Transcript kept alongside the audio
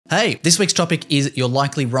Hey, this week's topic is You're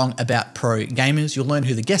Likely Wrong About Pro Gamers. You'll learn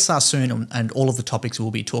who the guests are soon and all of the topics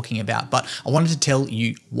we'll be talking about, but I wanted to tell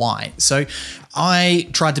you why. So I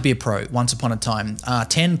tried to be a pro once upon a time,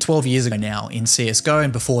 10, 12 years ago now in CSGO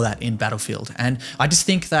and before that in Battlefield. And I just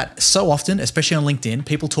think that so often, especially on LinkedIn,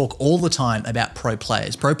 people talk all the time about pro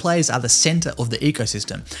players. Pro players are the center of the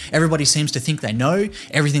ecosystem. Everybody seems to think they know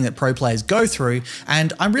everything that pro players go through.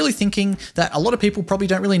 And I'm really thinking that a lot of people probably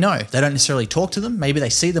don't really know. They don't necessarily talk to them. Maybe they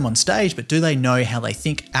see them on stage, but do they know how they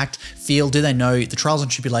think, act, feel? Do they know the trials and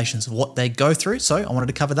tribulations of what they go through? So I wanted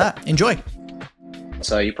to cover that. Enjoy.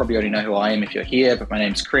 So you probably already know who I am if you're here, but my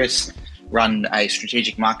name's Chris. Run a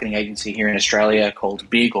strategic marketing agency here in Australia called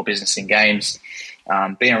BIGR, or Business in Games.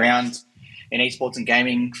 Been around in esports and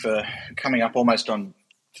gaming for coming up almost on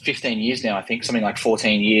 15 years now, I think, something like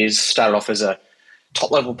 14 years. Started off as a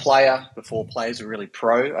top-level player before players were really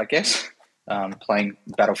pro, I guess. Playing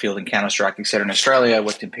Battlefield and Counter-Strike, etc. in Australia.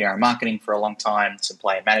 Worked in PR and marketing for a long time, some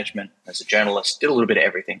player management as a journalist, did a little bit of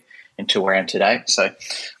everything until where I am today. So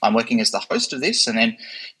I'm working as the host of this, and then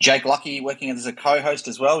Jake Lucky working as a co-host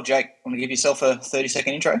as well. Jake, want to give yourself a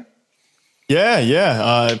 30-second intro?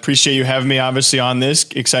 Yeah. Appreciate you having me obviously on this.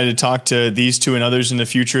 Excited to talk to these two and others in the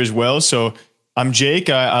future as well. So I'm Jake.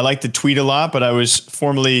 I like to tweet a lot, but I was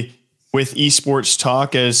formerly with Esports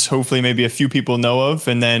Talk, as hopefully maybe a few people know of.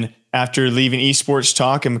 And then after leaving Esports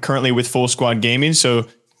Talk, I'm currently with Full Squad Gaming. So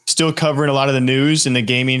still covering a lot of the news in the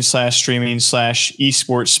gaming / streaming /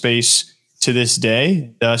 esports space to this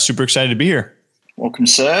day. Super excited to be here. Welcome,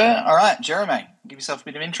 sir. All right, Jérôme, give yourself a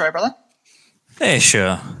bit of intro, brother. Hey,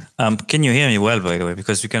 sure. Can you hear me well, by the way?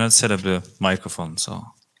 Because we cannot set up the microphone, so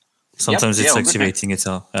sometimes it's activating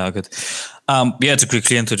itself. Good. To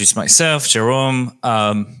quickly introduce myself, Jérôme.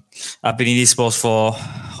 I've been in esports for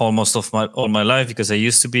almost all my life because I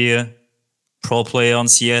used to be a pro player on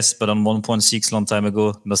CS, but on 1.6 long time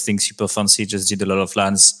ago. Nothing super fancy, just did a lot of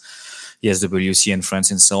LANs, ESWC and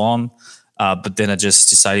France and so on. But then I just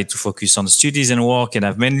decided to focus on studies and work, and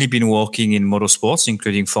I've mainly been working in motorsports,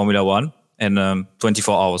 including Formula One and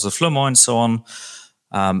 24 hours of Le Mans and so on.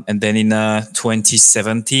 And then in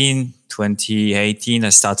 2017, 2018, I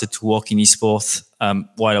started to work in esports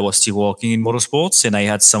while I was still working in motorsports. And I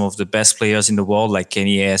had some of the best players in the world, like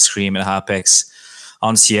Tierney, Scream, and Apex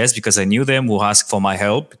on CS, because I knew them, who asked for my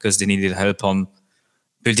help because they needed help on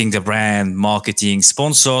building the brand, marketing,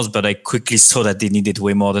 sponsors. But I quickly saw that they needed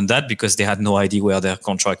way more than that because they had no idea where their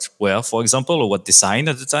contracts were, for example, or what they signed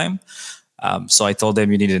at the time. So I told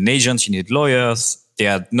them, you need an agent, you need lawyers. They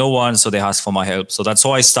had no one, so they asked for my help. So that's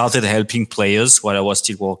how I started helping players while I was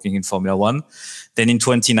still working in Formula One. Then in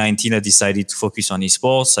 2019, I decided to focus on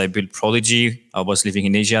esports. I built Prodigy. I was living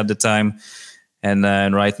in Asia at the time. And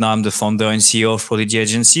right now I'm the founder and CEO of Prodigy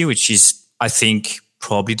Agency, which is, I think,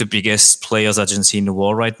 probably the biggest players agency in the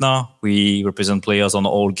world right now. We represent players on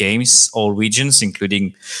all games, all regions,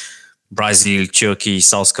 including Brazil, Turkey,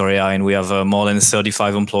 South Korea, and we have more than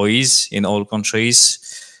 35 employees in all countries.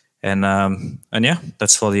 And yeah,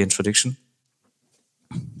 that's for the introduction.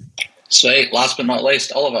 Sweet. Last but not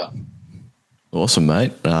least, Oliver. Awesome,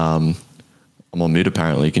 mate. I'm on mute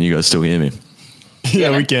apparently. Can you guys still hear me?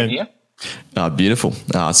 Yeah, we can. Yeah. Beautiful.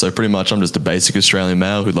 So pretty much I'm just a basic Australian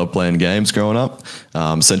male who loved playing games growing up.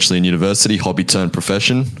 Essentially in university, hobby turned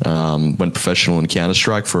profession. Went professional in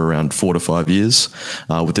Counter-Strike for around 4 to 5 years.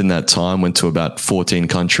 Within that time, went to about 14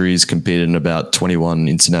 countries, competed in about 21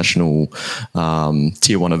 international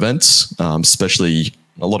tier 1 events, especially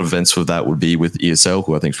a lot of events for that would be with ESL,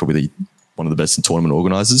 who I think is probably one of the best in tournament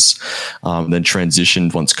organizers. Then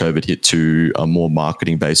transitioned once COVID hit to a more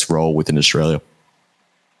marketing-based role within Australia.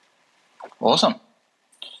 Awesome.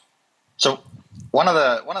 So one of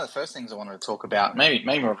the first things I wanted to talk about, maybe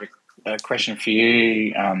more of a question for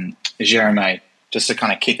you, Jérôme, just to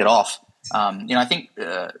kind of kick it off. I think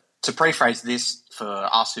to preface this for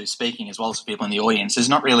us who's speaking as well as for people in the audience, there's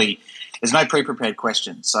no pre-prepared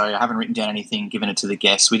questions. So I haven't written down anything, given it to the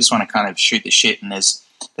guests. We just want to kind of shoot the shit, and there's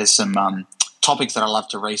some topics that I love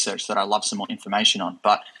to research that I love some more information on.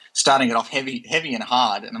 But starting it off heavy and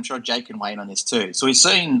hard, and I'm sure Jake can weigh in on this too. So we've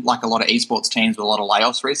seen like a lot of esports teams with a lot of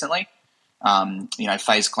layoffs recently.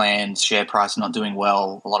 FaZe Clan's share price not doing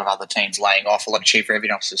well, a lot of other teams laying off, a lot of chief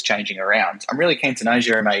revenue officers changing around. I'm really keen to know,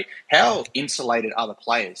 Jérôme, how insulated are the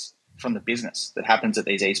players from the business that happens at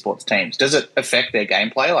these esports teams? Does it affect their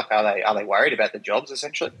gameplay? Like, are they worried about their jobs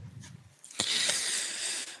essentially?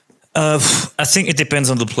 I think it depends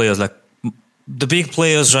on the players. Like, the big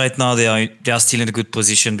players right now, they are still in a good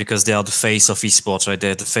position because they are the face of esports, right?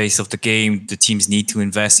 They're the face of the game. The teams need to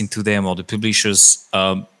invest into them, or the publishers.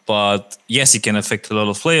 But yes, it can affect a lot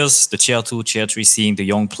of players, the tier 2, tier 3 scene, the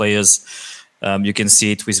young players. You can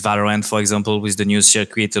see it with Valorant, for example, with the new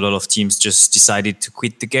circuit. A lot of teams just decided to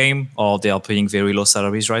quit the game, or they are paying very low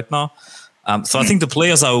salaries right now. So I think the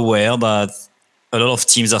players are aware that a lot of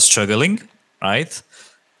teams are struggling, right?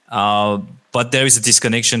 But there is a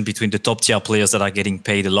disconnection between the top tier players that are getting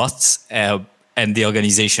paid a lot and the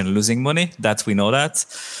organization losing money. That we know that.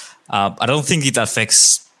 I don't think it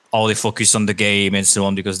affects how they focus on the game and so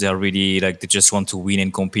on, because they are really like, they just want to win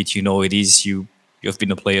and compete. You know, it is you've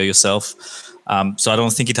been a player yourself. So I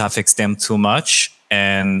don't think it affects them too much.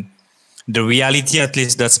 And the reality, at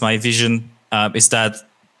least that's my vision, is that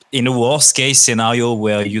in a worst case scenario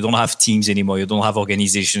where you don't have teams anymore, you don't have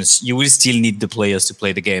organizations, you will still need the players to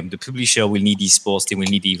play the game. The publisher will need esports, they will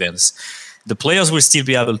need events. The players will still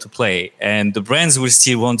be able to play, and the brands will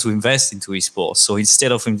still want to invest into esports. So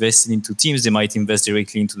instead of investing into teams, they might invest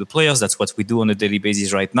directly into the players. That's what we do on a daily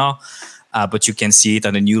basis right now. But you can see it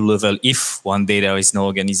at a new level if one day there is no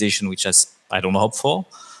organization, which I don't hope for.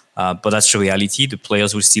 But that's the reality. The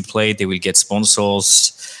players will still play. They will get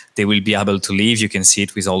sponsors. They will be able to leave. You can see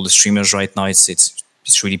it with all the streamers right now. It's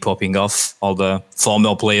really popping off. All the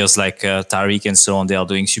former players like Tariq and so on, they are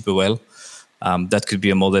doing super well. That could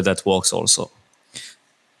be a model that works also.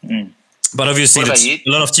 But obviously, a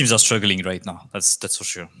lot of teams are struggling right now. That's for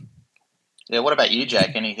sure. Yeah. What about you,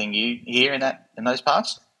 Jack? Anything you hear in those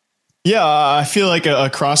parts? Yeah, I feel like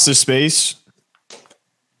across the space.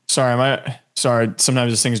 Sorry,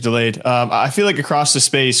 sometimes this thing's delayed. I feel like across the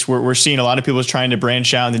space, we're seeing a lot of people trying to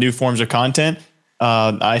branch out into new forms of content.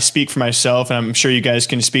 I speak for myself, and I'm sure you guys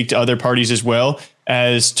can speak to other parties as well.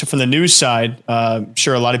 From the news side, I'm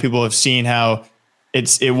sure a lot of people have seen how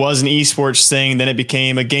it was an esports thing, then it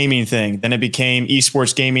became a gaming thing, then it became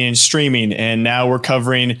esports gaming and streaming, and now we're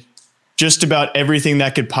covering just about everything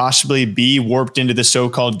that could possibly be warped into the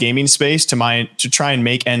so-called gaming space to try and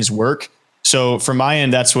make ends work. So from my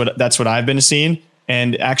end, that's what I've been seeing,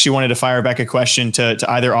 and actually wanted to fire back a question to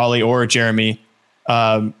either Ollie or Jeremy.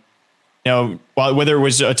 Whether it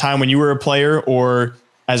was a time when you were a player or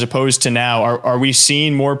as opposed to now, are we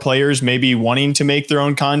seeing more players maybe wanting to make their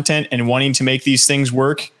own content and wanting to make these things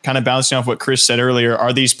work? Kind of bouncing off what Chris said earlier,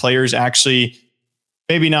 are these players actually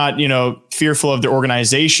maybe not, fearful of their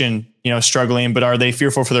organization, struggling, but are they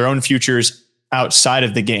fearful for their own futures outside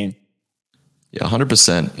of the game? Yeah,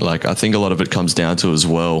 100%. Like, I think a lot of it comes down to as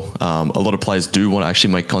well. A lot of players do want to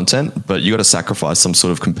actually make content, but you got to sacrifice some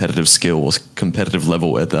sort of competitive skill or competitive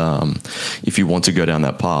level if you want to go down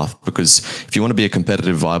that path. Because if you want to be a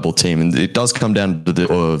competitive, viable team, and it does come down to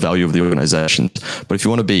the value of the organization, but if you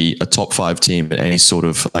want to be a top 5 team in any sort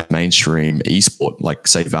of mainstream esport, like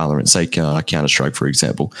say Valorant, say Counter-Strike, for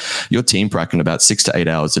example, your team practicing about 6 to 8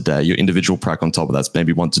 hours a day. Your individual prac on top of that's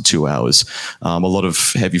maybe 1 to 2 hours. A lot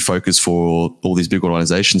of heavy focus for all these big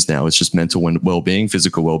organizations now. It's just mental well-being,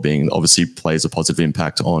 physical well-being, obviously plays a positive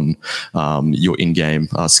impact on your in-game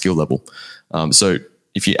skill level. So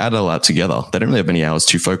if you add all that together, they don't really have many hours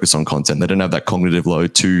to focus on content. They don't have that cognitive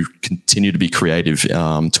load to continue to be creative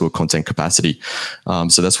to a content capacity.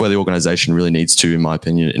 So that's where the organization really needs to, in my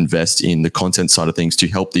opinion, invest in the content side of things to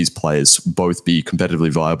help these players both be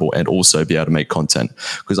competitively viable and also be able to make content.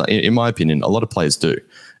 Because in my opinion, a lot of players do.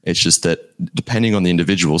 It's just that depending on the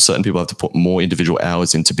individual, certain people have to put more individual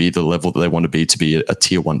hours in to be the level that they want to be a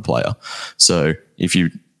tier 1 player. So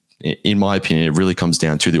in my opinion, it really comes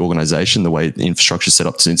down to the organization, the way the infrastructure is set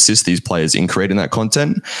up to assist these players in creating that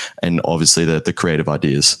content, and obviously the creative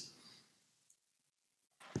ideas.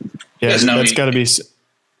 Yeah, that's got to be. Do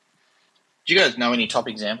you guys know any top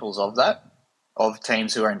examples of that? Of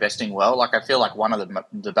teams who are investing well? Like, I feel like one of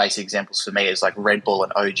the basic examples for me is like Red Bull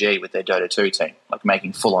and OG with their Dota 2 team, like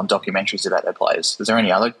making full-on documentaries about their players. Is there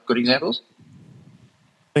any other good examples?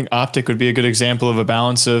 I think Optic would be a good example of a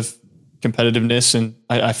balance of competitiveness, and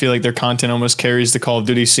I feel like their content almost carries the Call of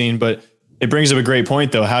Duty scene. But it brings up a great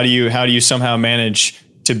point, though. How do you somehow manage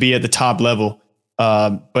to be at the top level,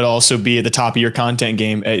 but also be at the top of your content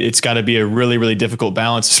game? It's got to be a really, really difficult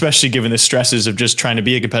balance, especially given the stresses of just trying to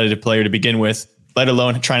be a competitive player to begin with, let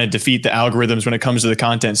alone trying to defeat the algorithms when it comes to the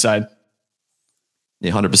content side.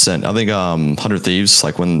 Yeah, 100%. I think 100 Thieves,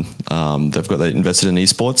 like when they invested in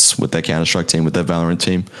esports with their Counter-Strike team, with their Valorant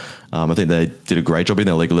team, I think they did a great job in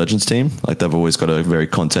their League of Legends team. Like, they've always got a very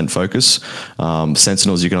content focus.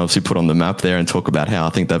 Sentinels, you can obviously put on the map there and talk about how I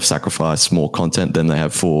think they've sacrificed more content than they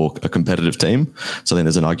have for a competitive team. So I think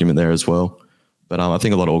there's an argument there as well. But I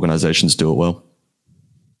think a lot of organizations do it well.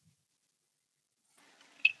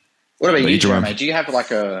 What about you, Jerome? Do you have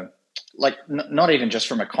not even just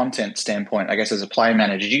from a content standpoint, I guess as a player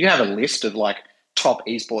manager, do you have a list of like top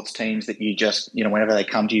esports teams that you just, whenever they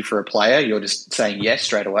come to you for a player, you're just saying yes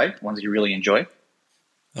straight away, ones that you really enjoy?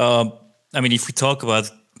 I mean, if we talk about,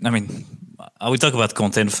 I mean, I will talk about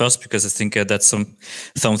content first because I think that's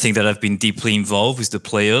something that I've been deeply involved with the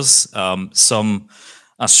players. Some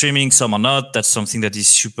are streaming, some are not. That's something that is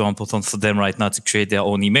super important for them right now to create their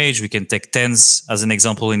own image. We can take Tens as an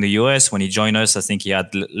example in the US. When he joined us, I think he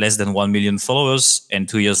had less than 1 million followers, and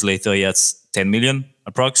 2 years later he has 10 million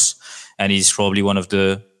approx. And he's probably one of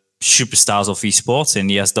the superstars of esports, and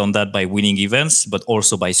he has done that by winning events, but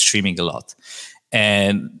also by streaming a lot.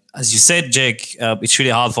 And as you said, Jake, it's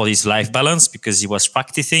really hard for his life balance because he was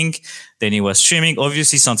practicing, then he was streaming.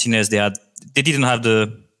 Obviously, Sentinels, they didn't have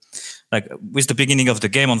like with the beginning of the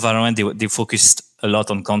game on Valorant, they focused a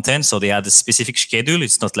lot on content. So they had a specific schedule.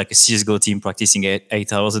 It's not like a CSGO team practicing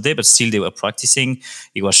 8 hours a day, but still they were practicing.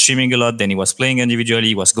 He was streaming a lot. Then he was playing individually.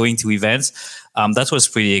 He was going to events. That was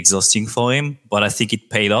pretty exhausting for him, but I think it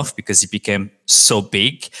paid off because he became so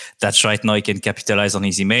big that right now he can capitalize on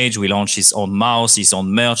his image. We launched his own mouse, his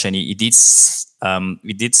own merch, and he did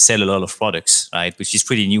sell a lot of products, right? Which is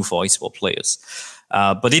pretty new for esports players.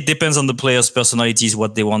 But it depends on the players' personalities,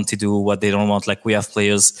 what they want to do, what they don't want. Like we have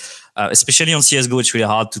players, especially on CSGO, it's really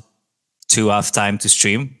hard to have time to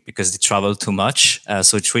stream because they travel too much.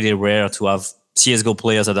 So it's really rare to have CSGO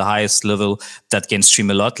players at the highest level that can stream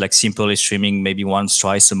a lot, like Simple is streaming maybe once,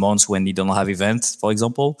 twice a month when he don't have events, for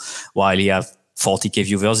example, while he have 40K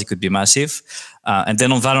viewers, it could be massive. And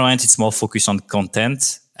then on Valorant, it's more focused on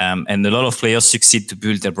content. And a lot of players succeed to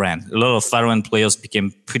build their brand. A lot of Valorant players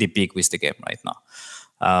became pretty big with the game right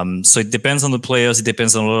now. So it depends on the players, it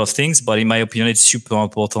depends on a lot of things, but in my opinion, it's super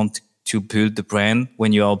important to build the brand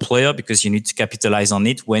when you are a player because you need to capitalize on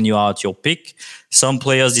it when you are at your peak. Some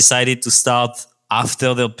players decided to start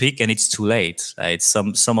after their peak and it's too late. Right?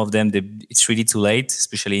 Some of them, it's really too late,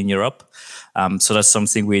 especially in Europe. So that's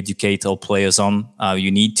something we educate our players on. You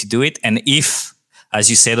need to do it. And if, as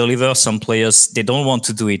you said, Oliver, some players, they don't want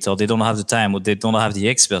to do it or they don't have the time or they don't have the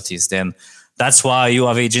expertise, then that's why you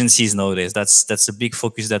have agencies nowadays. That's a big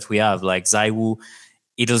focus that we have. Like Zaiwu,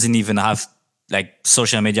 he doesn't even have like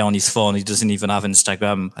social media on his phone. He doesn't even have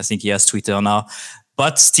Instagram. I think he has Twitter now,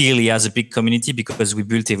 but still he has a big community because we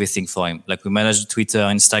built everything for him. Like we manage Twitter,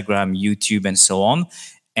 Instagram, YouTube, and so on.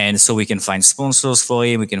 And so we can find sponsors for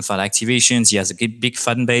him. We can find activations. He has a big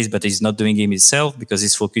fan base, but he's not doing it himself because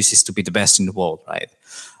his focus is to be the best in the world, right?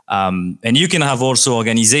 And you can have also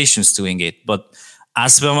organizations doing it. But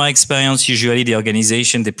as per my experience, usually the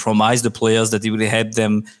organization, they promise the players that they will help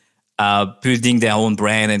them building their own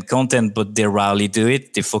brand and content, but they rarely do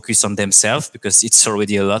it. They focus on themselves because it's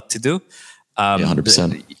already a lot to do. Yeah,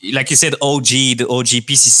 100%. Like you said, the OG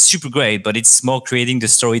piece is super great, but it's more creating the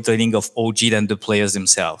storytelling of OG than the players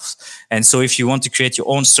themselves. And so if you want to create your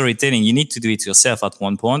own storytelling, you need to do it yourself at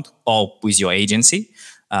one point or with your agency.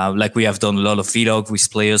 Like we have done a lot of vlog with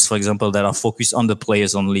players, for example, that are focused on the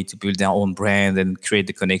players only to build their own brand and create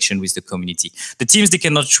the connection with the community. The teams, they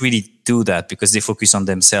cannot really do that because they focus on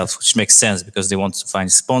themselves, which makes sense because they want to find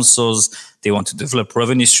sponsors, they want to develop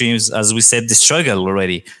revenue streams. As we said, they struggle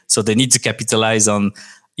already. So they need to capitalize on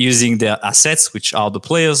using their assets, which are the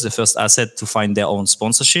players, the first asset to find their own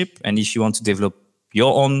sponsorship. And if you want to develop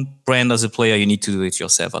your own brand as a player, you need to do it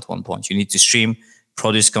yourself at one point. You need to stream,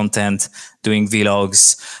 produce content, doing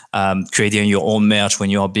vlogs, creating your own merch when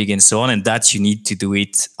you are big and so on. And that you need to do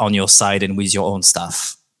it on your side and with your own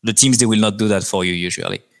staff. The teams, they will not do that for you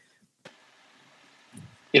usually.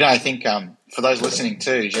 You know, I think for those listening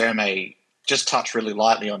too, Jérôme just touched really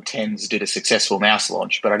lightly on Tens did a successful mouse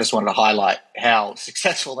launch, but I just wanted to highlight how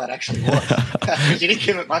successful that actually was. You didn't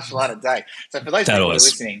give it much light of day. So for those people who are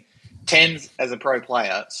listening, Tens, as a pro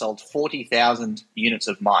player, sold 40,000 units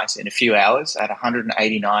of mice in a few hours at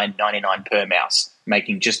 $189.99 per mouse,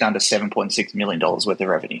 making just under $7.6 million worth of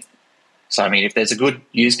revenue. So, I mean, if there's a good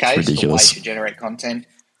use case for ways to generate content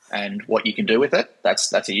and what you can do with it,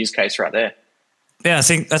 that's a use case right there. Yeah, I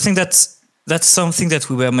think that's something that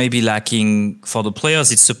we were maybe lacking for the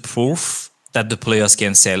players. It's a proof that the players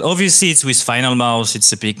can sell. Obviously, it's with Final Mouse.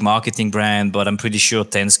 It's a big marketing brand, but I'm pretty sure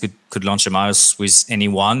Tens could launch a mouse with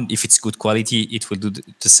anyone. If it's good quality, it will do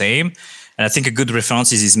the same. And I think a good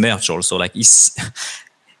reference is his merch also. Like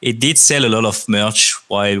it did sell a lot of merch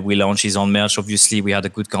while we launched his own merch. Obviously, we had a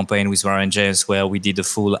good campaign with Warren James where we did a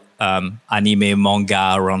full anime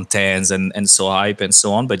manga around Tens and so hype and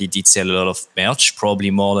so on. But he did sell a lot of merch,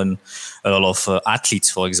 probably more than a lot of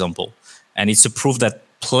athletes, for example. And it's a proof that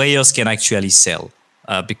players can actually sell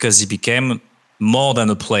because he became more than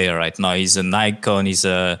a player right now. He's an icon. He's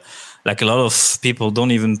like a lot of people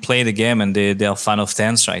don't even play the game and they are fan of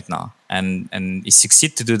Tens right now. And he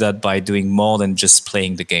succeeded to do that by doing more than just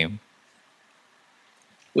playing the game.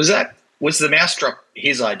 Was the mouse drop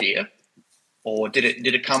his idea? or did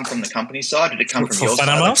it come from the company side? Did it come from For your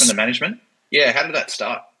Final side, like Mouse? from the management? Yeah, how did that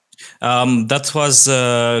start? That was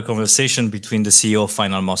a conversation between the CEO of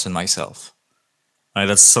Final Mouse and myself. Right,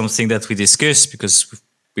 that's something that we discussed because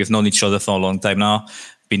we've known each other for a long time now,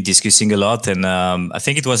 been discussing a lot. And I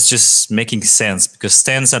think it was just making sense because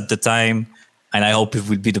Stans at the time, and I hope it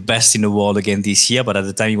will be the best in the world again this year, but at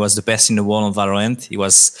the time he was the best in the world on Valorant. He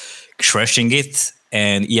was crushing it.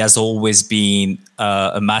 And he has always been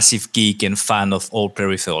a massive geek and fan of all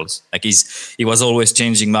peripherals. Like he was always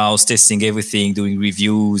changing mouse, testing everything, doing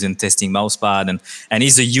reviews and testing mousepad. And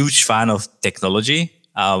he's a huge fan of technology,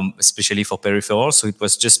 especially for peripherals. So it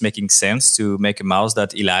was just making sense to make a mouse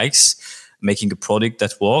that he likes, making a product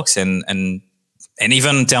that works, and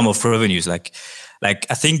even in terms of revenues. Like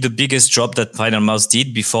I think the biggest drop that Final Mouse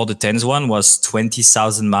did before the tens one was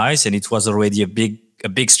 20,000 miles, and it was already a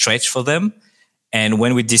big stretch for them. And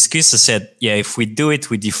when we discussed, I said, yeah, if we do it,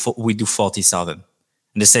 we do 40,000. And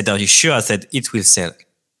they said, are you sure? I said, it will sell.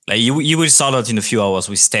 Like you will sell out in a few hours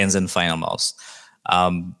with Stans and Final Mouse. I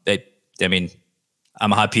mean,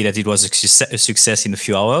 I'm happy that it was a success in a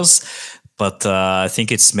few hours, but I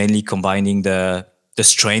think it's mainly combining the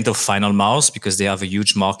strength of Final Mouse because they have a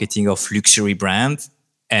huge marketing of luxury brand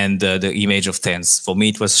and the image of Tens. For me,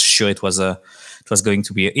 it was going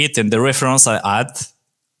to be a hit. And the reference I had,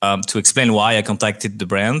 to explain why I contacted the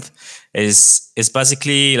brand is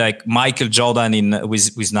basically like Michael Jordan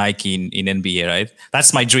with Nike in NBA, right?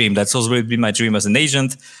 That's my dream. That's also been my dream as an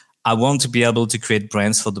agent. I want to be able to create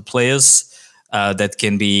brands for the players that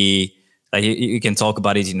can be, like you can talk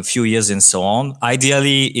about it in a few years and so on.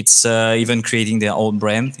 Ideally, it's even creating their own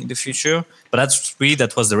brand in the future. But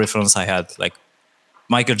that was the reference I had. Like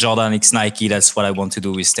Michael Jordan x Nike, that's what I want to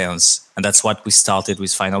do with Stans. And that's what we started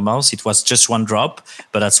with Final Mouse. It was just one drop,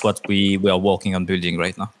 but that's what we are working on building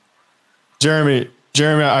right now. Jeremy,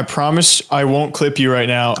 I promise I won't clip you right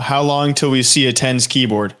now. How long till we see a Tens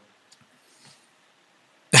keyboard?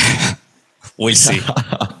 We'll see.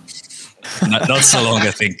 not so long,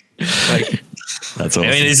 I think. That's awesome.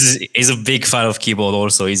 I mean, he's a big fan of keyboard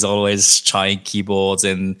also. He's always trying keyboards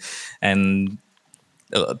and I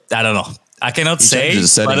don't know. I cannot say,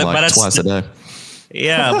 but twice a day.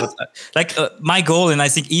 Yeah, but my goal, and I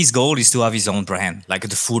think his goal, is to have his own brand, like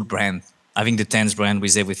the full brand, having the Tens brand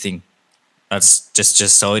with everything. That's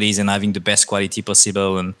just how it is, and having the best quality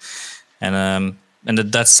possible, and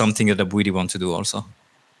that's something that I really want to do also.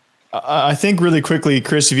 I think really quickly,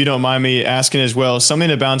 Chris, if you don't mind me asking as well, something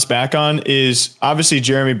to bounce back on is obviously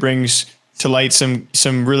Jeremy brings to light some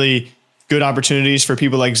really good opportunities for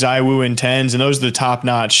people like Zaiwu and Tens, and those are the top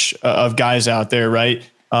notch of guys out there, right?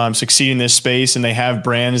 Succeed in this space, and they have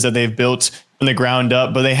brands that they've built from the ground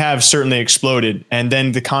up, but they have certainly exploded, and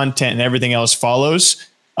then the content and everything else follows.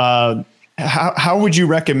 How would you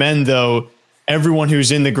recommend though, everyone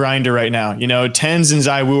who's in the grinder right now, Tens and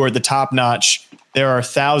Zaiwu are the top notch. There are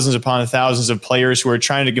thousands upon thousands of players who are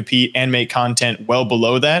trying to compete and make content well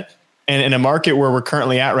below that. And in a market where we're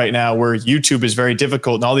currently at right now, where YouTube is very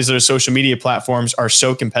difficult and all these other social media platforms are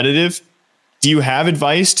so competitive, do you have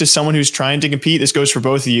advice to someone who's trying to compete? This goes for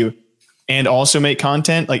both of you, and also make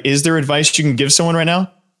content. Like, is there advice you can give someone right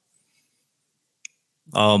now?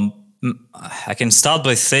 I can start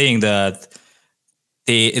by saying that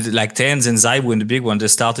like Tens and Zaiwu in the big one, they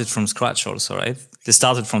started from scratch also, right? They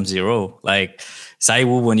started from zero. Like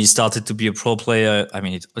Zaiwu, when he started to be a pro player, I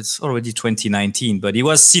mean, it's already 2019, but he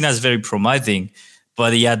was seen as very promising,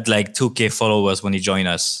 but he had like 2K followers when he joined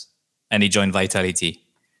us, and he joined Vitality.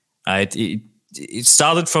 It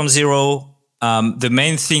started from zero. The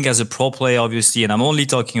main thing as a pro player, obviously, and I'm only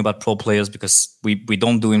talking about pro players because we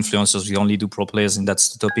don't do influencers, we only do pro players, and that's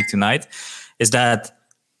the topic tonight, is that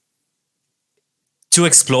to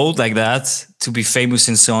explode like that, to be famous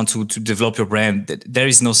and so on, to develop your brand, there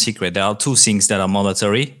is no secret. There are two things that are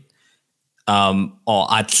mandatory, or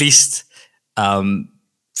at least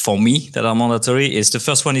for me, that are mandatory. Is the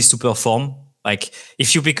first one is to perform. Like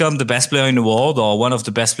if you become the best player in the world or one of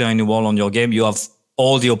the best players in the world on your game, you have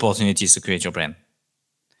all the opportunities to create your brand.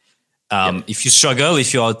 If you struggle,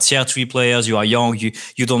 if you are tier 3 players, you are young,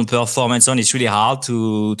 you don't perform and so on, it's really hard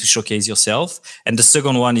to showcase yourself. And the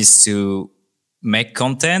second one is to make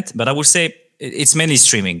content, but I would say it's mainly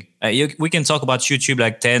streaming. We can talk about YouTube,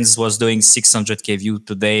 like Tens was doing 600K views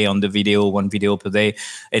per day on the video, one video per day.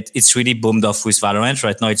 It's really boomed off with Valorant.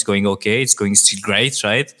 Right now it's going okay. It's going still great,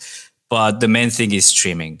 right? But the main thing is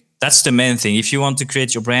streaming. That's the main thing. If you want to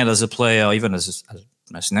create your brand as a player, or even as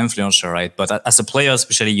an influencer, right? But as a player,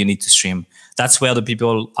 especially, you need to stream. That's where the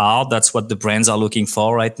people are. That's what the brands are looking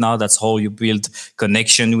for right now. That's how you build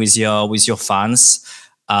connection with your fans.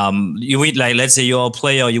 You win, like, let's say you're a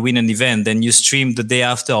player, you win an event, then you stream the day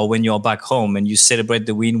after or when you're back home and you celebrate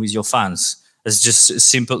the win with your fans. That's just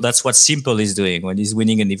simple. That's what Simple is doing when he's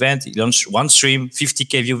winning an event. He launch one stream,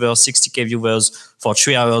 50K viewers, 60K viewers for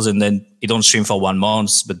 3 hours, and then he don't stream for 1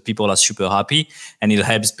 month, but people are super happy and it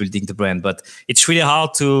helps building the brand. But it's really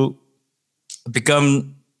hard to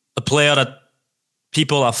become a player that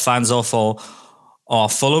people are fans of or are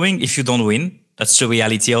following if you don't win. That's the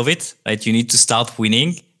reality of it, right? You need to start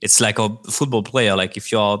winning. It's like a football player. Like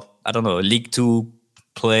if you're, I don't know, a League 2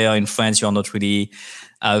 player in France, you're not really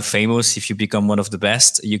famous. If you become one of the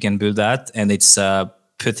best, you can build that. And it's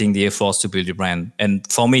putting the efforts to build your brand. And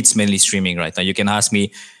for me, it's mainly streaming right now. You can ask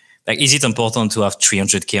me, like, is it important to have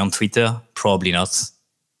 300K on Twitter? Probably not.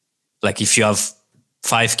 Like if you have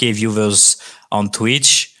 5K viewers on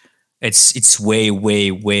Twitch, it's way,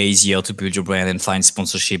 way, way easier to build your brand and find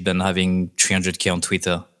sponsorship than having 300K on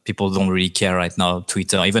Twitter. People don't really care right now,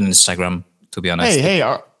 Twitter, even Instagram, to be honest. Hey,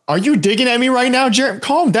 are you digging at me right now, Jared?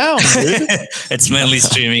 Calm down, dude. It's mainly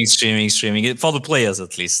streaming for the players,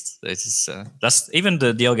 at least. That's even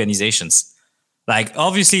the organizations. Like,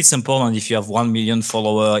 obviously, it's important if you have 1 million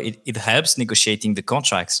followers. It helps negotiating the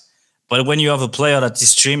contracts. But when you have a player that is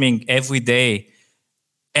streaming every day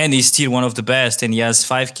and he's still one of the best and he has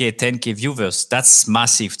 5K, 10K viewers, that's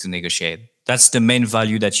massive to negotiate. That's the main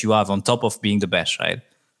value that you have on top of being the best, right?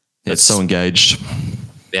 It's so engaged.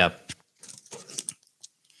 Yeah.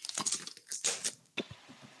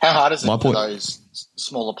 How hard is it for those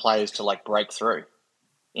smaller players to like break through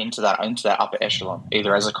into that upper echelon,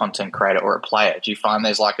 either as a content creator or a player? Do you find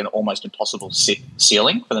there's like an almost impossible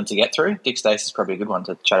ceiling for them to get through? Dick Stace is probably a good one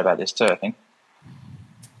to chat about this too, I think.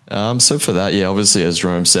 So for that, yeah, obviously, as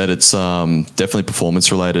Jerome said, it's definitely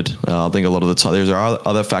performance related. I think a lot of the time there are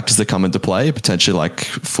other factors that come into play, potentially like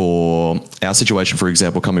for our situation, for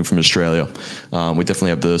example, coming from Australia, we definitely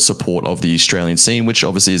have the support of the Australian scene, which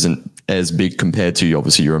obviously isn't as big compared to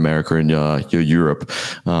obviously your America and your Europe.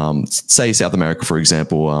 Say South America, for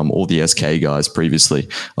example, all the SK guys previously,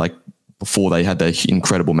 like before they had their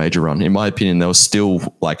incredible major run, in my opinion, they were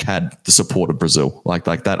still like had the support of Brazil. Like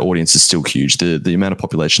that audience is still huge. The amount of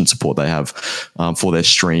population support they have for their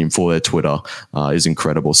stream, for their Twitter is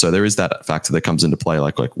incredible. So there is that factor that comes into play,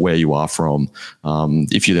 like where you are from,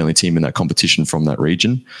 if you're the only team in that competition from that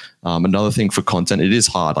region. Another thing for content, it is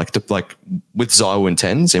hard. Like with Zywo and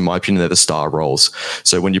Tens, in my opinion, they're the star roles.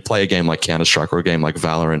 So when you play a game like Counter-Strike or a game like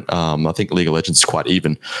Valorant, I think League of Legends is quite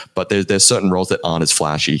even. But there's certain roles that aren't as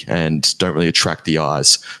flashy and don't really attract the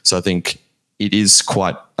eyes. So I think it is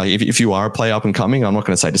quite, if you are a player up and coming, I'm not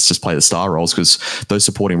going to say just play the star roles, because those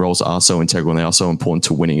supporting roles are so integral and they are so important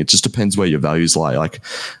to winning. It just depends where your values lie. Like,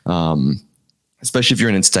 especially if you're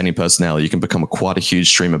an entertaining personality, you can become quite a huge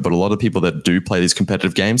streamer. But a lot of people that do play these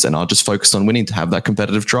competitive games and are just focused on winning to have that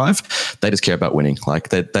competitive drive, they just care about winning. Like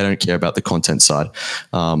they don't care about the content side.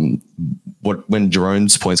 When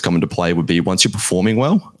Jerome's points come into play would be once you're performing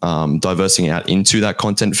well, diversing out into that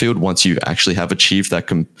content field, once you actually have achieved that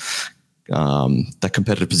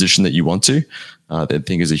competitive position that you want to, I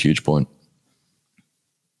think is a huge point.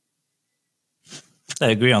 I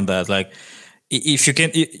agree on that. Like, if you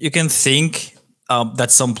can think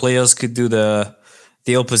that some players could do the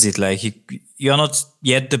opposite. Like you're not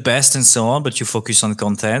yet the best and so on, but you focus on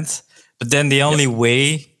content. But then the only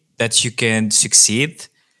way that you can succeed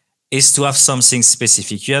is to have something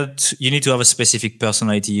specific. You need to have a specific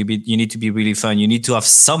personality. You need to be really fun. You need to have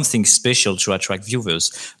something special to attract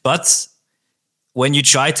viewers. But when you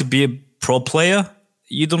try to be a pro player,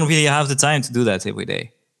 you don't really have the time to do that every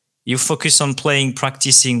day. You focus on playing,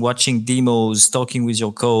 practicing, watching demos, talking with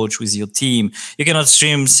your coach, with your team. You cannot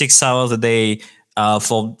stream 6 hours a day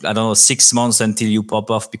for, I don't know, 6 months until you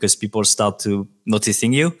pop off because people start to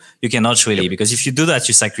noticing you. You cannot really, because if you do that,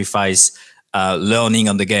 you sacrifice learning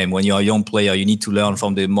on the game. When you're a young player, you need to learn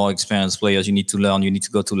from the more experienced players. You need to learn. You need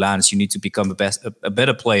to go to LANs. You need to become a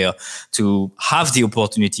better player to have the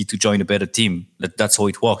opportunity to join a better team. That's how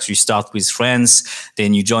it works. You start with friends,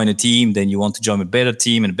 then you join a team, then you want to join a better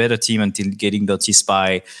team until getting noticed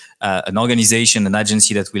by an organization, an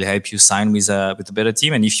agency that will help you sign with a better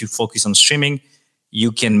team. And if you focus on streaming,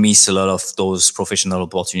 you can miss a lot of those professional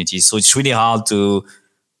opportunities. So it's really hard to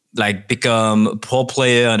like become a pro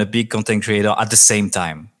player and a big content creator at the same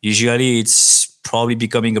time. Usually it's probably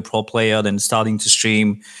becoming a pro player, then starting to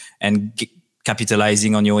stream and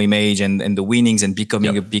capitalizing on your image and the winnings and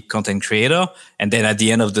becoming a big content creator. And then at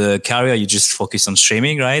the end of the career, you just focus on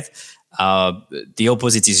streaming, right? The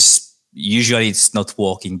opposite is usually it's not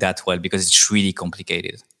working that well because it's really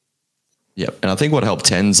complicated. Yeah, and I think what helped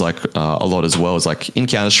Tens like a lot as well is like in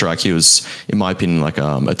Counter-Strike, he was, in my opinion, like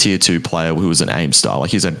a tier 2 player who was an aim star. Like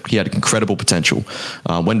he had incredible potential.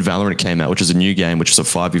 When Valorant came out, which is a new game, which is a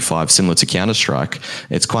 5v5 similar to Counter-Strike,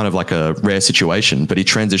 it's kind of like a rare situation. But he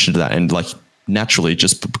transitioned to that, and like naturally,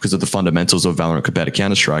 just because of the fundamentals of Valorant compared to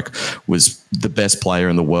Counter-Strike, was the best player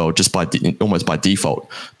in the world just by almost by default,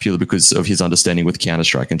 purely because of his understanding with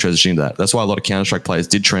Counter-Strike and transitioning to that. That's why a lot of Counter-Strike players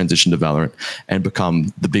did transition to Valorant and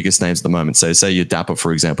become the biggest names at the moment. So say your Dapper,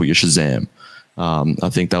 for example, your Shazam. I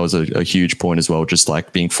think that was a huge point as well, just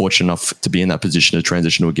like being fortunate enough to be in that position to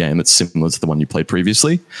transition to a game that's similar to the one you played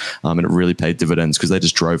previously. And it really paid dividends because they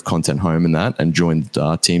just drove content home in that and joined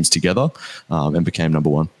teams together and became number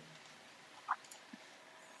one.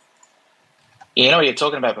 Yeah, you know what you're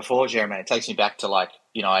talking about before, Jeremy? It takes me back to like,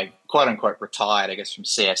 you know, I quote unquote retired, I guess, from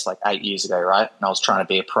CS like 8 years ago, right? And I was trying to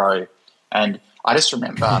be a pro. And I just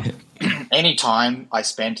remember any time I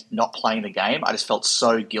spent not playing the game, I just felt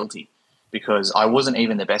so guilty because I wasn't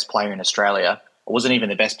even the best player in Australia. I wasn't even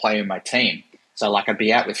the best player in my team. So like I'd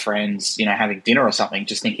be out with friends, you know, having dinner or something,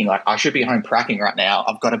 just thinking like, I should be home pracking right now.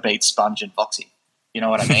 I've got to beat Sponge and Foxy. You know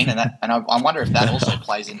what I mean? And I wonder if that also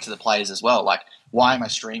plays into the players as well. Like, why am I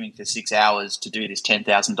streaming for 6 hours to do this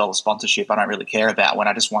 $10,000 sponsorship I don't really care about when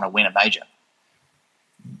I just want to win a major?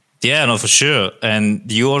 Yeah, no, for sure. And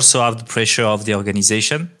you also have the pressure of the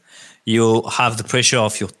organization. You have the pressure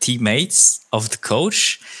of your teammates, of the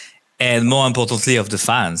coach, and more importantly, of the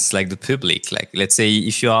fans, like the public. Like, let's say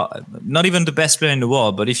if you are not even the best player in the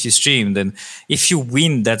world, but if you stream, then if you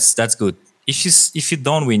win, that's good. If you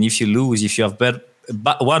don't win, if you lose, if you have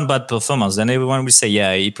one bad performance, then everyone will say,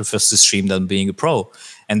 yeah, he prefers to stream than being a pro.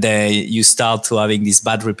 And then you start to having this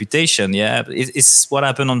bad reputation. Yeah, it's what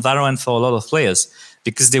happened on Valorant for a lot of players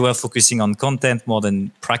because they were focusing on content more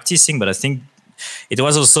than practicing. But I think it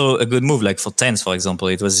was also a good move. Like for Tens, for example,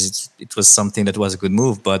 it was something that was a good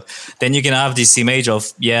move. But then you can have this image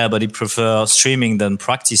of, yeah, but he prefers streaming than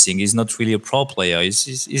practicing. He's not really a pro player.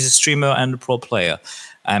 He's a streamer and a pro player.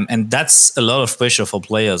 And that's a lot of pressure for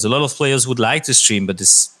players. A lot of players would like to stream,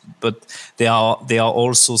 but they are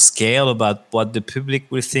also scared about what the public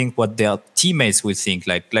will think, what their teammates will think.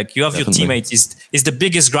 Like you have Definitely. Your teammate is the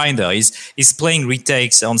biggest grinder. He's playing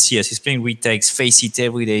retakes on CS. He's playing retakes, face it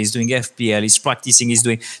every day. He's doing FPL. He's practicing. He's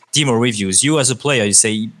doing demo reviews. You as a player, you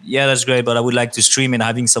say, yeah, that's great, but I would like to stream and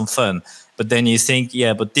having some fun. But then you think,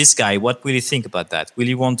 yeah, but this guy, what will he think about that? Will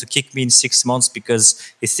he want to kick me in 6 months because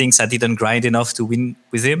he thinks I didn't grind enough to win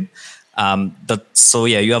with him? So,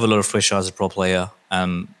 yeah, you have a lot of pressure as a pro player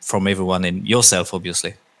from everyone and yourself,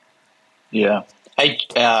 obviously. Yeah. Hey,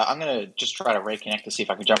 I'm going to just try to reconnect to see if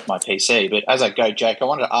I can jump on my PC. But as I go, Jake, I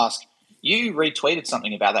wanted to ask, you retweeted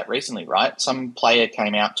something about that recently, right? Some player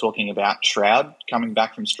came out talking about Shroud coming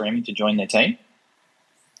back from streaming to join their team.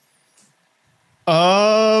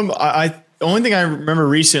 The only thing I remember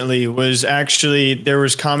recently was actually there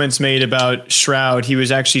was comments made about Shroud. He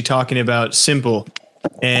was actually talking about Simple,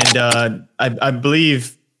 and I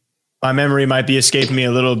believe my memory might be escaping me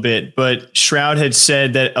a little bit, but Shroud had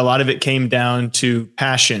said that a lot of it came down to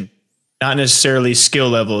passion, not necessarily skill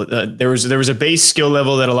level. There was a base skill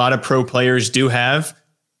level that a lot of pro players do have,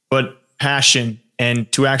 but passion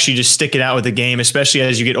and to actually just stick it out with the game, especially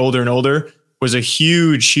as you get older and older, was a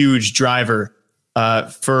huge driver.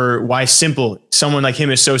 For why Simple, someone like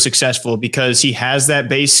him is so successful because he has that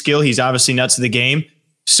base skill. He's obviously nuts of the game.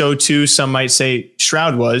 So too, some might say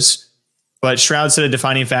Shroud was, but Shroud said a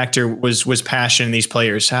defining factor was passion in these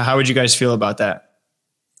players. How would you guys feel about that?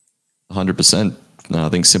 100%. I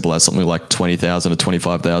think Simple has something like 20,000 to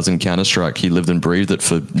 25,000 Counter-Strike. He lived and breathed it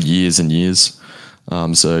for years and years.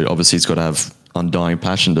 So obviously he's got to have undying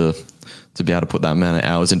passion to be able to put that amount of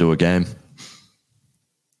hours into a game.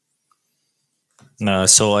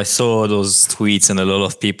 So I saw those tweets and a lot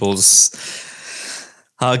of people's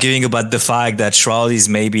arguing about the fact that Shroud is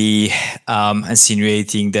maybe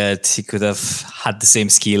insinuating that he could have had the same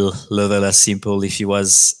skill level as Simple if he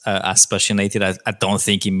was as passionate. I don't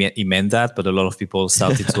think he meant that, but a lot of people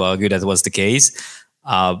started to argue that was the case.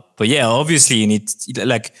 But yeah, obviously you need,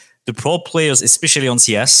 like the pro players, especially on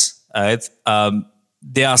CS, right?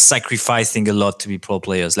 They are sacrificing a lot to be pro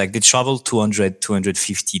players. Like they travel 200,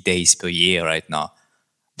 250 days per year right now.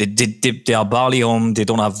 They are barely home. They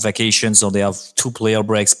don't have vacations or they have 2 player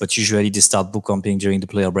breaks, but usually they start boot camping during the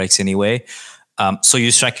player breaks anyway. So you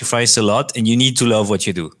sacrifice a lot and you need to love what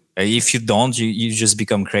you do. If you don't, you just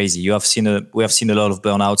become crazy. We have seen a lot of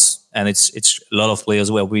burnouts and it's a lot of players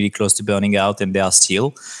who are really close to burning out and they are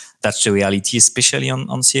still. That's the reality, especially on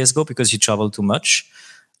CSGO because you travel too much.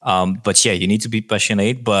 But yeah, you need to be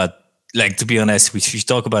passionate. But like, to be honest, if you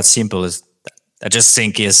talk about Simple, I just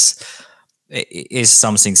think is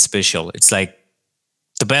something special. It's like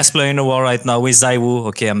the best player in the world right now is Zaiwu.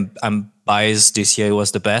 Okay, I'm biased. This year he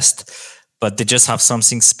was the best, but they just have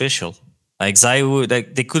something special. Like Zaiwu,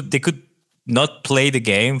 like they could not play the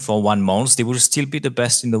game for 1 month. They will still be the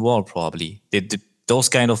best in the world probably. Those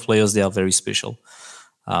kind of players, they are very special.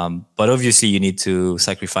 But obviously you need to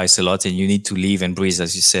sacrifice a lot and you need to live and breathe,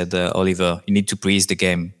 as you said, Oliver. You need to breathe the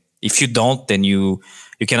game. If you don't, then you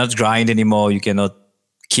cannot grind anymore. You cannot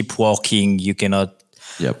keep working. You cannot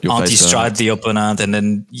anti-strat the opponent, and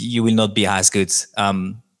then you will not be as good.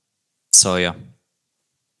 So yeah.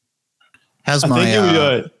 How's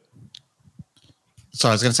my?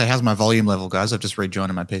 Sorry, I was going to say, how's my volume level, guys? I've just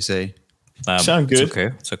rejoined my PC. Sound good. It's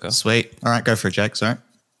okay. It's okay. Sweet. All right, go for it, Jake. Sorry.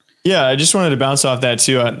 Yeah, I just wanted to bounce off that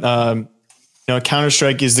too.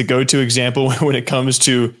 Counter-Strike is the go-to example when it comes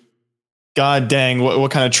to, god dang, what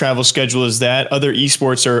kind of travel schedule is that? Other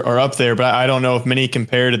esports are up there, but I don't know if many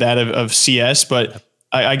compare to that of CS. But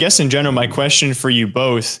I guess in general, my question for you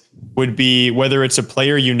both would be whether it's a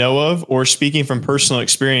player you know of or speaking from personal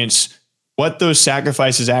experience, what those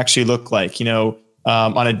sacrifices actually look like,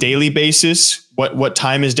 on a daily basis, what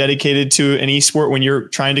time is dedicated to an esport when you're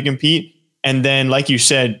trying to compete. And then, like you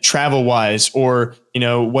said, travel-wise, or,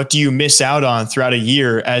 what do you miss out on throughout a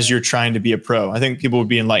year as you're trying to be a pro? I think people would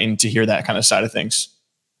be enlightened to hear that kind of side of things.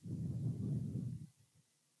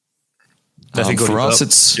 I think for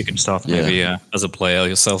us, you can start maybe as a player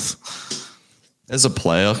yourself. As a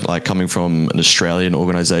player, like coming from an Australian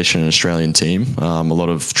organization, an Australian team, a lot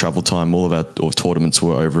of travel time, all of our tournaments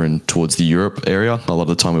were over towards the Europe area. A lot of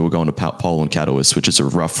the time we were going to Poland, Katowice, which is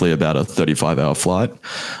roughly about a 35-hour flight.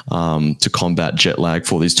 To combat jet lag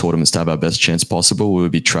for these tournaments to have our best chance possible, we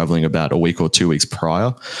would be traveling about a week or 2 weeks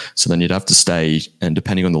prior. So then you'd have to stay, and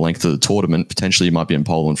depending on the length of the tournament, potentially you might be in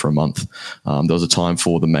Poland for a month. There was a time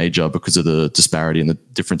for the major, because of the disparity and the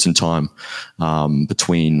difference in time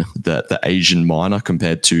between the Asian minor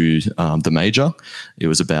compared to the major, it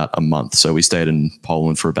was about a month. So we stayed in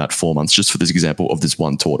Poland for about 4 months, just for this example of this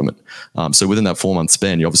one tournament. So within that 4 month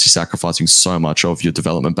span, you're obviously sacrificing so much of your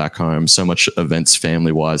development back home, so much events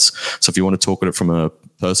family-wise. So if you want to talk at it from a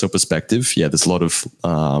personal perspective, there's a lot of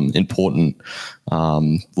important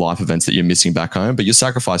life events that you're missing back home, but you're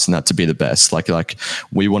sacrificing that to be the best. Like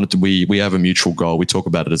we have a mutual goal. We talk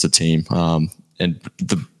about it as a team, and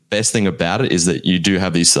the best thing about it is that you do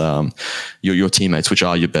have these your teammates, which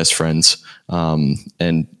are your best friends,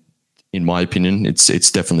 and in my opinion,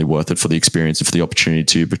 it's definitely worth it for the experience and for the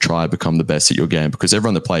opportunity to try and become the best at your game, because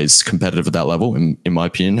everyone that plays competitive at that level, in my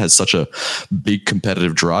opinion, has such a big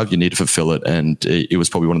competitive drive. You need to fulfill it, and it was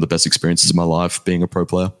probably one of the best experiences of my life being a pro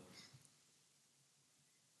player.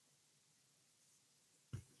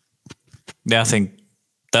 Yeah, I think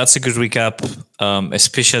that's a good recap,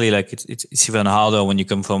 especially like it's even harder when you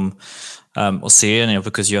come from Oceania,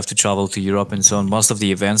 because you have to travel to Europe and so on. Most of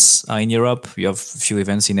the events are in Europe. You have a few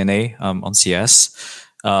events in NA on CS.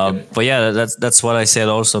 But yeah, that's what I said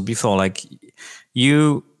also before. Like,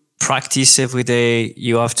 you practice every day.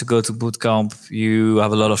 You have to go to boot camp. You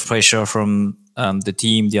have a lot of pressure from the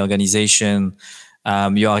team, the organization.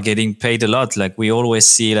 You are getting paid a lot. Like, we always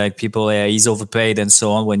see like people, he's overpaid and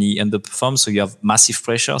so on when he underperforms. So you have massive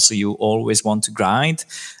pressure. So you always want to grind.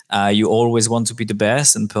 You always want to be the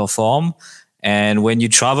best and perform. And when you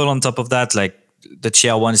travel on top of that, like the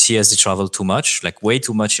tier 1 CS, they travel too much, like way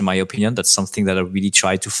too much in my opinion. That's something that I really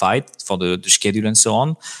try to fight for the schedule and so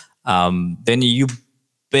on. Then you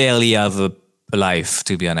barely have a life,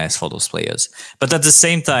 to be honest, for those players. But at the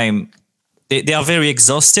same time, they are very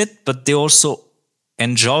exhausted, but they also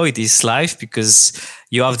enjoy this life because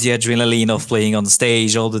you have the adrenaline of playing on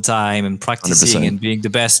stage all the time and practicing 100%. And being the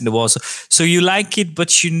best in the world. So you like it,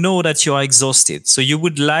 but you know that you are exhausted. So you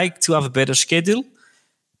would like to have a better schedule.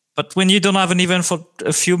 But when you don't have an event for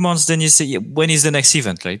a few months, then you say, when is the next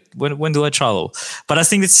event? Right? When do I travel? But I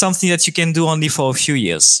think it's something that you can do only for a few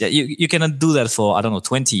years. Yeah, you cannot do that for,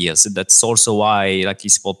 20 years. That's also why like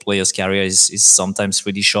esport players' career is sometimes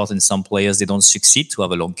really short, and some players, they don't succeed to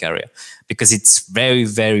have a long career because it's very,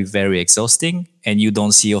 very, very exhausting, and you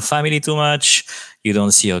don't see your family too much. You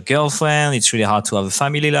don't see your girlfriend. It's really hard to have a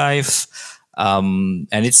family life. And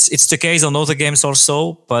it's the case on other games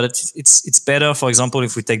also, but it's better. For example,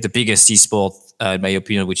 if we take the biggest esport, in my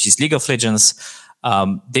opinion, which is League of Legends,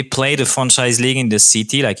 they play the franchise league in the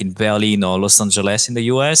city, like in Berlin or Los Angeles in the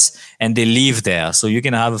US, and they live there. So you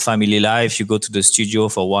can have a family life. You go to the studio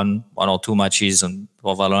for one or two matches, and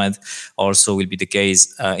for Valorant also will be the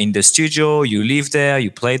case in the studio. You live there,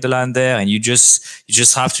 you play the LAN there, and you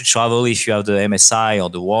just have to travel if you have the MSI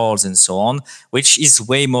or the Worlds and so on, which is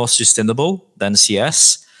way more sustainable than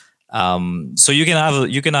CS. So you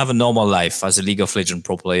can have a normal life as a League of Legends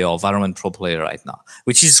pro player or Valorant pro player right now,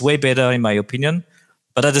 which is way better in my opinion.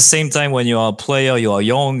 But at the same time, when you are a player, you are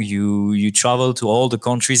young, you travel to all the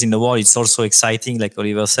countries in the world. It's also exciting, like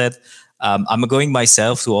Oliver said. I'm going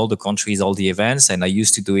myself to all the countries, all the events, and I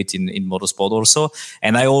used to do it in motorsport also.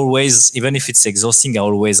 And I always, even if it's exhausting, I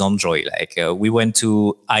always enjoy. Like we went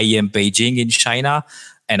to IEM Beijing in China,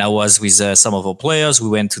 and I was with some of our players. We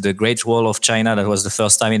went to the Great Wall of China. That was the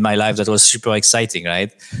first time in my life. That was super exciting,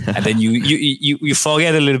 right? And then you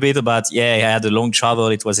forget a little bit about, I had a long travel.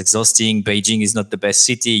 It was exhausting. Beijing is not the best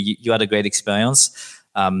city. You had a great experience.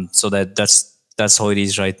 So that's how it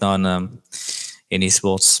is right now in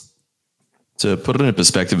esports. To put it in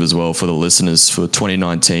perspective as well for the listeners, for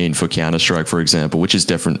 2019, for Counter-Strike, for example, which is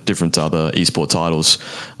different to other esport titles,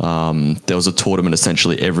 there was a tournament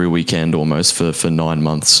essentially every weekend almost for 9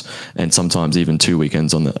 months, and sometimes even 2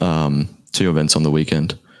 weekends on the 2 events on the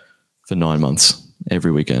weekend for 9 months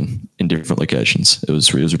every weekend in different locations. It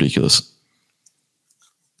was ridiculous.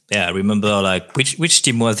 Yeah, I remember like which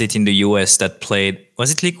team was it in the US that played?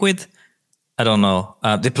 Was it Liquid? I don't know.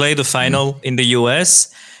 They played the final in the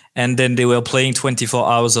US. And then they were playing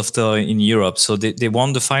 24 hours after in Europe. So they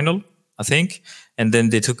won the final, I think. And then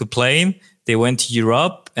they took a plane. They went to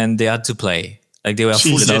Europe and they had to play. Like they were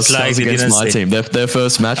full jet lagged. Against my team. Their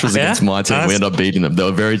first match was against my team. We ended up beating them. They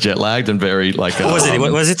were very jet lagged and very like. Was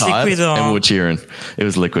it Liquid or? And we were cheering. It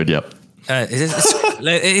was Liquid. Yep.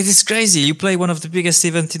 It is crazy. You play one of the biggest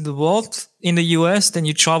events in the world in the US, then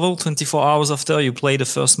you travel 24 hours after you play the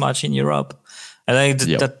first match in Europe. I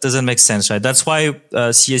think that doesn't make sense, right? That's why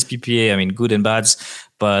CSPPA, I mean, good and bad,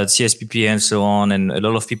 but CSPPA and so on, and a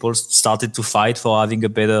lot of people started to fight for having a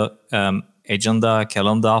better agenda,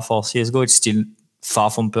 calendar for CSGO. It's still far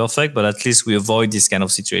from perfect, but at least we avoid these kind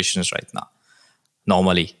of situations right now,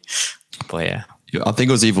 normally. But yeah. I think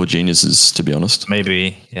it was Evil Geniuses, to be honest.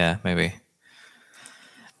 Maybe, yeah, maybe.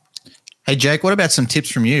 Hey, Jake, what about some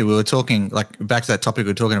tips from you? We were talking, like, back to that topic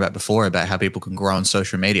we were talking about before about how people can grow on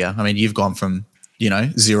social media. I mean, you've gone from,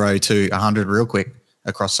 0 to 100 real quick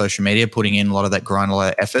across social media, putting in a lot of that grind, a lot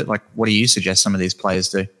of effort. Like, what do you suggest some of these players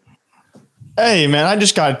do? Hey, man, I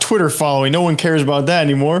just got a Twitter following. No one cares about that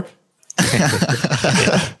anymore.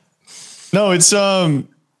 No,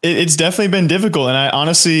 it's definitely been difficult. And I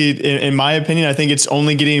honestly, in my opinion, I think it's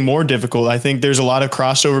only getting more difficult. I think there's a lot of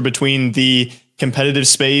crossover between the competitive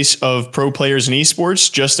space of pro players in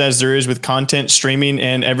esports, just as there is with content streaming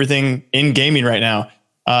and everything in gaming right now.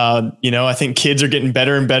 I think kids are getting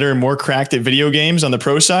better and better and more cracked at video games on the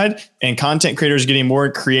pro side, and content creators getting more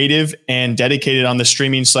creative and dedicated on the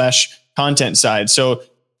streaming / content side. So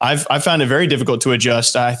I found it very difficult to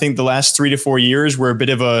adjust. I think the last 3 to 4 years were a bit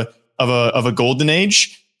of a golden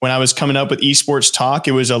age. When I was coming up with esports talk,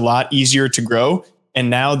 it was a lot easier to grow. And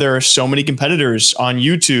now there are so many competitors on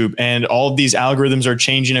YouTube, and all of these algorithms are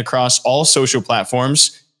changing across all social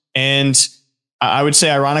platforms. And I would say,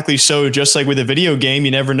 ironically so, just like with a video game, you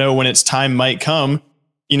never know when its time might come.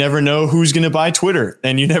 You never know who's going to buy Twitter,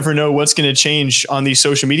 and you never know what's going to change on these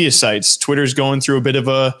social media sites. Twitter's going through a bit of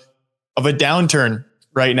a downturn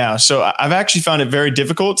right now. So I've actually found it very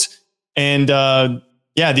difficult. And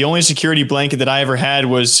the only security blanket that I ever had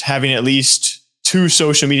was having at least 2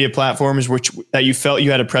 social media platforms that you felt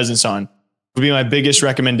you had a presence on would be my biggest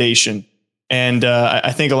recommendation. And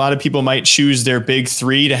I think a lot of people might choose their big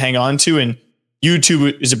 3 to hang on to. And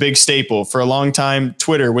YouTube is a big staple. For a long time,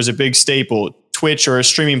 Twitter was a big staple. Twitch or a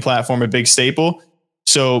streaming platform, a big staple.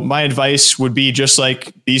 So my advice would be, just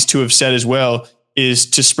like these 2 have said as well, is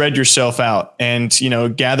to spread yourself out and,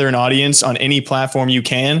 gather an audience on any platform you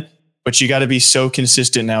can, but you got to be so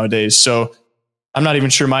consistent nowadays. So I'm not even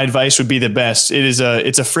sure my advice would be the best. It's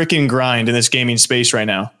a freaking grind in this gaming space right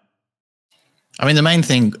now. I mean, the main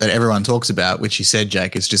thing that everyone talks about, which you said,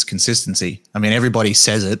 Jake, is just consistency. I mean, everybody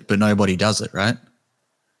says it, but nobody does it, right?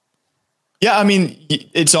 Yeah, I mean,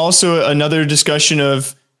 it's also another discussion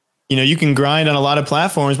of, you can grind on a lot of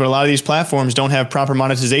platforms, but a lot of these platforms don't have proper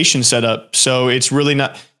monetization set up. So it's really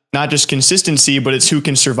not just consistency, but it's who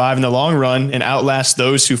can survive in the long run and outlast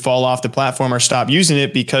those who fall off the platform or stop using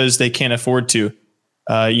it because they can't afford to.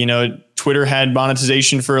 Twitter had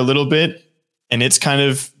monetization for a little bit, and it's kind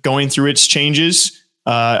of going through its changes.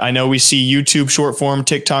 I know we see YouTube short form,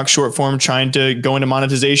 TikTok short form trying to go into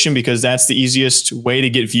monetization because that's the easiest way to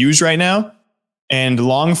get views right now. And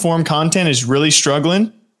long form content is really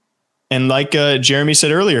struggling. And like Jeremy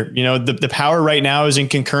said earlier, the power right now is in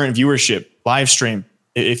concurrent viewership, live stream.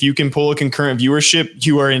 If you can pull a concurrent viewership,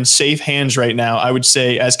 you are in safe hands right now, I would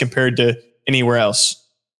say, as compared to anywhere else.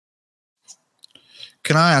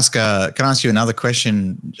 Can I ask you another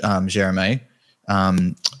question, Jérôme?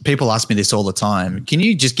 People ask me this all the time. Can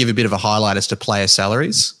you just give a bit of a highlight as to player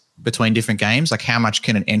salaries between different games? Like how much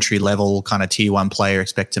can an entry level kind of tier 1 player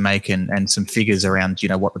expect to make, and some figures around, you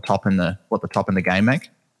know, what the top in the game make?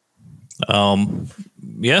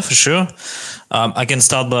 Yeah, for sure. I can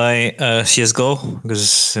start by CSGO,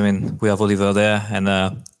 because I mean we have Oliver there, and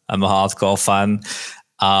I'm a hardcore fan.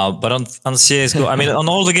 But on CSGO, I mean, on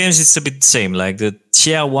all the games, it's a bit the same. Like the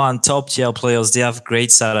tier 1 top tier players, they have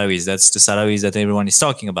great salaries. That's the salaries that everyone is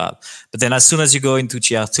talking about. But then as soon as you go into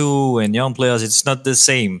tier 2 and young players, it's not the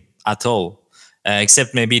same at all.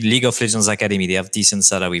 Except maybe League of Legends Academy, they have decent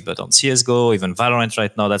salary. But on CSGO, even Valorant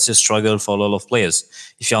right now, that's a struggle for a lot of players.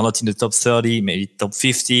 If you're not in the top 30, maybe top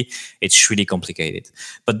 50, it's really complicated.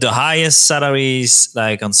 But the highest salaries,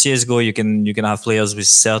 like on CSGO, you can have players with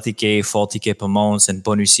 30k, 40k per month and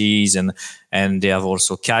bonuses, and they have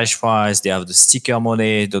also cash prize, they have the sticker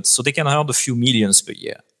money, so they can earn a few millions per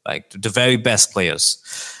year, like the very best players.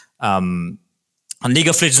 On League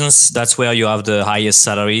of Legends, that's where you have the highest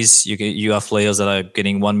salaries. You have players that are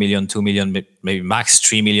getting 1 million, 2 million, maybe max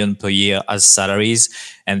 3 million per year as salaries.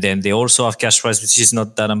 And then they also have cash prize, which is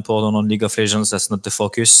not that important on League of Legends. That's not the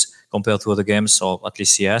focus compared to other games, or at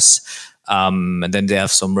least CS. And then they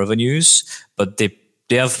have some revenues, but they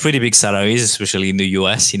have pretty big salaries, especially in the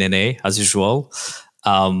US, in NA, as usual.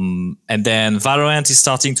 And then Valorant is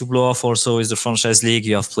starting to blow off also is the franchise league.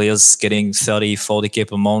 You have players getting 30, 40k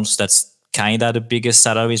per month. That's kind of the biggest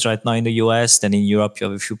salaries right now in the US. Then in Europe, you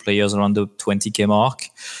have a few players around the 20k mark.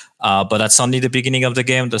 But that's only the beginning of the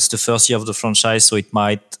game. That's the first year of the franchise, so it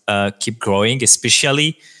might keep growing,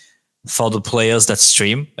 especially for the players that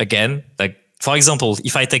stream. Again, like for example,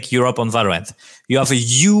 if I take Europe on Valorant, you have a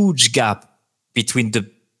huge gap between the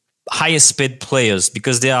highest paid players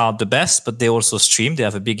because they are the best, but they also stream. They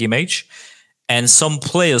have a big image. And some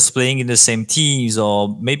players playing in the same teams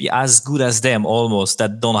or maybe as good as them almost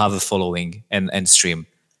that don't have a following and stream.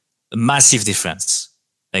 A massive difference.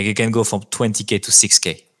 Like you can go from 20k to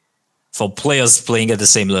 6k for players playing at the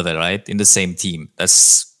same level, right? In the same team.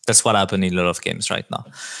 That's what happened in a lot of games right now.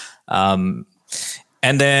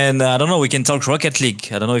 And then, I don't know, we can talk Rocket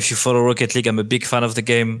League. I don't know if you follow Rocket League. I'm a big fan of the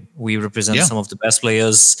game. We represent some of the best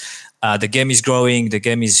players. The game is growing. The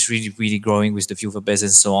game is really, really growing with the viewer base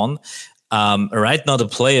and so on. Right now, the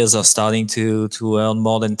players are starting to earn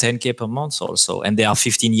more than 10k per month also. And they are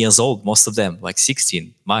 15 years old, most of them, like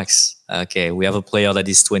 16 max. Okay, we have a player that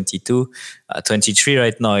is 22. 23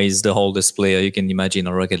 right now is the oldest player you can imagine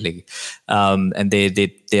on Rocket League. And they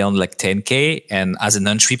earn like 10k. And as an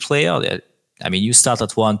entry player, I mean, you start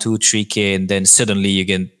at 1, 2, 3k, and then suddenly you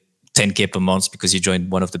get 10k per month because you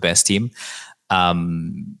joined one of the best team.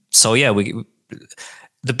 So yeah,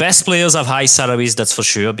 the best players have high salaries, that's for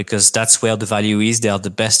sure, because that's where the value is. They are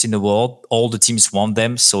the best in the world. All the teams want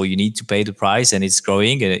them, so you need to pay the price, and it's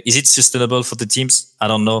growing. Is it sustainable for the teams? I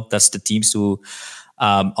don't know. That's the teams who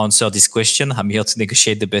answer this question. I'm here to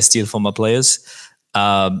negotiate the best deal for my players.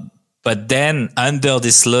 But then under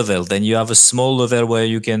this level, then you have a small level where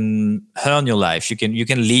you can earn your life. You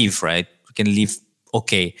can live, right? You can live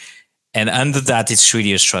okay. And under that, it's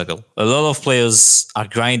really a struggle. A lot of players are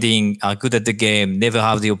grinding, are good at the game, never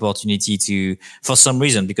have the opportunity to, for some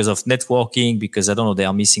reason, because of networking, because I don't know, they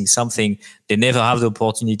are missing something. They never have the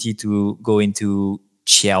opportunity to go into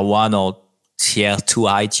tier 1 or tier 2,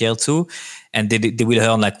 high tier 2, and they will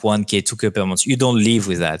earn like 1k, 2k per month. You don't live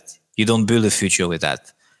with that. You don't build a future with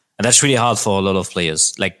that. And that's really hard for a lot of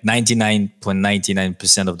players. Like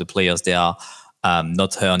 99.99% of the players, they are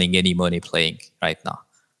not earning any money playing right now.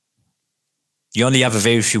 You only have a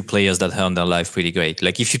very few players that earn their life pretty great.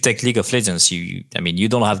 Like if you take League of Legends, you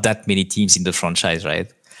don't have that many teams in the franchise, right?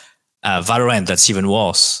 Valorant, that's even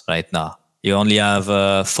worse right now. You only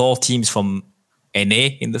have 4 teams from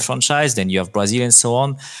NA in the franchise, then you have Brazil and so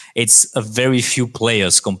on. It's a very few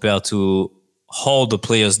players compared to all the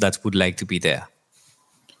players that would like to be there.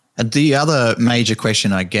 And the other major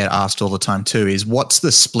question I get asked all the time too is, what's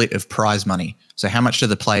the split of prize money? So how much do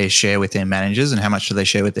the players share with their managers and how much do they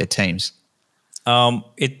share with their teams?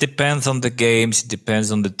 It depends on the games, it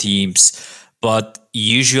depends on the teams, but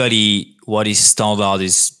usually what is standard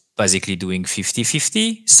is basically doing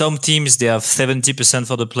 50-50. Some teams, they have 70%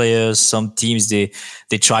 for the players. Some teams, they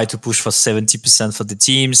try to push for 70% for the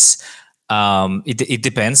teams. It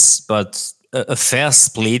depends, but a fair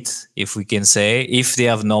split, if we can say, if they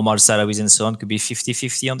have normal salaries and so on, could be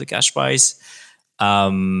 50-50 on the cash prize.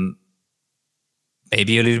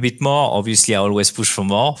 Maybe a little bit more. Obviously, I always push for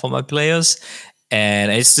more for my players.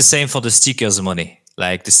 And it's the same for the stickers money.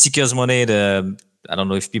 Like the stickers money, I don't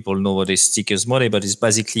know if people know what is stickers money, but it's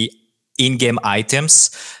basically in-game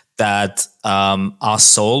items that are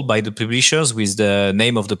sold by the publishers with the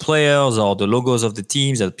name of the players or the logos of the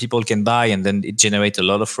teams that people can buy, and then it generates a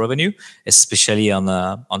lot of revenue, especially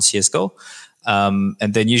on CS:GO.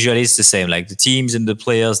 And then usually it's the same, like the teams and the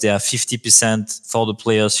players, they are 50% for the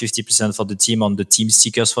players, 50% for the team on the team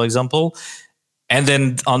stickers, for example. And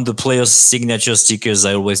then on the players' signature stickers,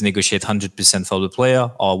 I always negotiate 100% for the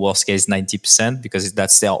player, or worst case 90%, because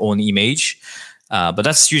that's their own image. But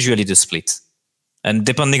that's usually the split. And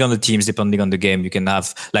depending on the teams, depending on the game, you can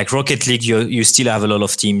have, like Rocket League, you still have a lot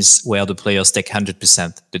of teams where the players take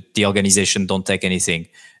 100%. The organization don't take anything.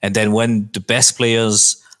 And then when the best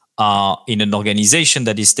players are in an organization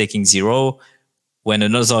that is taking 0, when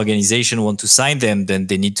another organization want to sign them, then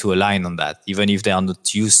they need to align on that, even if they are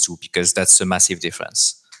not used to, because that's a massive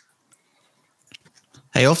difference.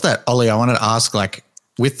 Hey, off that, Ollie, I wanted to ask, like,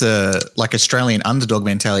 with the Australian underdog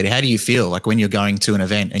mentality, how do you feel like when you're going to an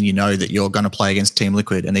event and you know that you're going to play against Team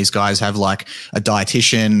Liquid, and these guys have like a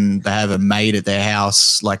dietitian, they have a maid at their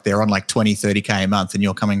house, like they're on like 20, 30K a month, and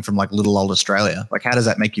you're coming from like little old Australia? Like, how does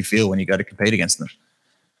that make you feel when you go to compete against them?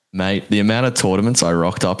 Mate, the amount of tournaments I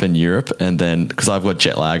rocked up in Europe, and then because I've got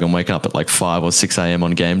jet lag, I'm waking up at like 5 or 6 a.m.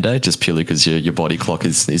 on game day, just purely because your body clock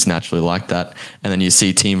is naturally like that. And then you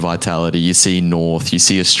see Team Vitality, you see North, you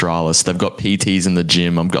see Astralis. They've got PTs in the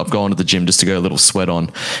gym. I'm going to the gym just to get a little sweat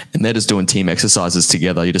on, and they're just doing team exercises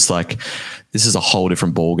together. You're just like, this is a whole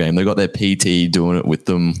different ball game. They've got their PT doing it with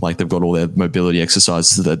them. Like they've got all their mobility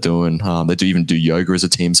exercises that they're doing. They do yoga as a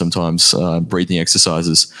team sometimes, breathing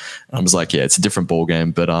exercises. And I was like, yeah, it's a different ball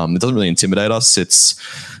game, but it doesn't really intimidate us. It's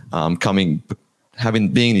being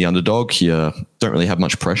the underdog, you don't really have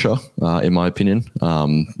much pressure, in my opinion.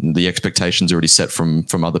 The expectations are already set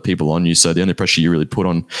from other people on you. So the only pressure you really put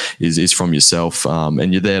on is from yourself.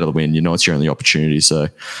 And you're there to win. You know, it's your only opportunity. So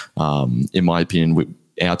in my opinion,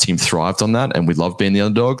 our team thrived on that, and we love being the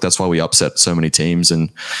underdog. That's why we upset so many teams,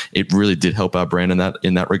 and it really did help our brand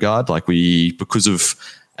in that regard. Like because of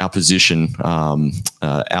our position, our,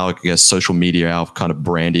 I guess, social media, our kind of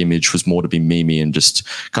brand image was more to be memey and just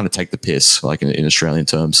kind of take the piss, like in Australian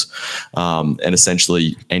terms. And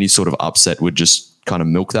essentially any sort of upset would just kind of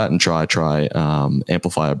milk that and try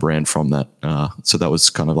amplify our brand from that. So that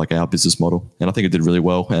was kind of like our business model, and I think it did really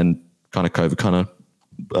well, and kind of COVID kind of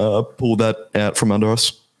pull that out from under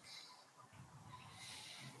us.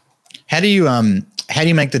 How do you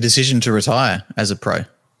make the decision to retire as a pro?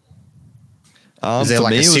 Is there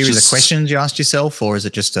like a series of questions you asked yourself, or is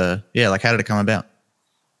it just how did it come about?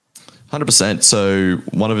 100%. So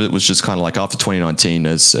one of it was just kind of like after 2019,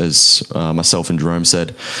 as myself and Jérôme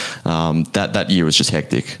said, that year was just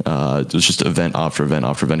hectic. It was just event after event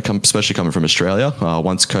after event, especially coming from Australia.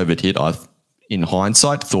 Once COVID hit, in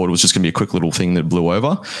hindsight, thought it was just going to be a quick little thing that blew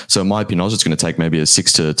over. So in my opinion, I was just going to take maybe a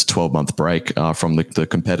 6 to 12 month break from the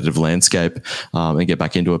competitive landscape and get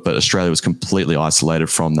back into it. But Australia was completely isolated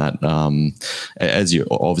from that. As you're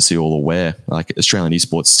obviously all aware, like Australian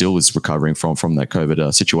esports still is recovering from that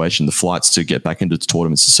COVID situation. The flights to get back into the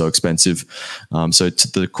tournaments is so expensive. So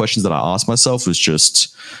the questions that I asked myself was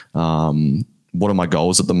just, what are my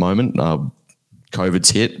goals at the moment?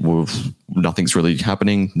 COVID's hit. Nothing's really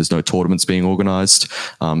happening. There's no tournaments being organized.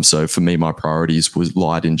 So for me, my priorities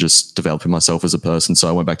lied in just developing myself as a person. So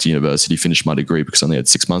I went back to university, finished my degree because I only had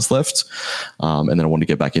 6 months left. And then I wanted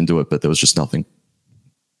to get back into it, but there was just nothing.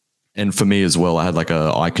 And for me as well, I had like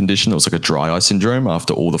a eye condition. It was like a dry eye syndrome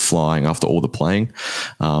after all the flying, after all the playing,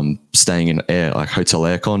 staying in hotel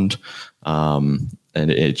aircon.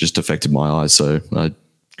 And it just affected my eyes. So I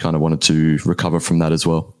kind of wanted to recover from that as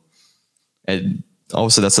well. And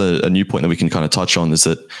obviously that's a new point that we can kind of touch on, is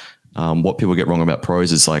that what people get wrong about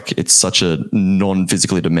pros is like it's such a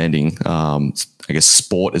non-physically demanding, I guess,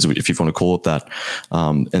 sport, if you want to call it that,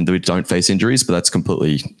 and we don't face injuries, but that's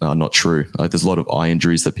completely not true. Like there's a lot of eye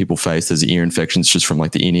injuries that people face. There's ear infections just from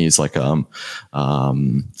like the in-ears, like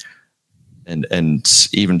and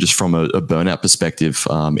even just from a burnout perspective,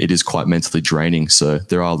 it is quite mentally draining. So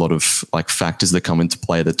there are a lot of like factors that come into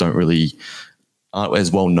play that aren't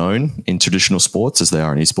as well known in traditional sports as they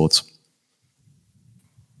are in esports.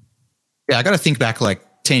 Yeah, I got to think back like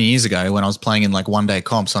 10 years ago when I was playing in like one-day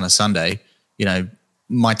comps on a Sunday. You know,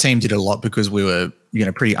 my team did a lot because we were,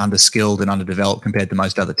 pretty underskilled and underdeveloped compared to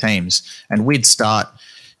most other teams. And we'd start,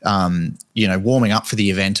 warming up for the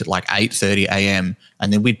event at like 8:30 a.m.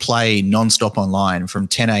 and then we'd play nonstop online from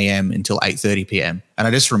 10 a.m. until 8:30 p.m. And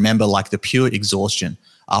I just remember like the pure exhaustion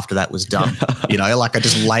after that was done. Like I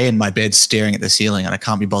just lay in my bed staring at the ceiling and I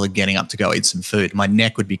can't be bothered getting up to go eat some food. My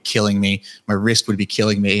neck would be killing me. My wrist would be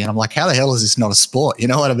killing me. And I'm like, how the hell is this not a sport? You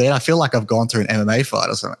know what I mean? I feel like I've gone through an MMA fight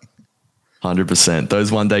or something. 100%.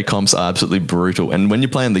 Those one-day comps are absolutely brutal. And when you're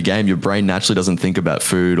playing the game, your brain naturally doesn't think about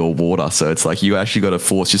food or water. So it's like you actually got to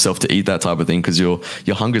force yourself to eat that type of thing because your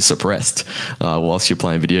hunger's suppressed whilst you're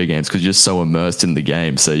playing video games because you're just so immersed in the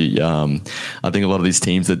game. So I think a lot of these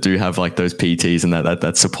teams that do have like those PTs and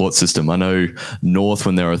that support system. I know North,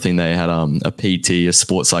 when they were a thing, they had a PT, a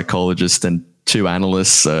sports psychologist, and 2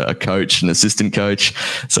 analysts, a coach, an assistant coach.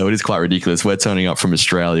 So it is quite ridiculous. We're turning up from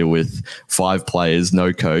Australia with 5 players,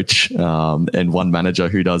 no coach, and 1 manager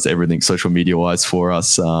who does everything social media wise for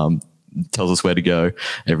us, tells us where to go,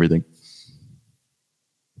 everything.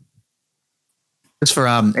 Just for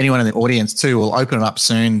anyone in the audience too, we'll open it up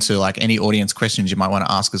soon to like any audience questions you might want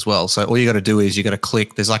to ask as well. So all you got to do is you got to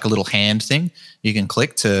click, there's like a little hand thing you can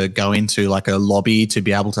click to go into like a lobby to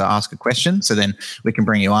be able to ask a question. So then we can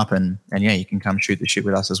bring you up and yeah, you can come shoot the shit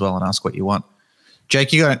with us as well and ask what you want.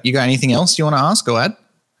 Jake, you got anything else you want to ask? Go ahead.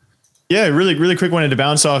 Yeah, really quick, wanted to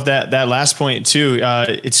bounce off that last point too.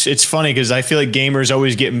 It's funny because I feel like gamers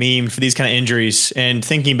always get memed for these kind of injuries. And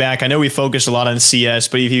thinking back, I know we focus a lot on CS,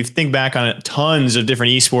 but if you think back on tons of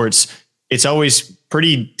different esports, it's always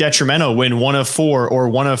pretty detrimental when 1 of 4 or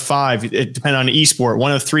 1 of 5, it depends on esport,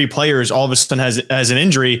 1 of 3 players all of a sudden has an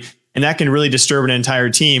injury, and that can really disturb an entire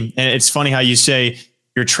team. And it's funny how you say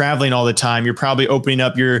you're traveling all the time. You're probably opening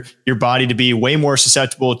up your body to be way more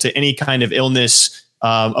susceptible to any kind of illness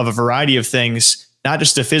of a variety of things, not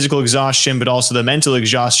just the physical exhaustion, but also the mental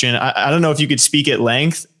exhaustion. I don't know if you could speak at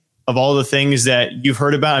length of all the things that you've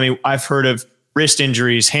heard about. I mean, I've heard of wrist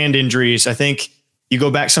injuries, hand injuries. I think you go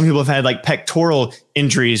back, some people have had like pectoral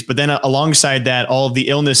injuries, but then alongside that, all of the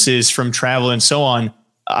illnesses from travel and so on.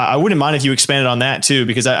 I wouldn't mind if you expanded on that too,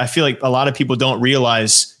 because I feel like a lot of people don't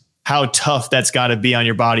realize how tough that's got to be on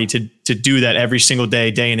your body to do that every single day,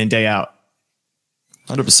 day in and day out.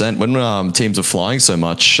 100%. When teams are flying so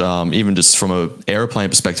much, even just from an airplane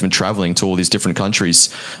perspective and traveling to all these different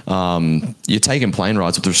countries, you're taking plane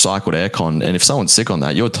rides with recycled aircon. And if someone's sick on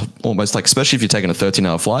that, you're almost like, especially if you're taking a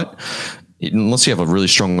 13-hour flight, unless you have a really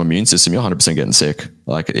strong immune system, you're 100% getting sick.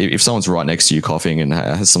 Like if someone's right next to you coughing and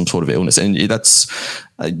has some sort of illness, and that's,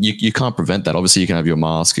 you can't prevent that. Obviously you can have your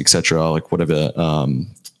mask, etc., like whatever,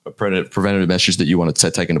 preventative measures that you want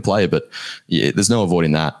to take into play, but yeah, there's no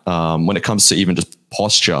avoiding that. When it comes to even just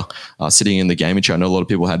posture, sitting in the gaming chair, I know a lot of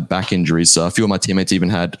people had back injuries. A few of my teammates even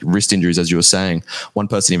had wrist injuries, as you were saying. One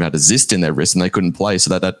person even had a cyst in their wrist and they couldn't play,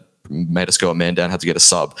 so that made us go a man down, had to get a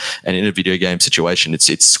sub. And in a video game situation,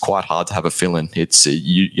 it's quite hard to have a fill-in. It's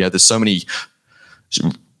there's so many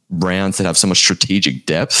rounds that have so much strategic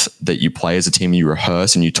depth that you play as a team, you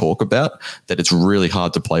rehearse and you talk about, that it's really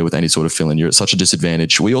hard to play with any sort of fill-in. You're at such a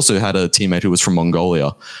disadvantage. We also had a teammate who was from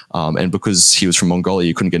Mongolia, and because he was from Mongolia,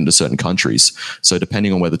 you couldn't get into certain countries. So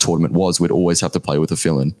depending on where the tournament was, we'd always have to play with a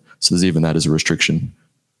fill-in. So there's even that as a restriction.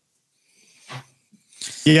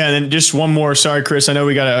 Yeah, and then just one more. Sorry, Chris. I know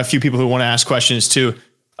we got a few people who want to ask questions too.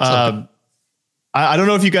 I don't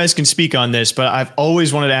know if you guys can speak on this, but I've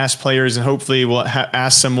always wanted to ask players, and hopefully we'll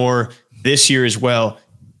ask some more this year as well.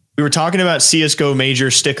 We were talking about CSGO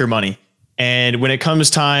major sticker money. And when it comes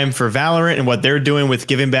time for Valorant and what they're doing with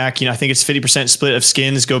giving back, I think it's 50% split of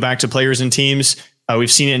skins go back to players and teams.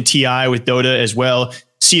 We've seen it in TI with Dota as well.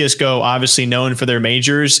 CSGO obviously known for their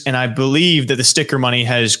majors. And I believe that the sticker money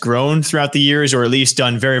has grown throughout the years, or at least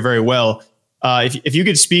done very, very well. If you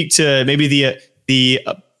could speak to maybe the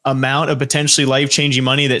amount of potentially life-changing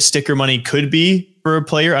money that sticker money could be for a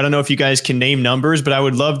player. I don't know if you guys can name numbers, but I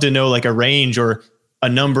would love to know like a range or a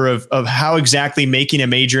number of how exactly making a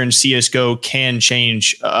major in CSGO can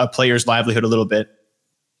change a player's livelihood a little bit.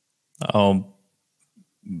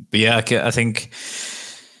 Yeah, I think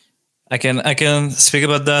I can speak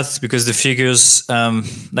about that because the figures,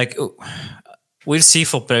 we'll see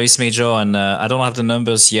for Paris major, and I don't have the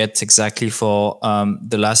numbers yet exactly for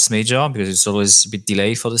the last major because it's always a bit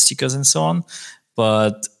delayed for the stickers and so on.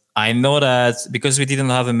 But I know that because we didn't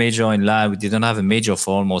have a major in LAN, we didn't have a major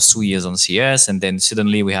for almost 2 years on CS, and then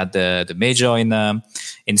suddenly we had the major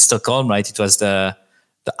in Stockholm, right? It was the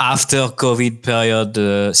after COVID period,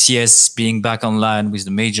 the CS being back online with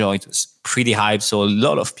the major. It was pretty hyped, so a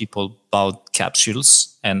lot of people bought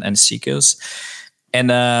capsules and stickers.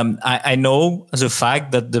 And I know the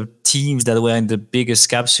fact that the teams that were in the biggest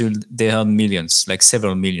capsule, they earned millions, like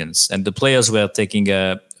several millions. And the players were taking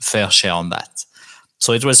a fair share on that.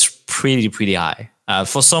 So it was pretty high.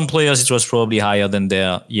 For some players, it was probably higher than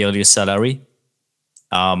their yearly salary.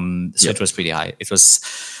 It was pretty high. It was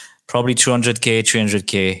probably 200K,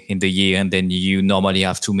 300K in the year. And then you normally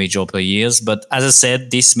have 2 major per year. But as I said,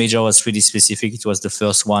 this major was pretty specific. It was the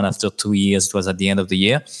first one after 2 years. It was at the end of the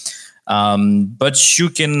year. But you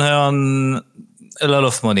can earn a lot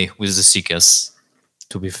of money with the Seekers,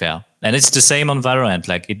 to be fair. And it's the same on Valorant.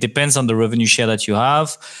 Like, it depends on the revenue share that you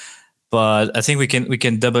have. But I think we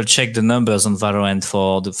can double check the numbers on Valorant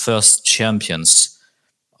for the first champions.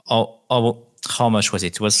 How much was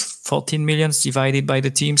it? It was 14 millions divided by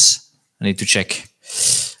the teams. I need to check.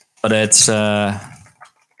 But it's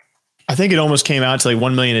I think it almost came out to like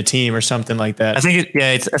 1 million a team or something like that. I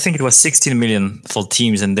think it was 16 million for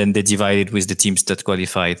teams, and then they divided with the teams that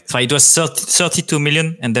qualified. So it was 32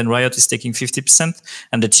 million, and then Riot is taking 50%,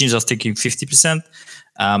 and the teams are taking 50%.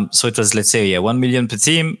 So it was, let's say, 1 million per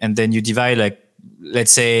team, and then you divide, like,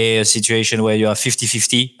 let's say a situation where you are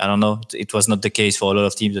 50-50. I don't know. It was not the case for a lot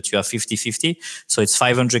of teams that you are 50-50. So it's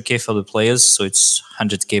 500K for the players. So it's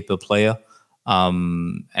 100K per player.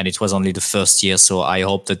 And it was only the first year. So I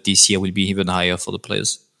hope that this year will be even higher for the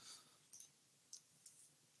players.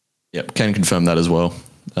 Yep, can confirm that as well.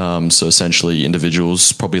 So essentially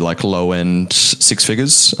individuals, probably like low end 6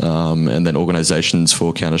 figures, and then organizations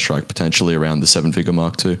for Counter-Strike potentially around the 7-figure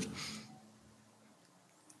mark too.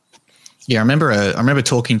 Yeah, I remember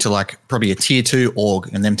talking to like probably a tier 2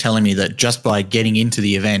 org and them telling me that just by getting into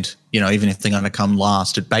the event, you know, even if they're going to come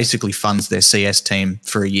last, it basically funds their CS team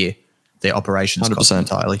for a year, their operations 100%, cost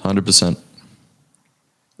entirely. 100%.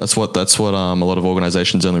 That's what a lot of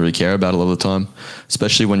organizations only really care about a lot of the time,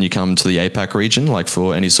 especially when you come to the APAC region, like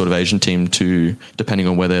for any sort of Asian team to, depending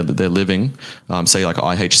on where they're living, say like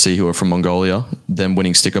IHC who are from Mongolia, them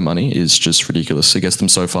winning sticker money is just ridiculous. It gets them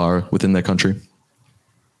so far within their country.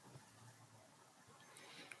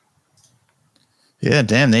 Yeah,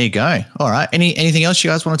 damn, there you go. All right. Anything else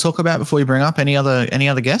you guys want to talk about before you bring up any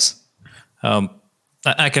other guests?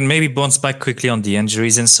 I can maybe bounce back quickly on the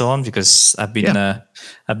injuries and so on, because I've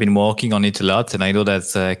been working on it a lot, and I know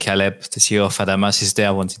that Caleb, the CEO of Adamas, is there.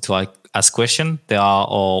 I wanted to ask question. They are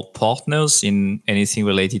our partners in anything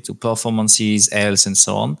related to performances, health, and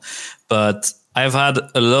so on. But I've had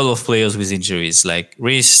a lot of players with injuries, like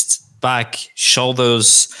wrist, back,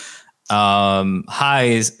 shoulders,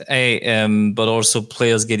 highs, but also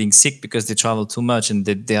players getting sick because they travel too much, and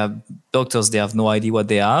they have doctors, they have no idea what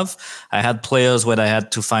they have. I had players where I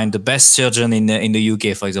had to find the best surgeon in the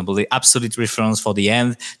UK, for example, the absolute reference for the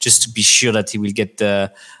end, just to be sure that he will get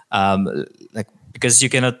the because you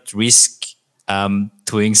cannot risk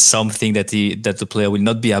doing something that the player will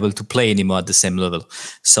not be able to play anymore at the same level.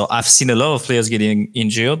 So I've seen a lot of players getting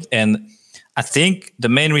injured, and I think the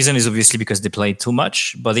main reason is obviously because they played too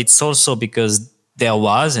much, but it's also because there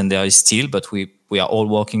was, and there is still, but we are all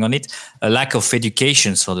working on it, a lack of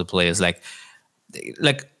education for the players. Like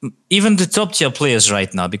even the top tier players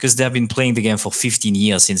right now, because they have been playing the game for 15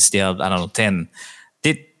 years since they are, I don't know, 10,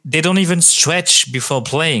 they don't even stretch before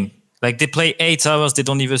playing. Like they play 8 hours, they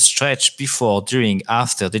don't even stretch before, during,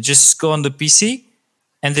 after. They just go on the PC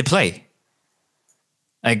and they play.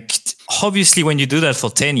 Like, obviously, when you do that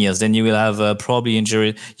for 10 years, then you will have probably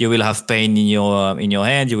injury. You will have pain in your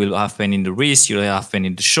hand. You will have pain in the wrist. You will have pain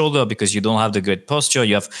in the shoulder because you don't have the good posture.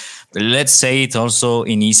 You have, let's say it also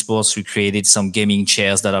in esports, we created some gaming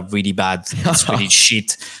chairs that are really bad. It's really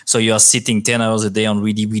shit. So you are sitting 10 hours a day on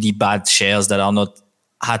really, really bad chairs that are not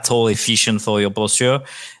at all efficient for your posture.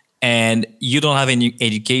 And you don't have any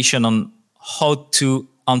education on how to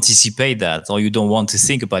anticipate that, or you don't want to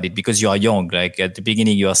think about it because you are young. Like at the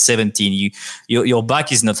beginning, you are 17, your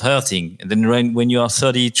back is not hurting. And then when you are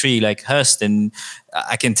 33, like us, then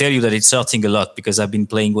I can tell you that it's hurting a lot because I've been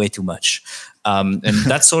playing way too much. And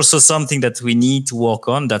that's also something that we need to work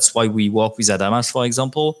on. That's why we work with Adamas, for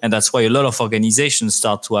example. And that's why a lot of organizations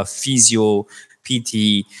start to have physio,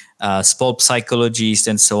 PT, sport psychologists,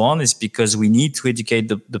 and so on, is because we need to educate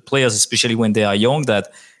the players, especially when they are young,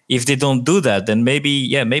 that if they don't do that, then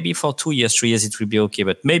maybe for 2 years, 3 years, it will be okay.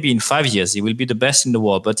 But maybe in 5 years, he will be the best in the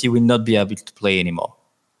world, but he will not be able to play anymore.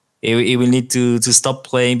 He will need to stop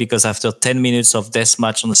playing because after 10 minutes of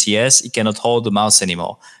deathmatch on CS, he cannot hold the mouse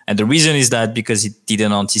anymore. And the reason is that because he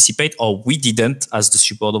didn't anticipate, or we didn't as the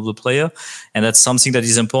support of the player. And that's something that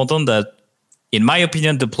is important that, in my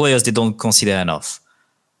opinion, the players, they don't consider enough.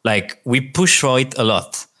 Like, we push for it a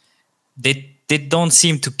lot. They don't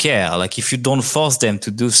seem to care. Like, if you don't force them to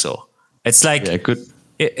do so, it's like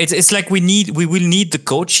it's like we will need the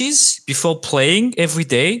coaches before playing every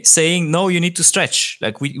day saying, no, you need to stretch.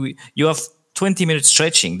 Like you have 20 minutes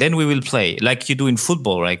stretching, then we will play, like you do in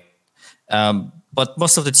football, right? But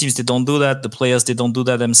most of the teams, they don't do that. The players, they don't do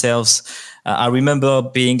that themselves. I remember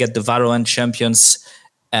being at the Valorant Champions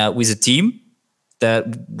with a team. That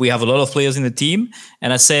we have a lot of players in the team,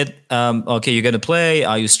 and I said, okay, you're going to play.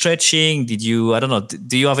 Are you stretching? Did you, I don't know,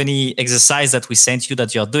 do you have any exercise that we sent you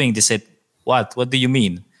that you're doing? They said, what do you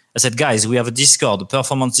mean? I said, guys, we have a Discord, a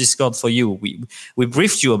performance Discord for you. We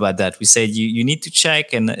briefed you about that. We said you need to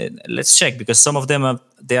check and let's check, because some of them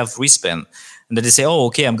they have wristband, and then they say, oh,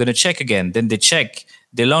 okay, I'm going to check again. Then they check.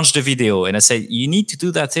 They launch the video, and I said, you need to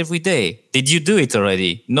do that every day. Did you do it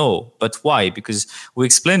already? No, but why? Because we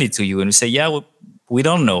explained it to you, and we say, yeah, we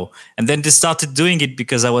don't know. And then they started doing it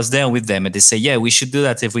because I was there with them, and they say, yeah, we should do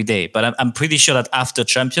that every day. But I'm pretty sure that after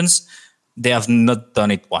Champions, they have not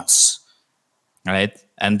done it once, right?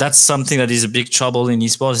 And that's something that is a big trouble in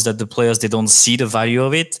esports, is that the players, they don't see the value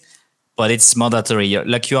of it. But it's mandatory.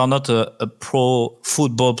 Like, you are not a pro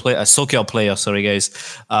football player, a soccer player, sorry guys,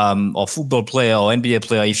 or football player or NBA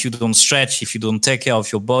player if you don't stretch, if you don't take care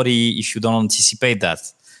of your body, if you don't anticipate that.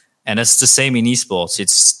 And that's the same in esports.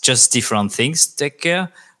 It's just different things, take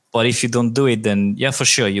care. But if you don't do it, then yeah, for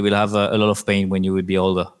sure, you will have a lot of pain when you will be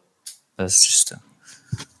older. That's just...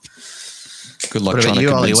 Good luck What trying about to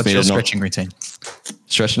you, Ollie? convince What's me your to not stretching routine?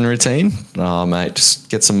 stretching routine. Oh, mate, just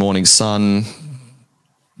get some morning sun,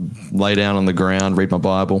 lay down on the ground, read my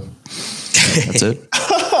Bible. That's it.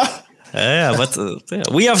 Yeah, but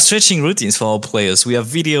we have stretching routines for our players. We have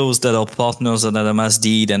videos that our partners at Adamas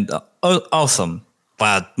did, and awesome.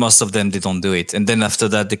 But most of them, they don't do it. And then after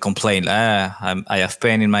that, they complain, I have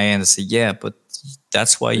pain in my hand. I say, yeah, but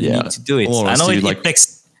that's why you need to do it. I know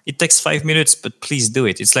it takes 5 minutes, but please do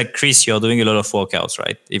it. It's like, Chris, you're doing a lot of workouts,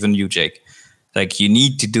 right? Even you, Jake. Like, you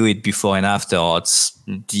need to do it before and after. Or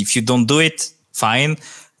if you don't do it, fine,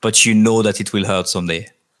 but you know that it will hurt someday.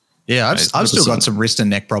 Yeah, I've still got some wrist and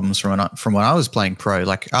neck problems from when I was playing pro.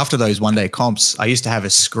 Like, after those one-day comps, I used to have a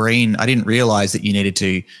screen. I didn't realize that you needed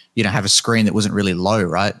to, have a screen that wasn't really low,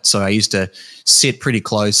 right? So I used to sit pretty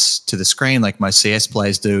close to the screen like most CS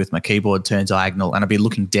players do, with my keyboard turned diagonal, and I'd be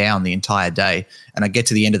looking down the entire day. And I'd get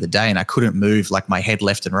to the end of the day and I couldn't move like my head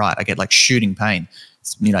left and right. I get like shooting pain,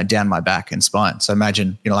 down my back and spine. So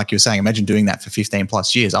imagine, like you were saying, imagine doing that for 15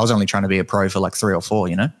 plus years. I was only trying to be a pro for like 3 or 4,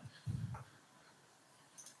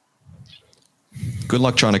 Good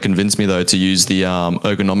luck trying to convince me, though, to use the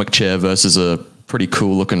ergonomic chair versus a pretty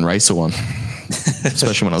cool looking racer one,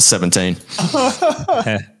 especially when I was 17.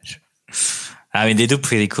 I mean, they do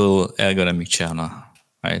pretty cool ergonomic chair now,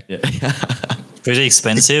 right? Yeah. Pretty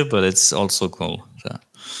expensive, but it's also cool. So.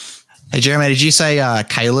 Hey, Jeremy, did you say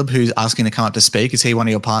Caleb, who's asking to come up to speak, is he one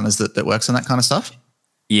of your partners that works on that kind of stuff?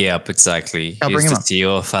 Yep, exactly. I'll bring He's him the up.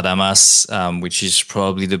 CEO of Adamas, which is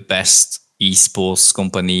probably the best esports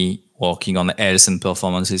company working on health and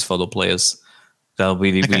performances for the players. They're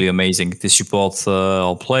really amazing. They support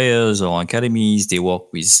our players, our academies. They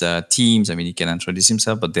work with teams. I mean, he can introduce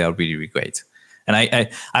himself, but they are really great. And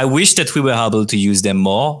I wish that we were able to use them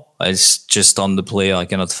more. It's just on the player. I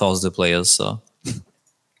cannot force the players. So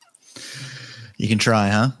You can try,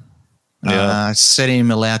 huh? Yeah. Set him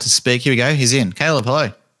allowed to speak. Here we go. He's in. Caleb, hello.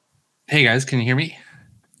 Hey guys, can you hear me?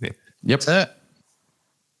 Yep. Sir.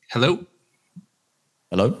 Hello?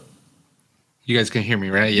 Hello. You guys can hear me,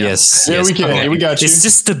 right? Yeah. yes. Yeah, yes. we can. Okay. We got you. It's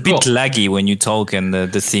just a bit Cool. laggy when you talk and the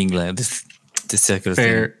thing, like the circle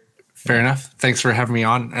thing. Fair enough. Thanks for having me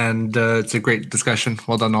on, and it's a great discussion.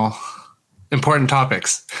 Well done, all. Important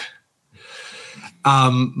topics.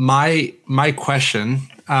 My question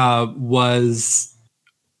was,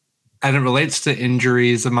 and it relates to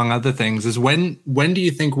injuries among other things, is when do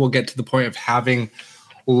you think we'll get to the point of having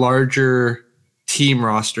larger team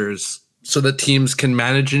rosters so that teams can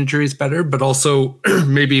manage injuries better, but also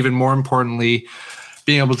maybe even more importantly,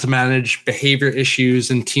 being able to manage behavior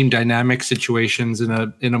issues and team dynamic situations in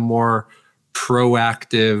a more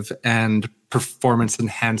proactive and performance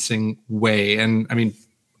enhancing way? And I mean,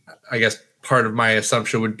 I guess part of my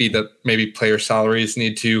assumption would be that maybe player salaries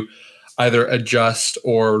need to either adjust,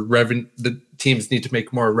 or the teams need to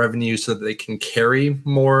make more revenue so that they can carry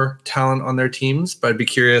more talent on their teams. But I'd be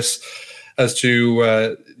curious as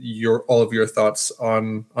to all of your thoughts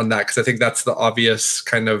on that, because I think that's the obvious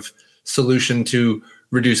kind of solution to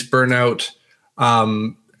reduce burnout,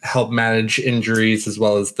 help manage injuries, as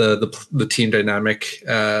well as the team dynamic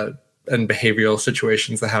and behavioral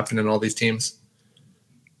situations that happen in all these teams.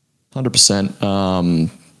 100%.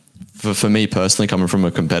 For me personally, coming from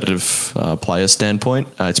a competitive player standpoint,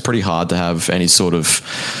 it's pretty hard to have any sort of,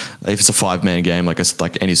 if it's a 5-man game, like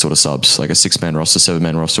any sort of subs, like a 6-man roster,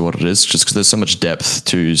 7-man roster, what it is, just because there's so much depth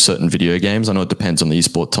to certain video games. I know it depends on the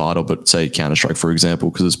esport title, but say Counter-Strike, for example,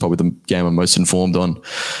 because it's probably the game I'm most informed on.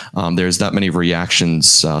 There's that many reactions,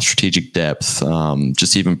 strategic depth,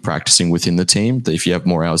 just even practicing within the team, that if you have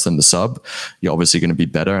more hours than the sub, you're obviously going to be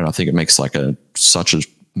better. And I think it makes like such a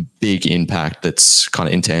big impact that's kind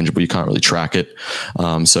of intangible. You can't really track it.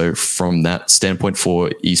 So from that standpoint, for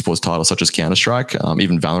esports titles such as Counter-Strike,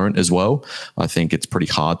 even Valorant as well, I think it's pretty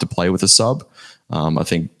hard to play with a sub. I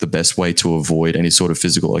think the best way to avoid any sort of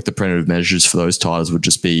physical, like the preventative measures for those titles would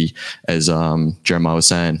just be, as Jeremiah was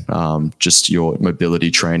saying, just your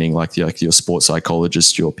mobility training, like your sports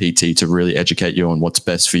psychologist, your PT, to really educate you on what's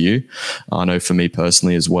best for you. I know for me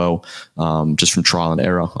personally as well, just from trial and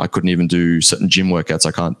error, I couldn't even do certain gym workouts.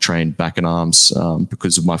 I can't train back and arms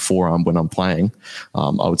because of my forearm when I'm playing.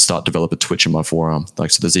 I would start to develop a twitch in my forearm.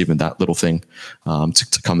 Like, so there's even that little thing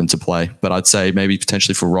to come into play. But I'd say maybe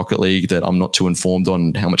potentially for Rocket League that I'm not too informed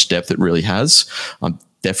on how much depth it really has. I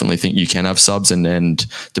definitely think you can have subs, and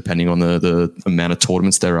depending on the amount of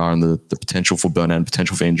tournaments there are and the potential for burnout and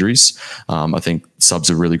potential for injuries, I think subs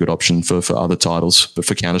are a really good option for other titles. But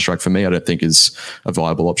for Counter-Strike, for me, I don't think is a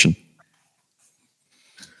viable option.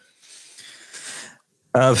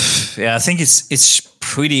 Yeah, I think it's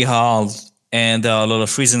pretty hard, and there are a lot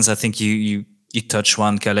of reasons. I think you touch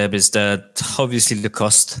one, Caleb, is that obviously the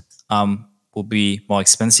cost will be more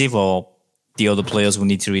expensive, or the other players will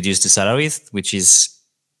need to reduce the salaries, which is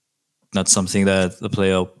not something that the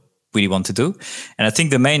player really want to do. And I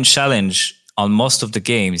think the main challenge on most of the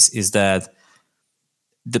games is that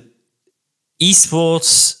the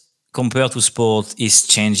esports compared to sport is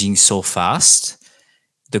changing so fast.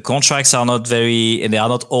 The contracts are not and they are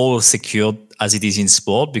not all secured as it is in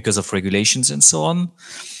sport because of regulations and so on.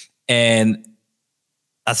 And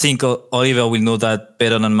I think Oliver will know that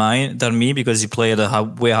better than me because he played at a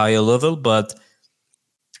way higher level. But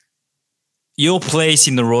your place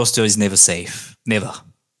in the roster is never safe, never.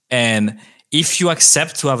 And if you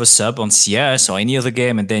accept to have a sub on CS or any other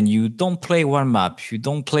game, and then you don't play one map, you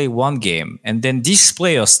don't play one game, and then these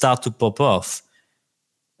players start to pop off,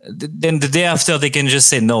 then the day after they can just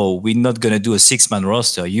say, no, we're not going to do a 6-man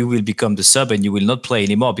roster. You will become the sub and you will not play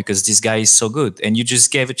anymore because this guy is so good and you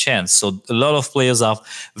just gave a chance. So a lot of players are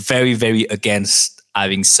very, very against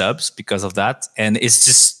having subs because of that. And it's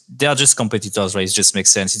just, they're just competitors, right? It just makes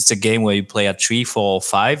sense. It's a game where you play at 3, 4, or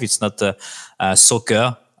 5. It's not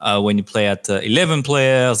soccer when you play at 11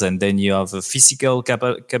 players, and then you have physical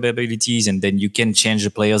capabilities, and then you can change the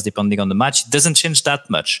players depending on the match. It doesn't change that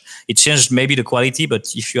much. It changed maybe the quality, but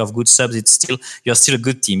if you have good subs, you're still a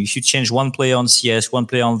good team. If you change one player on CS, one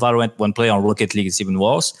player on Valorant, one player on Rocket League, it's even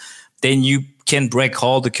worse. Then you can break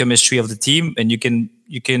all the chemistry of the team, and you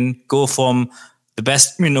can go from the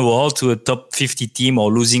best in the world to a top 50 team,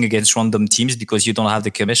 or losing against random teams because you don't have the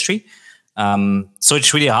chemistry. So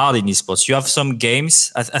it's really hard in esports. You have some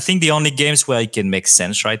games. I think the only games where it can make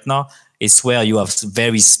sense right now is where you have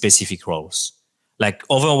very specific roles. Like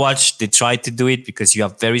Overwatch, they try to do it because you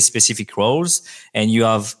have very specific roles, and you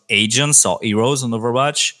have agents or heroes on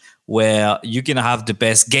Overwatch where you can have the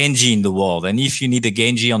best Genji in the world. And if you need a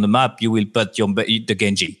Genji on the map, you will put the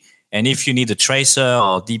Genji. And if you need a tracer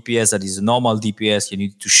or DPS that is a normal DPS, you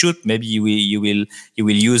need to shoot. Maybe you will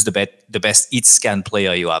use the best hit scan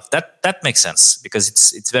player you have. That makes sense because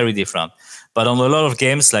it's very different. But on a lot of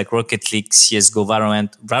games like Rocket League, CS:GO,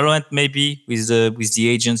 Valorant maybe with the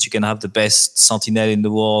agents you can have the best Sentinel in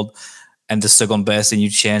the world and the second best, and you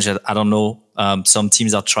change. I don't know. Some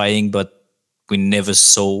teams are trying, but we never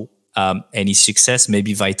saw any success.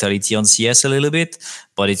 Maybe Vitality on CS a little bit,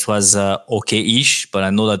 but it was okay-ish. But I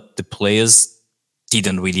know that the players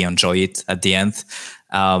didn't really enjoy it at the end.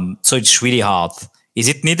 So it's really hard. Is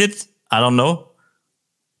it needed? I don't know.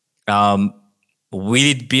 Will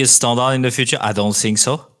it be a standard in the future? I don't think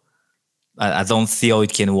so. I don't see how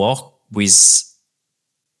it can work with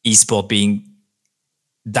esport being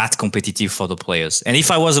that competitive for the players. And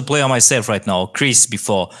if I was a player myself right now, Chris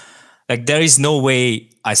before, like there is no way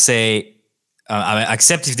I say,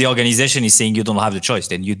 except if the organization is saying you don't have the choice,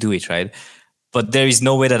 then you do it, right? But there is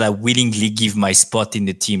no way that I willingly give my spot in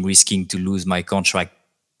the team, risking to lose my contract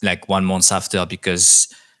like 1 month after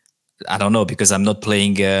because I don't know, because I'm not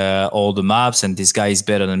playing all the maps and this guy is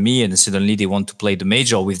better than me, and suddenly they want to play the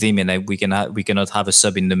major with him, and we cannot have a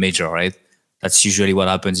sub in the major, right? That's usually what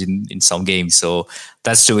happens in some games. So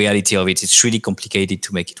that's the reality of it. It's really complicated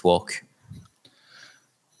to make it work.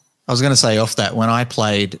 I was going to say off that, when I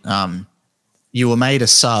played, you were made a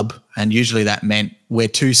sub, and usually that meant we're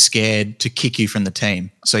too scared to kick you from the team,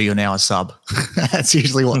 so you're now a sub. That's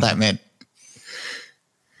usually what that meant.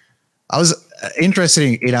 I was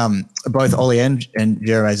interested in both Ollie and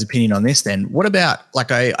Jerome's opinion on this then. What about,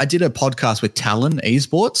 like, I did a podcast with Talon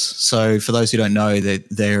Esports. So for those who don't know,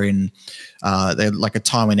 they're like a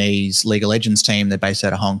Taiwanese League of Legends team. They're based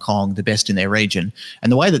out of Hong Kong, the best in their region.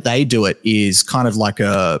 And the way that they do it is kind of like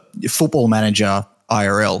a football manager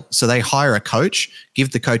IRL. So they hire a coach,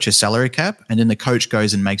 give the coach a salary cap, and then the coach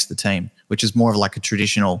goes and makes the team, which is more of like a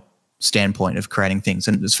traditional standpoint of creating things.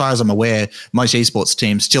 And as far as I'm aware, most esports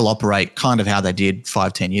teams still operate kind of how they did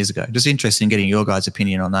 5-10 years ago. Just interested in getting your guys'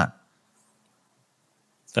 opinion on that.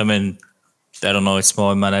 I mean, I don't know. It's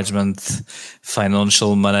more management,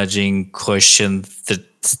 financial managing question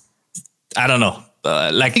that I don't know.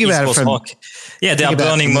 Like think about it from, yeah, they are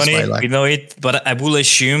burning money. Way, like, we know it, but I will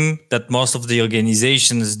assume that most of the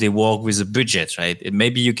organizations, they work with a budget, right?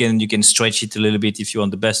 Maybe you can stretch it a little bit if you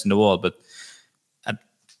want the best in the world, but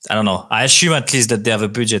I don't know. I assume at least that they have a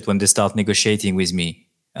budget when they start negotiating with me.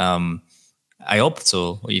 I hope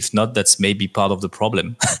so. If not, that's maybe part of the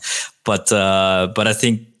problem. But I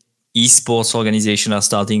think esports organizations are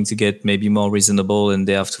starting to get maybe more reasonable, and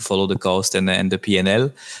they have to follow the cost and the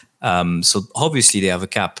P&L. So obviously they have a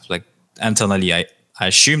cap. Like internally, I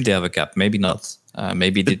assume they have a cap. Maybe not.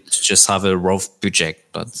 Maybe they just have a rough budget.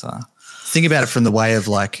 But think about it from the way of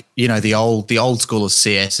like, you know, the old school of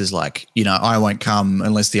CS is like, you know, I won't come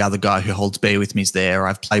unless the other guy who holds B with me is there.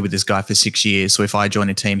 I've played with this guy for 6 years, so if I join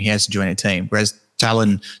a team, he has to join a team. Whereas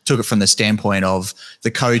Talon took it from the standpoint of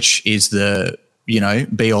the coach is the, you know,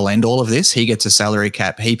 be all end all of this. He gets a salary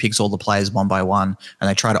cap. He picks all the players one by one, and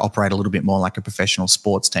they try to operate a little bit more like a professional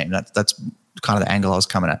sports team. That's kind of the angle I was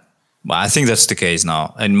coming at. Well, I think that's the case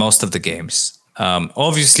now in most of the games.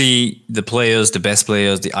 Obviously, the players, the best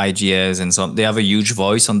players, the IGS and so on, they have a huge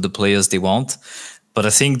voice on the players they want. But I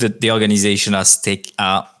think that the organization are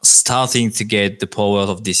starting to get the power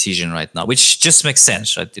of decision right now, which just makes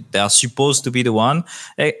sense, right? They are supposed to be the one,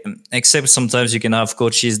 except sometimes you can have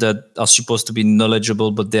coaches that are supposed to be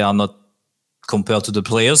knowledgeable, but they are not compared to the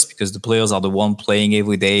players, because the players are the one playing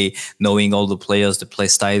every day, knowing all the players, the play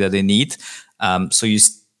style that they need. So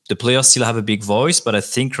the players still have a big voice, but I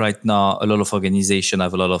think right now a lot of organizations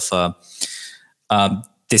have a lot of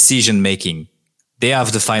decision making. They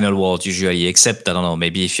have the final word usually, except, I don't know,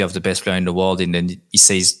 maybe if you have the best player in the world and then he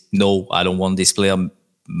says, no, I don't want this player,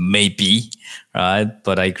 maybe, right?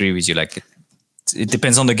 But I agree with you. Like, it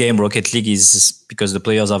depends on the game. Rocket League is, because the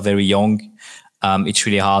players are very young, it's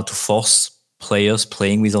really hard to force players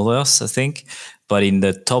playing with others, I think. But in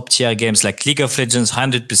the top tier games like League of Legends,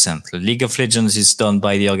 100%. League of Legends is done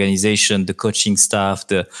by the organization, the coaching staff,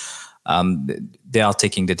 they are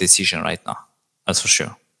taking the decision right now. That's for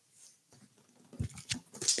sure.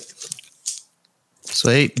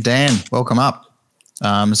 Sweet. Dan, welcome up.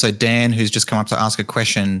 So Dan, who's just come up to ask a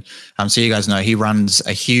question, so you guys know he runs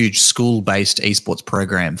a huge school-based esports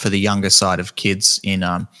program for the younger side of kids in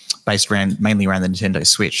based mainly around the Nintendo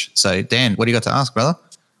Switch. So Dan, what do you got to ask, brother?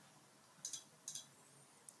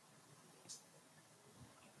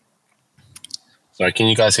 Sorry, can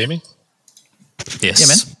you guys hear me? Yes. Yeah,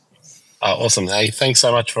 man. Awesome. Hey, thanks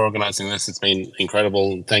so much for organizing this. It's been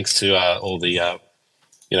incredible. Thanks to all the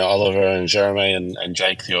Oliver and Jeremy and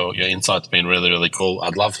Jake, your insight's been really, really cool.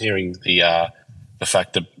 I'd love hearing the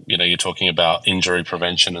fact that, you're talking about injury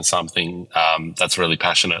prevention and something that's really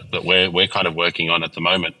passionate that we're kind of working on at the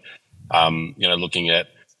moment. Looking at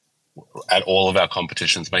all of our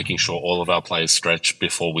competitions, making sure all of our players stretch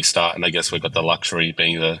before we start. And I guess we've got the luxury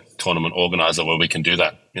being the tournament organizer where we can do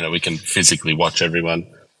that. We can physically watch everyone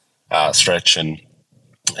stretch and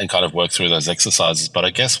kind of work through those exercises. But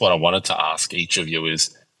I guess what I wanted to ask each of you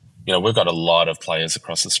is, we've got a lot of players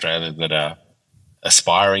across Australia that are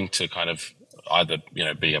aspiring to kind of either,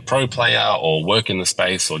 be a pro player or work in the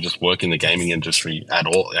space or just work in the gaming industry at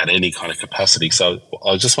any kind of capacity. So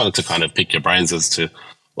I just wanted to kind of pick your brains as to,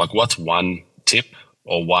 like, what's one tip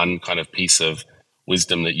or one kind of piece of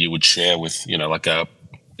wisdom that you would share with, like a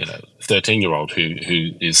 13-year-old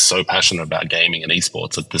who is so passionate about gaming and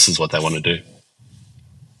esports that this is what they want to do?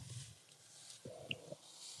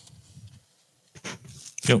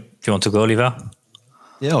 Do you want to go, Oliver?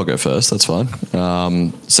 Yeah, I'll go first. That's fine.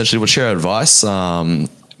 Essentially, we'll share advice. Mine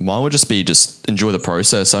would just be enjoy the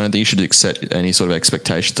process. I don't think you should accept any sort of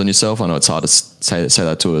expectations on yourself. I know it's hard to say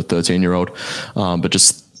that to a 13-year-old, but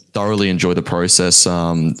just thoroughly enjoy the process.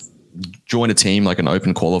 Join a team like an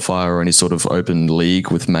open qualifier or any sort of open league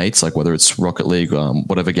with mates, like whether it's Rocket League,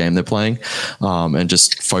 whatever game they're playing, and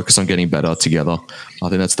just focus on getting better together. I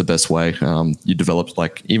think that's the best way. You develop,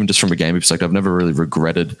 like, even just from a gaming perspective, I've never really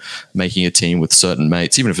regretted making a team with certain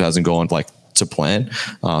mates, even if it hasn't gone like to plan.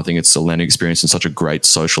 I think it's a learning experience and such a great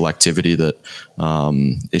social activity that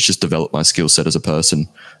it's just developed my skill set as a person.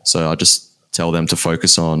 So I just tell them to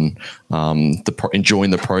focus on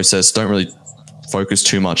enjoying the process. Don't really focus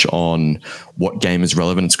too much on what game is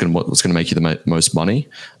relevant. It's what's going to make you the most money,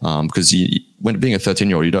 because when being a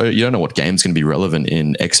 13-year-old, you don't know what game's going to be relevant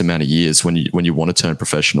in X amount of years when you want to turn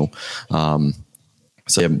professional.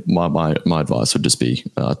 So yeah, my advice would just be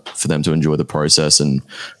for them to enjoy the process and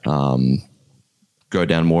go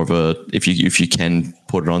down more of a, if you can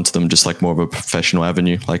put it onto them, just like more of a professional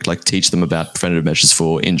avenue, like teach them about preventative measures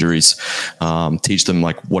for injuries, teach them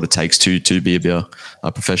like what it takes to be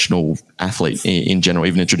a professional athlete in general,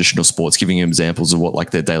 even in traditional sports, giving them examples of what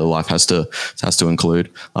like their daily life has to include,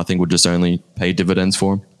 I think would just only pay dividends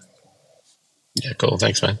for them. Yeah, cool.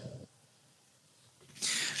 Thanks, man.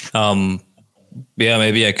 Yeah,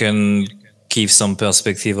 maybe I can give some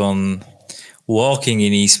perspective on working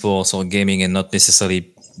in esports or gaming and not necessarily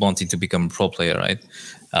wanting to become a pro player, right?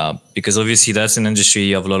 Because obviously that's an industry,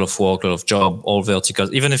 you have a lot of work, a lot of job, all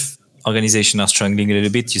verticals. Even if organizations are struggling a little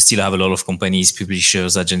bit, you still have a lot of companies,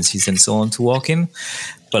 publishers, agencies, and so on to work in.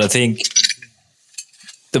 But I think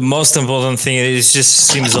the most important thing, it just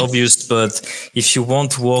seems obvious, but if you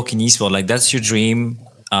want to work in esports, like that's your dream,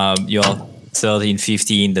 you're 13,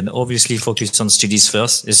 15, then obviously focus on studies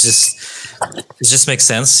first. It just makes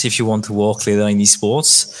sense if you want to work later in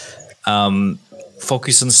esports.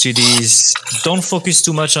 Focus on studies. Don't focus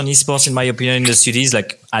too much on esports, in my opinion, in the studies.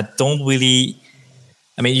 Like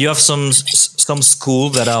you have some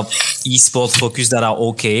schools that are esports focused that are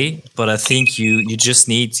okay, but I think you just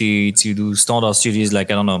need to do standard studies,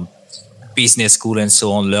 like, I don't know, business school and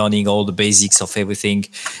so on, learning all the basics of everything,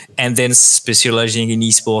 and then specializing in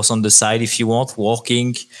esports on the side if you want,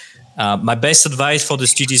 working. My best advice for the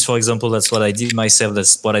studies, for example, that's what I did myself,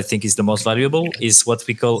 that's what I think is the most valuable, is what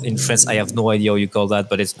we call in France, I have no idea how you call that,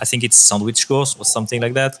 but I think it's sandwich course or something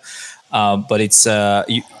like that. But it's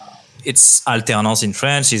alternance in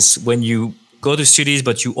French, is when you go to studies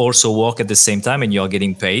but you also work at the same time and you're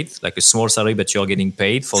getting paid, like a small salary, but you're getting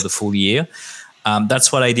paid for the full year.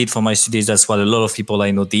 That's what I did for my studies. That's what a lot of people I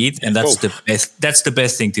know did, and that's the best. That's the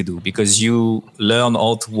best thing to do, because you learn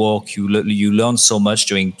how to work. You learn so much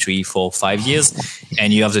during 3, 4, 5 years,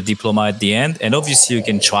 and you have the diploma at the end. And obviously, you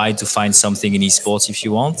can try to find something in esports if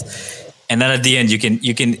you want. And then at the end,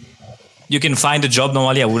 you can find a job.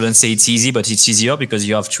 Normally, I wouldn't say it's easy, but it's easier because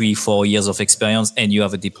you have 3, 4 years of experience and you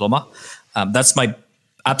have a diploma. That's my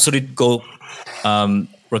absolute goal.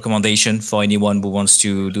 Recommendation for anyone who wants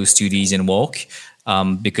to do studies and work,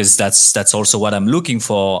 because that's also what I'm looking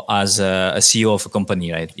for as a CEO of a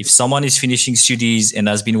company, right? If someone is finishing studies and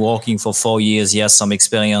has been working for 4 years, he has some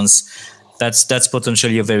experience, that's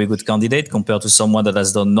potentially a very good candidate compared to someone that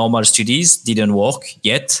has done normal studies, didn't work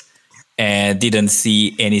yet, and didn't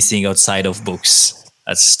see anything outside of books.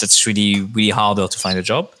 That's really, really harder to find a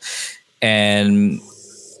job. And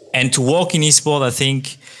to work in esports, I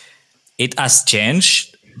think it has changed.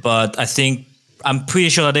 But I'm pretty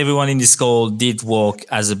sure that everyone in this call did work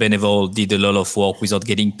as a benevol, did a lot of work without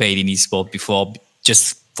getting paid in esports before,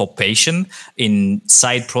 just for passion, in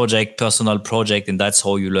side project, personal project, and that's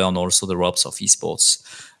how you learn also the ropes of esports.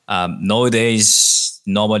 Nowadays,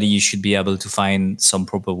 normally you should be able to find some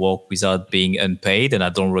proper work without being unpaid, and I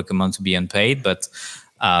don't recommend to be unpaid, but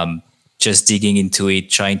just digging into it,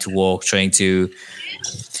 trying to work, trying to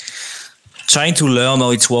learn how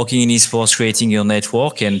it's working in esports, creating your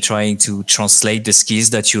network, and trying to translate the skills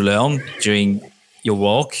that you learn during your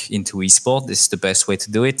work into esports. This is the best way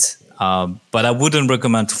to do it. But I wouldn't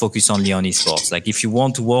recommend to focus only on esports. Like, if you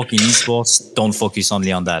want to work in esports, don't focus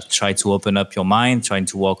only on that. Try to open up your mind, trying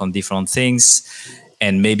to work on different things,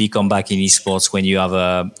 and maybe come back in esports when you have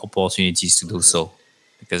opportunities to do so.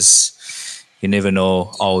 Because you never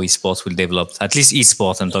know how esports will develop. At least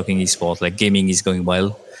esports, I'm talking esports, like gaming is going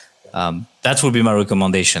well. That would be my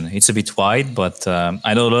recommendation. It's a bit wide, but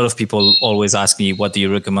I know a lot of people always ask me, what do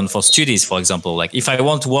you recommend for studies, for example? Like, if I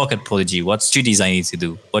want to work at Prodigy, what studies I need to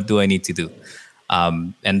do? What do I need to do?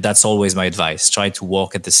 And that's always my advice. Try to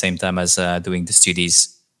work at the same time as doing the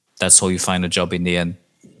studies. That's how you find a job in the end.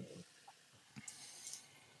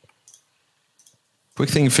 Quick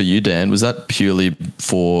thing for you, Dan. Was that purely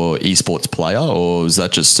for esports player, or was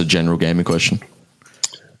that just a general gaming question?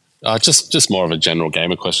 Just more of a general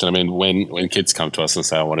gamer question. I mean, when kids come to us and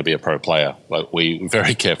say, I want to be a pro player, like, we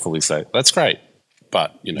very carefully say, that's great.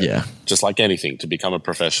 But, just like anything, to become a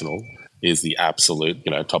professional is the absolute,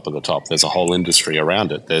 top of the top. There's a whole industry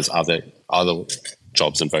around it. There's other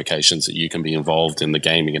jobs and vocations that you can be involved in the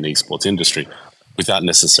gaming and esports industry without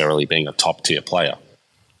necessarily being a top tier player.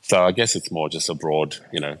 So I guess it's more just a broad,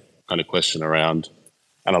 kind of question around.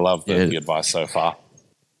 And I love the advice so far.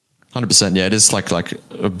 100%. Yeah, it is like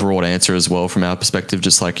a broad answer as well from our perspective,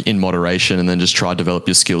 just like in moderation, and then just try to develop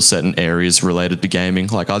your skill set in areas related to gaming.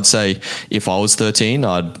 Like I'd say if I was 13,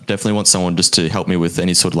 I'd definitely want someone just to help me with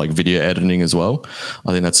any sort of like video editing as well.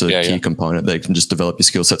 I think that's a key component. They can just develop your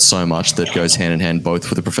skill set so much that goes hand in hand both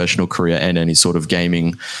with a professional career and any sort of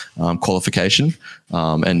gaming qualification.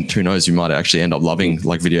 And who knows, you might actually end up loving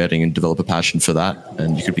like video editing and develop a passion for that.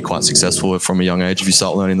 And you could be quite successful from a young age if you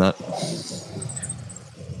start learning that.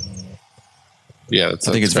 Yeah,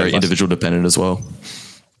 I think it's very individual dependent as well.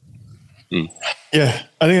 Yeah,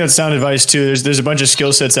 I think that's sound advice too. There's a bunch of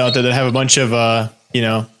skill sets out there that have a bunch of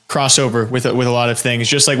crossover with a lot of things.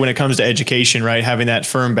 Just like when it comes to education, right? Having that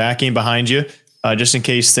firm backing behind you, just in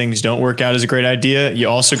case things don't work out, is a great idea. You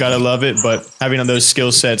also got to love it, but having on those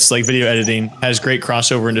skill sets like video editing has great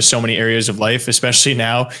crossover into so many areas of life, especially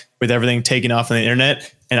now with everything taking off on the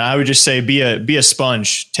internet. And I would just say be a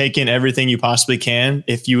sponge. Take in everything you possibly can.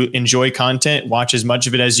 If you enjoy content, watch as much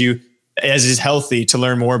of it as is healthy to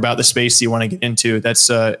learn more about the space that you want to get into. That's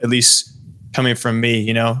at least coming from me.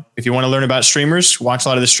 You know, if you want to learn about streamers, watch a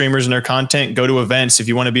lot of the streamers and their content. Go to events. If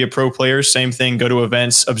you want to be a pro player, same thing. Go to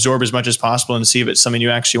events. Absorb as much as possible and see if it's something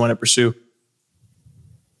you actually want to pursue.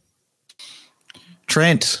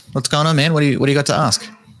 Trent, what's going on, man? What do you got to ask?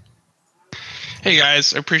 Hey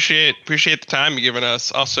guys, appreciate the time you've given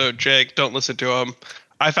us. Also, Jake, don't listen to him.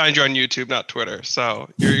 I found you on YouTube, not Twitter, so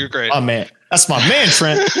you're great. Oh man, that's my man,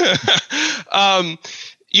 Trent. I'm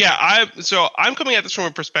coming at this from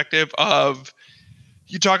a perspective of,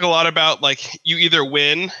 you talk a lot about like you either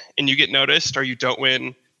win and you get noticed, or you don't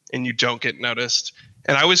win and you don't get noticed.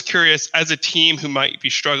 And I was curious, as a team who might be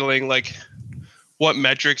struggling, like what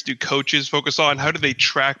metrics do coaches focus on? How do they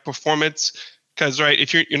track performance? Because right,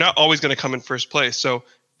 if you're not always going to come in first place, so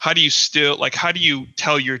how do you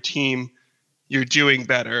tell your team you're doing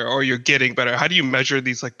better or you're getting better? How do you measure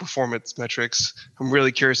these like performance metrics? I'm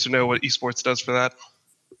really curious to know what esports does for that.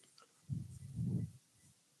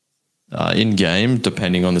 In game,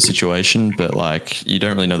 depending on the situation, but like you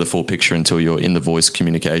don't really know the full picture until you're in the voice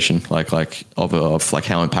communication, like of like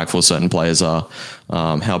how impactful certain players are,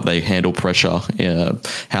 how they handle pressure,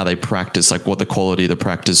 how they practice, like what the quality of the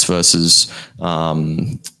practice versus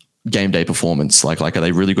game day performance. Like are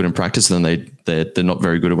they really good in practice, and then they're not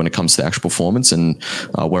very good when it comes to actual performance and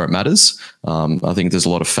where it matters. I think there's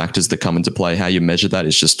a lot of factors that come into play. How you measure that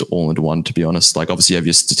is just all into one, to be honest. Like obviously you have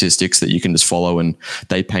your statistics that you can just follow and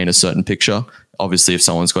they paint a certain picture. Obviously if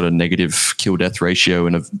someone's got a negative kill death ratio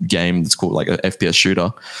in a game that's called like an FPS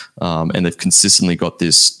shooter, and they've consistently got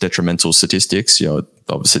this detrimental statistics,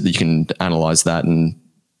 obviously you can analyze that and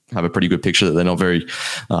have a pretty good picture that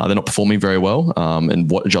they're not performing very well, and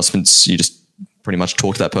what adjustments you just pretty much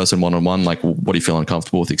talk to that person one-on-one, like what do you feel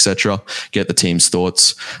uncomfortable with, etc. Get the team's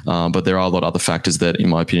thoughts. But there are a lot of other factors that, in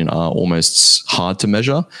my opinion, are almost hard to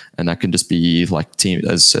measure, and that can just be like team,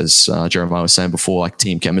 as Jeremiah was saying before, like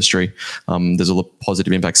team chemistry. There's a lot of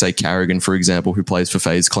positive impact. Say Carrigan, for example, who plays for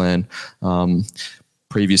FaZe Clan.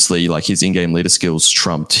 Previously, like his in-game leader skills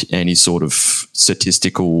trumped any sort of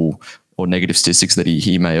statistical or negative statistics that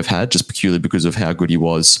he may have had, just purely because of how good he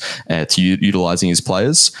was at utilizing his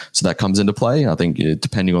players. So that comes into play. I think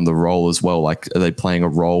depending on the role as well, like are they playing a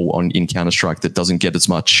role in Counter-Strike that doesn't get as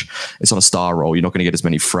much, it's not a star role, you're not going to get as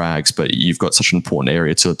many frags, but you've got such an important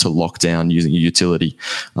area to lock down using your utility.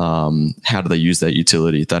 How do they use that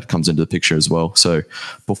utility? That comes into the picture as well. So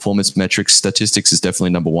performance metrics, statistics is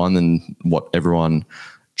definitely number one, and what everyone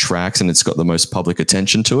tracks, and it's got the most public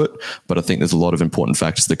attention to it. But I think there's a lot of important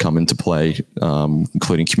factors that come into play,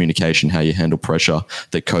 including communication, how you handle pressure,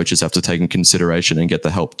 that coaches have to take in consideration and get the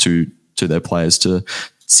help to their players to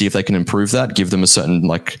see if they can improve that, give them a certain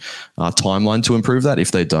timeline to improve that.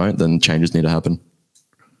 If they don't, then changes need to happen.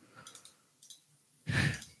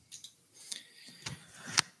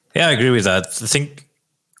 Yeah, I agree with that. I think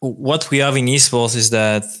what we have in esports is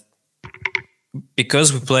that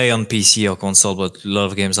because we play on PC or console, but a lot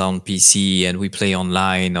of games are on PC, and we play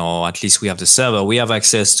online, or at least we have the server, we have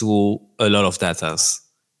access to a lot of data,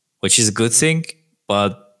 which is a good thing.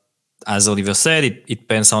 But as Oliver said, it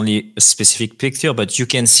paints only a specific picture, but you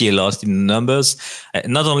can see a lot in the numbers,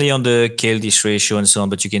 not only on the kill dish ratio and so on,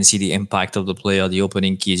 but you can see the impact of the player, the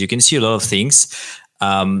opening keys. You can see a lot of things.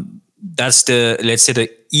 That's let's say the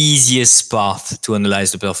easiest part to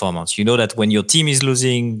analyze the performance. You know that when your team is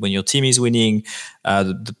losing, when your team is winning,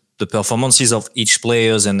 the performances of each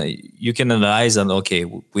players, and you can analyze and okay,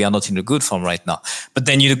 we are not in a good form right now. But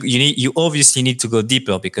then you obviously need to go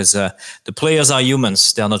deeper, because the players are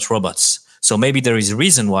humans, they are not robots. So maybe there is a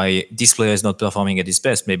reason why this player is not performing at his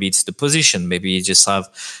best. Maybe it's the position. Maybe he just have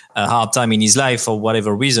a hard time in his life for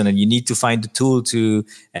whatever reason, and you need to find the tool to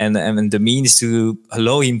and the means to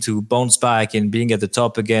allow him to bounce back and being at the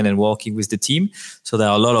top again and working with the team. So there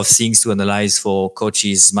are a lot of things to analyze for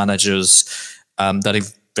coaches, managers, that are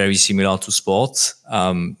very similar to sports,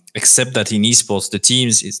 except that in esports, the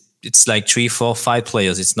teams, it's like 3, 4, 5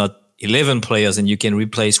 players. It's not 11 players, and you can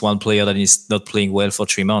replace one player that is not playing well for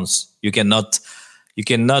 3 months. You cannot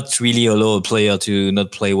really allow a player to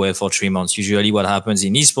not play well for 3 months. Usually what happens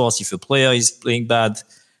in esports, if a player is playing bad,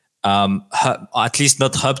 at least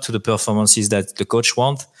not up to the performances that the coach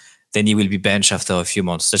wants, then he will be benched after a few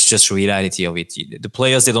months. That's just the reality of it. The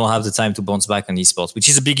players, they don't have the time to bounce back on esports, which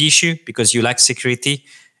is a big issue because you lack security.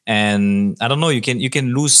 And I don't know, you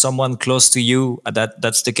can lose someone close to you.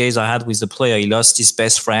 That's the case I had with the player. He lost his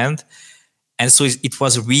best friend. And so it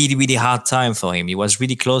was a really, really hard time for him. He was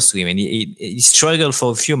really close to him, and he struggled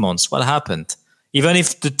for a few months. What happened? Even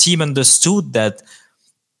if the team understood that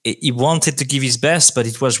he wanted to give his best, but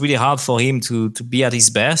it was really hard for him to be at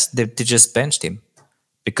his best, they just benched him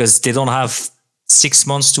because they don't have 6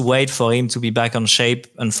 months to wait for him to be back on shape,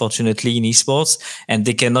 unfortunately, in esports. And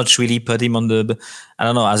they cannot really put him on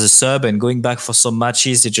as a sub and going back for some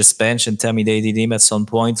matches. They just bench and terminated him at some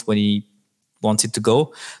point when he wanted to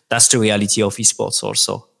go. That's the reality of esports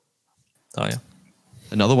also. Oh, yeah.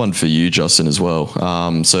 Another one for you, Justin, as well.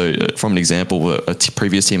 So from an example, a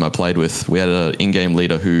previous team I played with, we had an in-game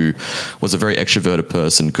leader who was a very extroverted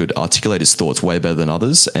person, could articulate his thoughts way better than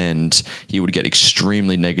others, and he would get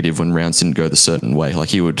extremely negative when rounds didn't go the certain way. Like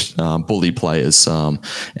he would bully players,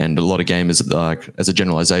 and a lot of gamers, like as a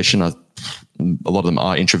generalization, a lot of them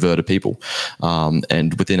are introverted people.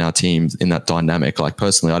 And within our team, in that dynamic, like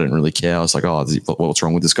personally, I didn't really care. I was like, oh, what's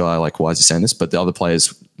wrong with this guy? Like, why is he saying this? But the other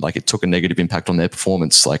players, like it took a negative impact on their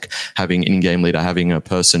performance, like having an in-game leader, having a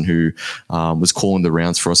person who was calling the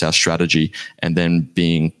rounds for us, our strategy, and then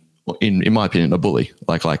being, in my opinion, a bully.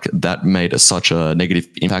 Like that made such a negative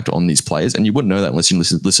impact on these players, and you wouldn't know that unless you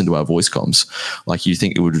listen to our voice comms. Like you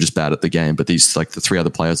think it would just bad at the game, but these, like the 3 other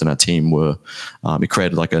players on our team were, it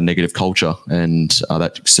created like a negative culture, and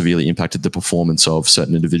that severely impacted the performance of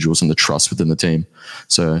certain individuals and the trust within the team.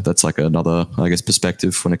 So that's like another, I guess,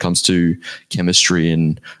 perspective when it comes to chemistry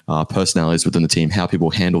and personalities within the team, how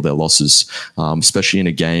people handle their losses, especially in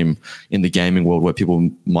the gaming world where people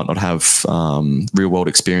might not have real world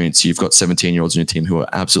experience. You've got 17-year-olds in your team who are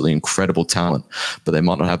absolutely incredible talent, but they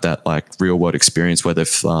might not have that like real world experience where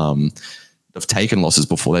they've taken losses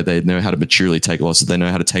before. They know how to maturely take losses. They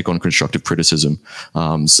know how to take on constructive criticism.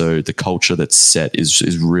 So the culture that's set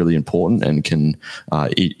is really important and can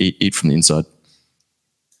eat from the inside.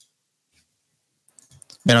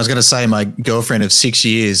 Man, I was going to say my girlfriend of 6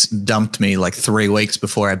 years dumped me like 3 weeks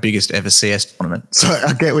before our biggest ever CS tournament. So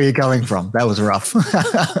I get where you're coming from. That was rough.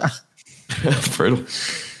 Brutal.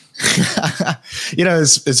 You know,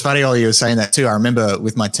 it's funny all you were saying that too. I remember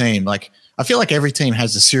with my team, like I feel like every team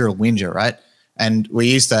has a serial whinger, right? And we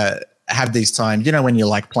used to have these times, you know, when you're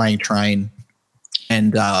like playing train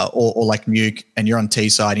and or like nuke and you're on T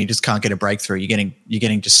side and you just can't get a breakthrough. You're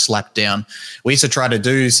getting just slapped down. We used to try to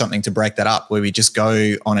do something to break that up where we just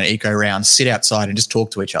go on an eco round, sit outside and just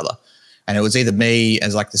talk to each other. And it was either me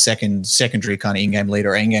as like the secondary kind of in-game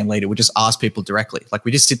leader or in-game leader would just ask people directly. Like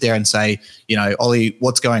we just sit there and say, you know, Ollie,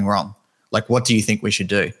 what's going wrong? Like, what do you think we should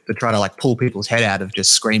do? To try to like pull people's head out of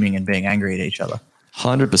just screaming and being angry at each other.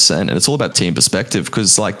 100%, and it's all about team perspective,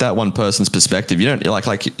 because like that one person's perspective, you don't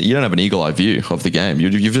you don't have an eagle-eye view of the game.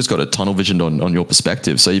 You've just got a tunnel vision on your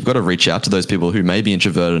perspective. So you've got to reach out to those people who may be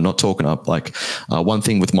introverted and not talking up. Like one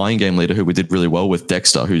thing with my in-game leader, who we did really well with,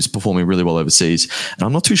 Dexter, who's performing really well overseas, and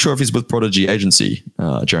I'm not too sure if he's with Prodigy Agency,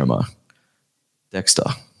 Jeremiah. Dexter.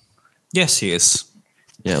 Yes, he is.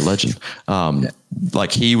 Yeah, legend.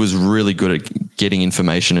 Like he was really good at getting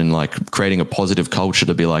information and like creating a positive culture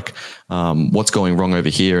to be like, what's going wrong over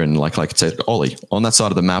here? And like say, Ollie, on that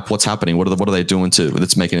side of the map, what's happening? What are they doing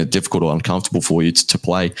that's making it difficult or uncomfortable for you to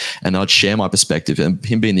play? And I'd share my perspective, and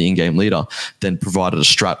him being the in-game leader then provided a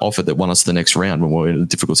strat offer that won us the next round when we were in a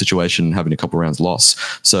difficult situation and having a couple of rounds lost.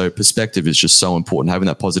 So perspective is just so important, having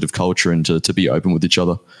that positive culture and to be open with each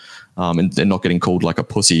other, and not getting called like a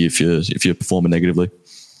pussy if you're performing negatively.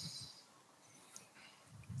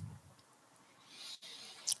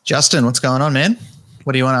 Justin, what's going on, man?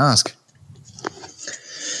 What do you want to ask?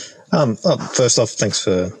 First off, thanks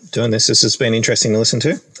for doing this. This has been interesting to listen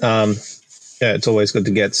to. Yeah, it's always good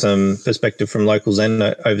to get some perspective from locals and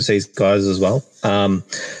overseas guys as well.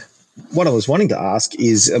 What I was wanting to ask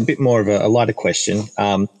is a bit more of a lighter question.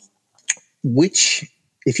 Which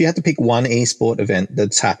if you had to pick one esport event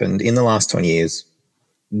that's happened in the last 20 years,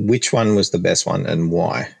 which one was the best one and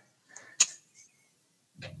why?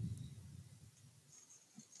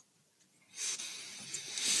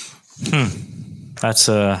 That's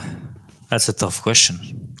a tough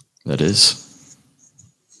question. That is.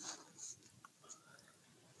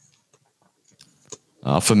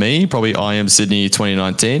 For me, probably IM Sydney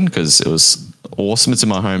 2019 because it was awesome. It's in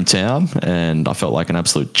my hometown and I felt like an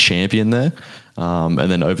absolute champion there. And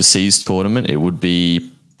then overseas tournament, it would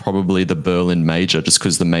be probably the Berlin Major, just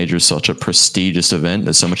because the Major is such a prestigious event.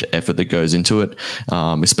 There's so much effort that goes into it,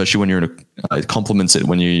 especially when you're in it complements it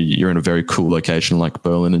when you're in a very cool location like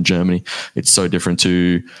Berlin in Germany. It's so different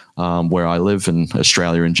to where I live and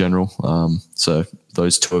Australia in general. So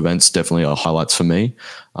those two events definitely are highlights for me.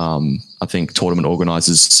 I think tournament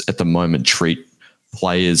organizers at the moment treat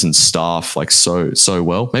players and staff like so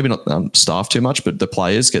well. Maybe not staff too much, but the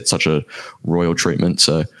players get such a royal treatment.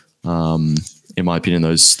 So in my opinion,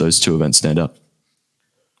 those two events stand out.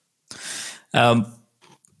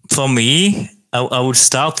 For me, I would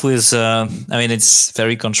start with, I mean, it's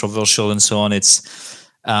very controversial and so on. It's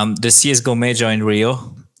the CSGO Major in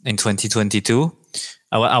Rio in 2022.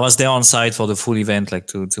 I was there on site for the full event, like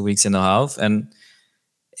two weeks and a half. And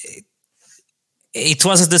it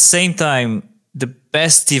was at the same time the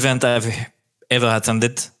best event I've ever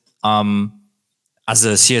attended. As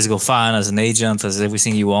a CSGO fan, as an agent, as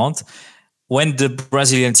everything you want, when the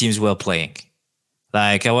Brazilian teams were playing.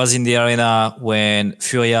 Like I was in the arena when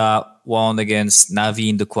Furia won against Navi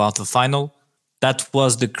in the quarterfinal. That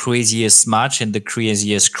was the craziest match and the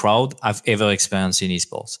craziest crowd I've ever experienced in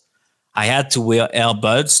esports. I had to wear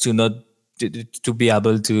earbuds to be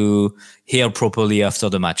able to hear properly after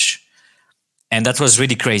the match. And that was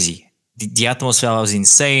really crazy. The atmosphere was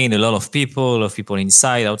insane, a lot of people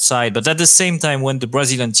inside, outside. But at the same time, when the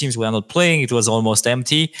Brazilian teams were not playing, it was almost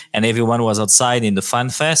empty and everyone was outside in the fan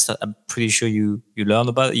fest. I'm pretty sure you learn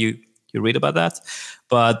about you read about that.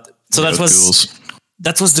 But so that was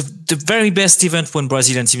the very best event when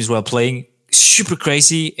Brazilian teams were playing. Super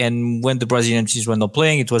crazy. And when the Brazilian teams were not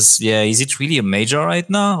playing, it was, is it really a major right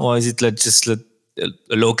now? Or is it like just a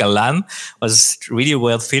local LAN? It was really a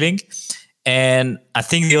weird feeling. And I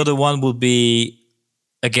think the other one would be,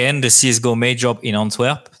 again, the CSGO Major in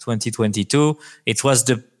Antwerp, 2022. It was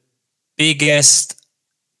the biggest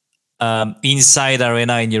inside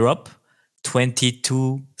arena in Europe,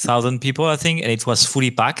 22,000 people, I think, and it was fully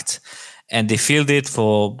packed. And they filled it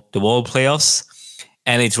for the world playoffs.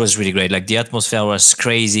 And it was really great. Like the atmosphere was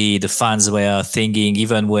crazy. The fans were thinking,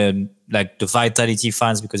 even when like the Vitality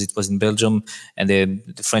fans, because it was in Belgium, and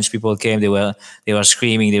the French people came, they were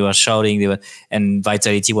screaming, they were shouting, and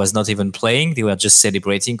Vitality was not even playing. They were just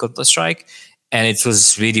celebrating Counter-Strike. And it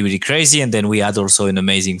was really, really crazy. And then we had also an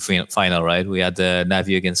amazing final, right? We had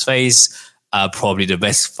Navi against FaZe, probably the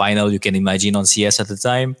best final you can imagine on CS at the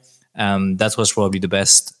time. That was probably the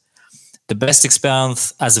best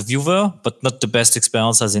experience as a viewer, but not the best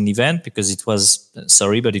experience as an event, because it was,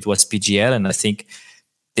 but it was PGL. And I think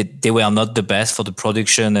they were not the best for the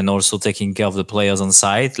production and also taking care of the players on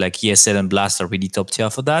site. Like ESL and Blast are really top tier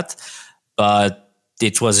for that. But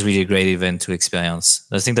it was really a great event to experience.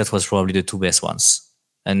 I think that was probably the two best ones.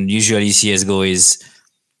 And usually CSGO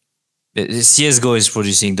is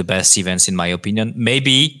producing the best events, in my opinion.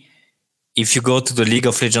 Maybe if you go to the League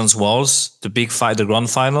of Legends Worlds, the grand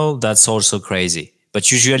final, that's also crazy. But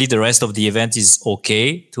usually the rest of the event is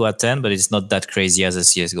okay to attend, but it's not that crazy as a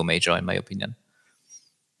CSGO Major, in my opinion.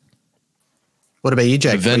 What about you,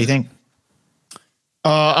 Jake? What do you think?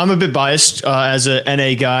 I'm a bit biased as a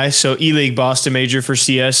NA guy. So E-League Boston Major for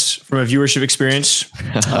CS from a viewership experience.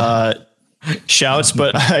 Shouts.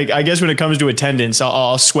 But I guess when it comes to attendance,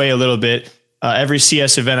 I'll sway a little bit. Every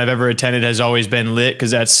CS event I've ever attended has always been lit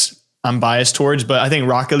because I'm biased towards. But I think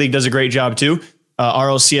Rocket League does a great job too.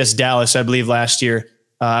 RLCS Dallas, I believe, last year.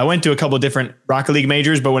 I went to a couple of different Rocket League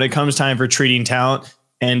majors, but when it comes time for treating talent,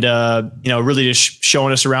 and really just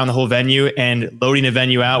showing us around the whole venue and loading the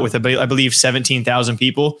venue out with, I believe, 17,000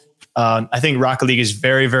 people. I think Rocket League is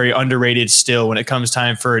very, very underrated still when it comes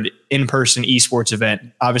time for an in-person esports event.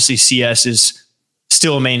 Obviously, CS is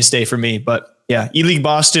still a mainstay for me. But yeah, E-League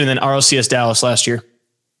Boston and then RLCS Dallas last year.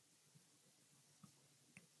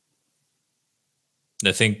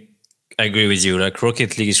 I think I agree with you. Like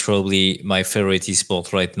Rocket League is probably my favorite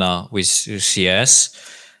esport right now with CS.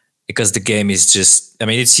 Because the game is just,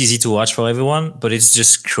 it's easy to watch for everyone, but it's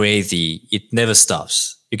just crazy. It never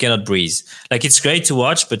stops. You cannot breathe. Like, it's great to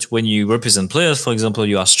watch, but when you represent players, for example,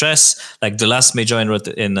 you are stressed. Like the last major in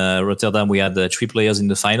Rotterdam, we had 3 players in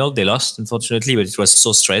the final. They lost, unfortunately, but it was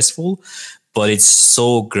so stressful. but it's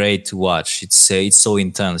so great to watch. It's so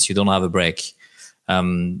intense. You don't have a break.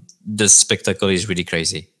 The spectacle is really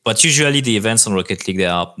crazy. But usually the events on Rocket League, they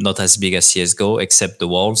are not as big as CSGO, except the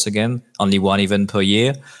Worlds again, only one event per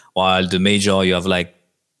year, while the major, you have like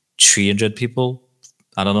 300 people.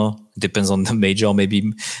 I don't know. It depends on the major,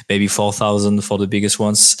 maybe 4,000 for the biggest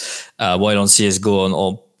ones. While on CSGO,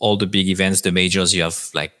 on all the big events, the majors, you have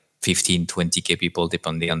like 15, 20K people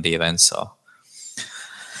depending on the event. So,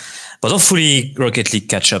 but hopefully Rocket League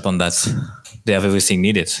catch up on that. They have everything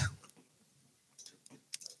needed.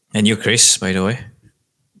 And you, Chris, by the way?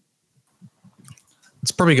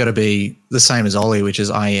 It's probably got to be the same as Ollie, which is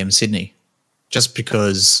IEM Sydney. Just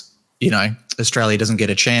because, Australia doesn't get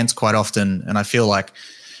a chance quite often. And I feel like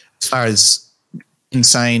as far as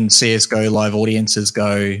insane CSGO live audiences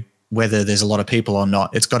go, whether there's a lot of people or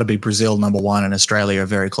not, it's got to be Brazil #1 and Australia a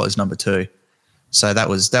very close #2. So that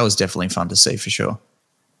was definitely fun to see for sure.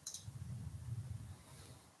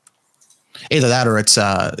 Either that or it's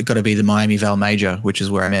got to be the Miami Val Major, which is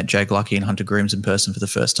where I met Jake Lucky and Hunter Grooms in person for the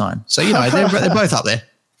first time. So, they're both up there.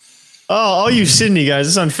 Oh, all you Sydney guys,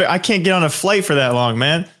 it's unfair. I can't get on a flight for that long,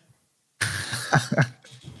 man.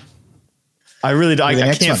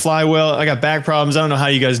 I can't fly well. I got back problems. I don't know how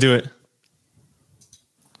you guys do it.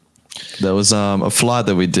 There was a flight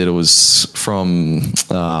that we did. It was from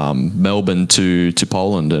Melbourne to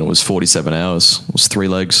Poland, and it was 47 hours. It was 3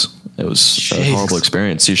 legs. It was a horrible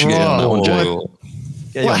experience. You should get on that one, Jake.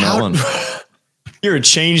 Get on that one. You're a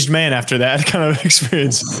changed man after that kind of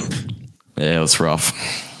experience. Yeah, it was rough.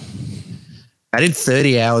 I did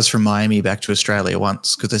 30 hours from Miami back to Australia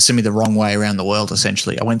once because they sent me the wrong way around the world,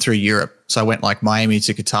 essentially. I went through Europe. So I went like Miami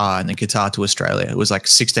to Qatar and then Qatar to Australia. It was like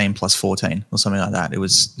 16 plus 14 or something like that. It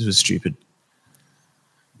was stupid.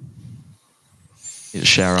 Get a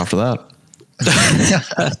shower after that.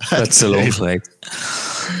 That's a long flight.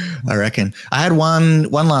 I reckon. I had one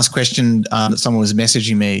last question that someone was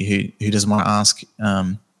messaging me who doesn't want to ask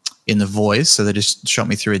in the voice. So they just shot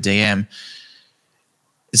me through a DM.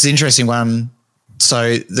 It's an interesting one.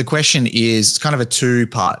 So the question is kind of a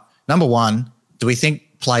 2-part. Number one, do we think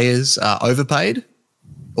players are overpaid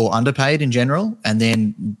or underpaid in general? And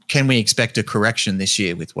then can we expect a correction this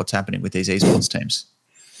year with what's happening with these esports teams?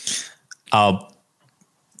 I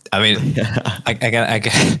mean,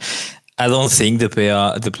 I don't think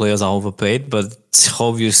the players are overpaid, but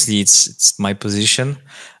obviously it's my position.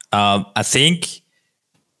 I think,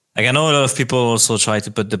 I know a lot of people also try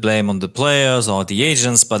to put the blame on the players or the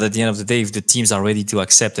agents, but at the end of the day, if the teams are ready to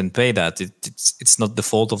accept and pay that, it's not the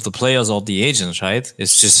fault of the players or the agents, right?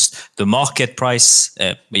 It's just the market price.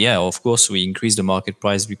 Yeah, of course, we increase the market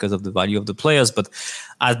price because of the value of the players, but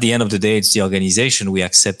at the end of the day, it's the organization we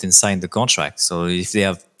accept and sign the contract. So if they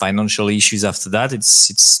have financial issues after that,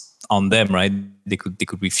 it's on them, right? They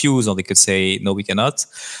could refuse or they could say, no, we cannot.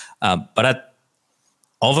 But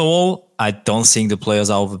overall, I don't think the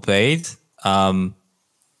players are overpaid. But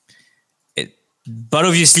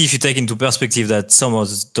obviously, if you take into perspective that some of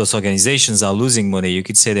those organizations are losing money, you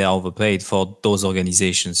could say they are overpaid for those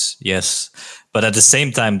organizations, yes. But at the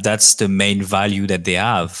same time, that's the main value that they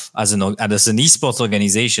have. As an esports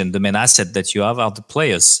organization, the main asset that you have are the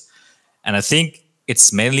players. And I think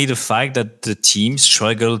it's mainly the fact that the teams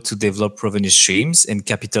struggle to develop revenue streams and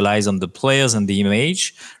capitalize on the players and the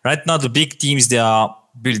image. Right now, the big teams, they are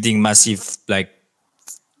building massive,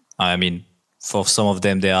 for some of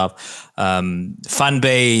them, they have fan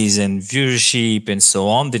base and viewership and so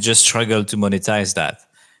on. They just struggle to monetize that.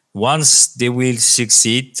 Once they will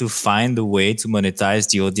succeed to find a way to monetize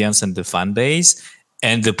the audience and the fan base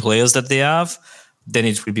and the players that they have, then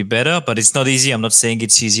it will be better. But it's not easy. I'm not saying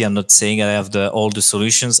it's easy. I'm not saying I have all the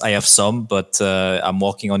solutions. I have some, but I'm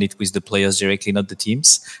working on it with the players directly, not the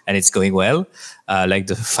teams. And it's going well, like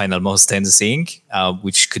the Final Most 10 thing,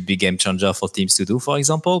 which could be game changer for teams to do, for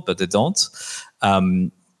example, but they don't.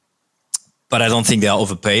 But I don't think they are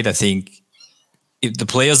overpaid. I think if the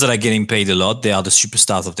players that are getting paid a lot, they are the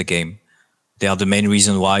superstars of the game. They are the main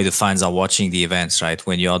reason why the fans are watching the events, right?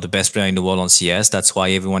 When you are the best player in the world on CS, that's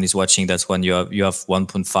why everyone is watching. That's when you have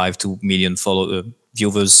 1.5 to million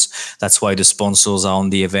viewers. That's why the sponsors are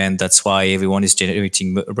on the event. That's why everyone is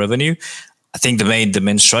generating revenue. I think the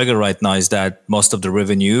main struggle right now is that most of the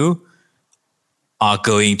revenue are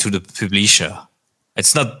going to the publisher.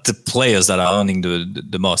 It's not the players that are earning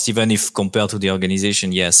the most, even if compared to the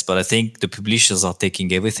organization, yes. But I think the publishers are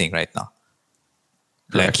taking everything right now.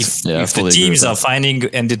 Like if the teams are finding,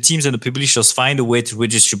 and the teams and the publishers find a way to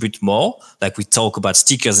redistribute more, like we talk about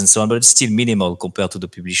stickers and so on, but it's still minimal compared to the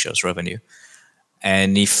publishers' revenue.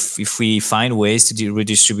 And if we find ways to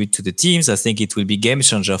redistribute to the teams, I think it will be game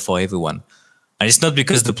changer for everyone. And it's not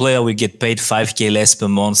because the player will get paid 5K less per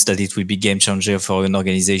month that it will be game changer for an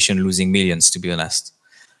organization losing millions, to be honest.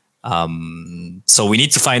 So we need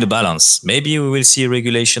to find a balance. Maybe we will see a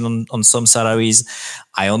regulation on some salaries.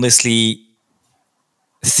 I honestly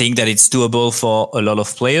think that it's doable for a lot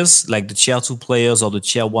of players, like the tier 2 players or the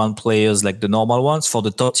tier 1 players, like the normal ones. For the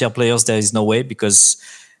top tier players, there is no way, because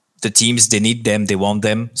the teams, they need them, they want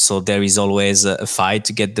them. So there is always a fight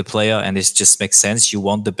to get the player, and it just makes sense. You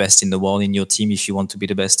want the best in the world in your team if you want to be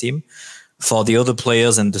the best team. For the other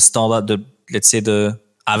players and the standard, let's say the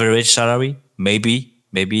average salary, maybe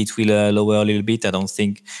it will lower a little bit. I don't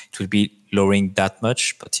think it will be lowering that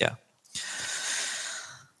much, but yeah.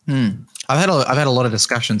 I've had a lot of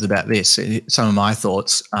discussions about this. Some of my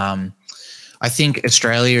thoughts. I think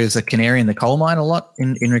Australia is a canary in the coal mine a lot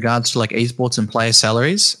in regards to like esports and player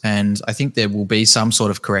salaries, and I think there will be some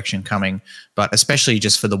sort of correction coming, but especially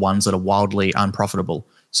just for the ones that are wildly unprofitable.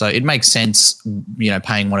 So it makes sense,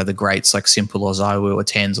 paying one of the greats like Simple or Zywoo or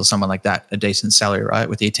Tens or someone like that a decent salary, right,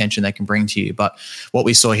 with the attention they can bring to you. But what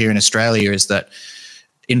we saw here in Australia is that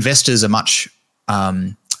investors are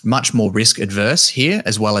much more risk adverse here,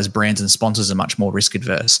 as well as brands and sponsors are much more risk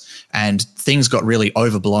adverse. And things got really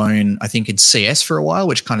overblown, I think, in CS for a while,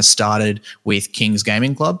 which kind of started with King's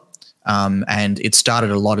Gaming Club. And it started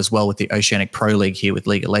a lot as well with the Oceanic Pro League here with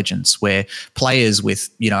League of Legends, where players with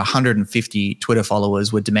 150 Twitter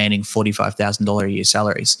followers were demanding $45,000 a year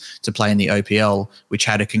salaries to play in the OPL, which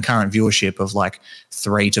had a concurrent viewership of like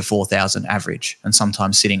 3,000 to 4,000 average, and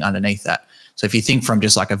sometimes sitting underneath that. So if you think from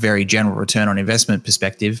just like a very general return on investment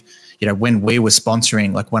perspective, when we were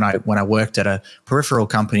sponsoring, like when I worked at a peripheral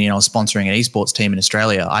company and I was sponsoring an esports team in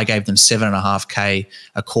Australia, I gave them $7.5K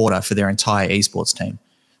a quarter for their entire esports team.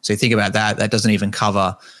 So you think about that, that doesn't even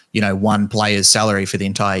cover, one player's salary for the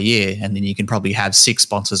entire year. And then you can probably have 6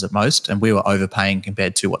 sponsors at most. And we were overpaying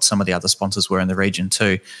compared to what some of the other sponsors were in the region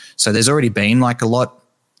too. So there's already been like a lot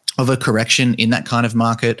of a correction in that kind of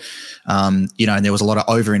market, and there was a lot of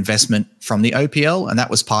overinvestment from the OPL, and that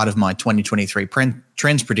was part of my 2023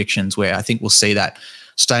 trends predictions, where I think we'll see that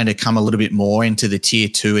starting to come a little bit more into the tier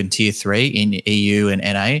 2 and tier 3 in EU and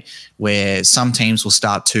NA, where some teams will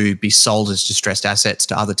start to be sold as distressed assets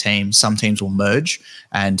to other teams. Some teams will merge,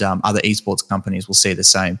 and other esports companies will see the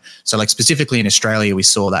same. So like specifically in Australia, we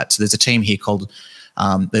saw that. So there's a team here called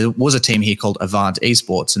Avant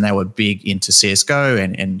Esports, and they were big into CSGO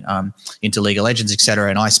and into League of Legends, etc.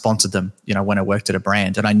 And I sponsored them, when I worked at a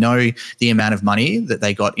brand. And I know the amount of money that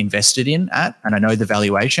they got invested in at, and I know the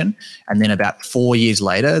valuation. And then about 4 years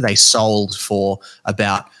later, they sold for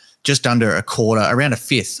about just under a quarter, around a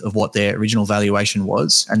fifth of what their original valuation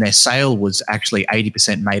was. And their sale was actually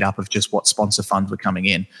 80% made up of just what sponsor funds were coming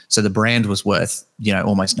in. So the brand was worth,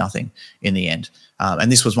 almost nothing in the end.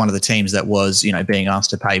 And this was one of the teams that was, being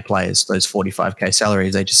asked to pay players those 45K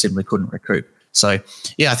salaries. They just simply couldn't recoup. So,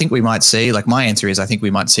 yeah, I think we might see, like my answer is I think we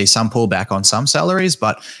might see some pullback on some salaries.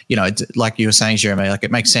 But, like you were saying, Jeremy, like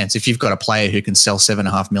it makes sense. If you've got a player who can sell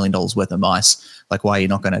 $7.5 million worth of mice, like why are you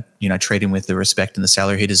not going to, treat him with the respect and the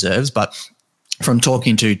salary he deserves? But from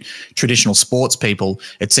talking to traditional sports people,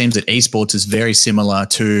 it seems that esports is very similar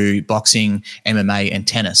to boxing, MMA, and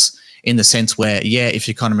tennis, in the sense where, if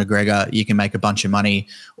you're Conor McGregor, you can make a bunch of money,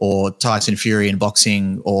 or Tyson Fury in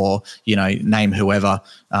boxing, or, name whoever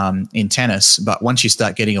in tennis. But once you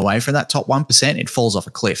start getting away from that top 1%, it falls off a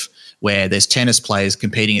cliff, where there's tennis players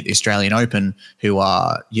competing at the Australian Open who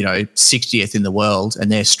are, 60th in the world,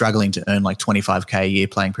 and they're struggling to earn like 25K a year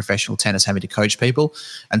playing professional tennis, having to coach people.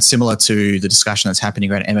 And similar to the discussion that's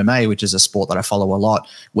happening around MMA, which is a sport that I follow a lot,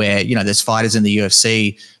 where, there's fighters in the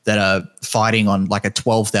UFC that are fighting on like a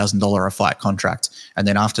 $12,000 a fight contract. And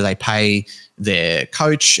then after they pay their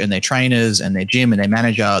coach and their trainers and their gym and their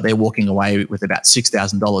manager, they're walking away with about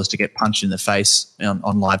 $6,000 to get punched in the face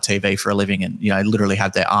on live TV for a living, and, literally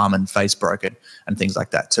have their arm and face broken and things like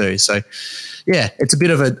that too. So, yeah, it's a bit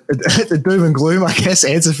of a doom and gloom, I guess,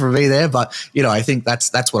 answer from me there. But, I think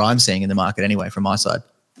that's what I'm seeing in the market anyway from my side.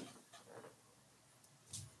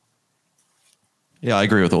 Yeah, I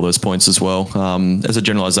agree with all those points as well. As a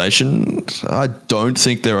generalization, I don't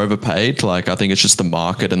think they're overpaid. Like, I think it's just the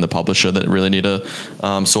market and the publisher that really need to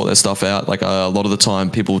sort their stuff out. Like, a lot of the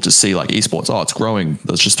time people just see like esports, it's growing.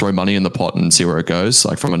 Let's just throw money in the pot and see where it goes.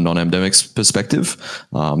 Like from a non-endemics perspective,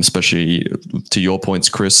 especially to your points,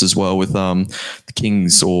 Chris, as well with the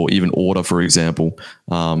Kings or even Order, for example,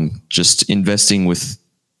 just investing with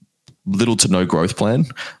little to no growth plan,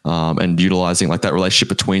 and utilizing like that relationship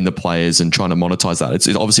between the players and trying to monetize that. It's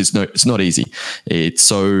obviously it's not easy. It's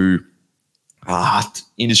so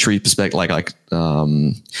industry perspective,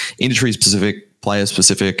 industry specific player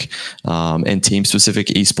specific, and team specific,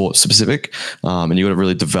 esports specific. And you got to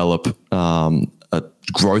really develop a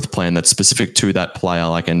growth plan that's specific to that player,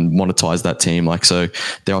 like, and monetize that team. Like, so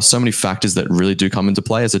there are so many factors that really do come into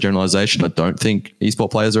play as a generalization. I don't think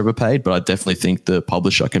esport players are overpaid, but I definitely think the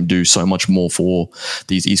publisher can do so much more for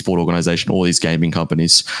these esport organizations, all these gaming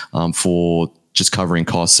companies, for just covering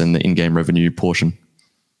costs and the in-game revenue portion.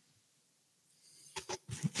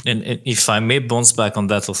 And if I may bounce back on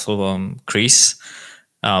that also, Chris,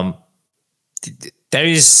 there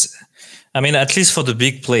is, I mean, at least for the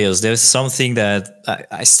big players, there's something that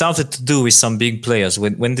I started to do with some big players.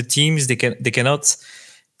 When the teams, they cannot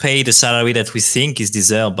pay the salary that we think is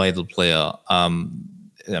deserved by the player. I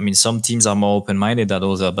mean, some teams are more open-minded than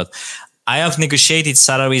others, but I have negotiated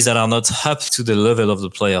salaries that are not up to the level of the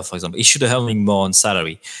player, for example. He should have earning more on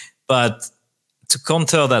salary. But to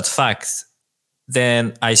counter that fact,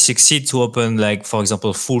 then I succeed to open, like, for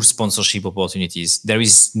example, full sponsorship opportunities. There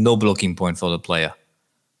is no blocking point for the player.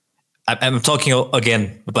 I'm talking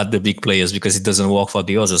again about the big players because it doesn't work for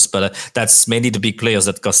the others, but that's mainly the big players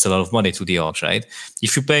that cost a lot of money to the orgs, right?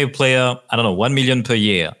 If you pay a player, I don't know, 1 million per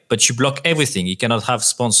year, but you block everything, you cannot have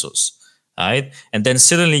sponsors, right? And then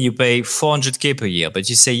suddenly you pay 400K per year, but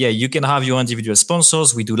you say, yeah, you can have your individual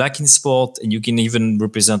sponsors. We do like in sport, and you can even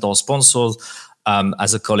represent our sponsors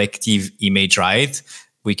as a collective image, right?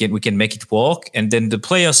 We can make it work. And then the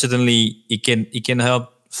player suddenly, he can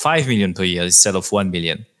help 5 million per year instead of 1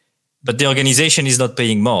 million. But the organization is not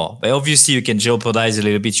paying more. But obviously, you can jeopardize a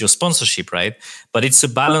little bit your sponsorship, right? But it's a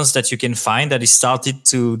balance that you can find that is started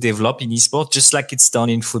to develop in esports, just like it's done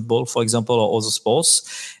in football, for example, or other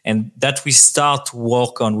sports. And that we start to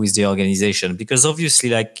work on with the organization. Because obviously,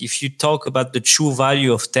 like, if you talk about the true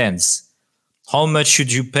value of TENS, how much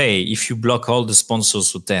should you pay if you block all the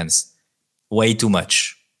sponsors for TENS? Way too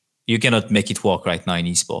much. You cannot make it work right now in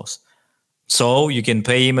esports. So you can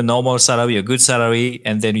pay him a normal salary, a good salary,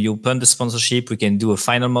 and then you open the sponsorship. We can do a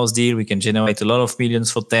final mouse deal. We can generate a lot of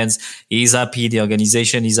millions for TENS. He's happy. The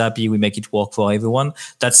organization is happy. We make it work for everyone.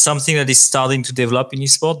 That's something that is starting to develop in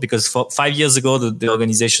esports, because 5 years ago, the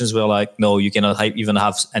organizations were like, no, you cannot even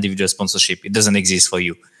have individual sponsorship. It doesn't exist for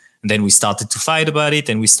you. And then we started to fight about it,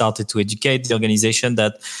 and we started to educate the organization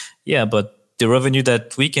that, yeah, but the revenue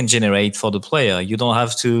that we can generate for the player, you don't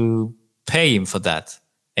have to pay him for that.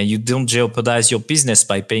 And you don't jeopardize your business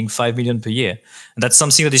by paying 5 million per year. And that's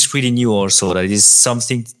something that is pretty new also. That is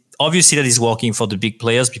something, obviously, that is working for the big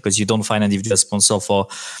players, because you don't find an individual sponsor for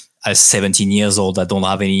 17 years old that don't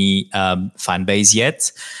have any fan base yet.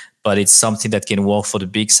 But it's something that can work for the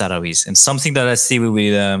big salaries, and something that I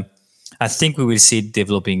think we will see it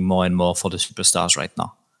developing more and more for the superstars right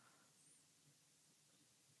now.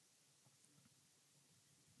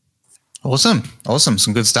 Awesome.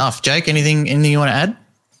 Some good stuff. Jake, anything you want to add?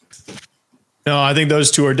 No, I think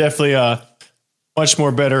those two are definitely much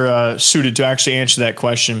more better suited to actually answer that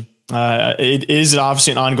question. It is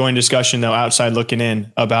obviously an ongoing discussion, though, outside looking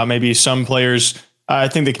in, about maybe some players. I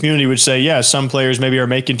think the community would say, yeah, some players maybe are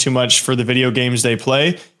making too much for the video games they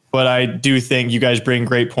play. But I do think you guys bring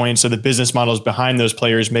great points. So the business models behind those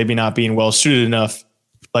players maybe not being well suited enough.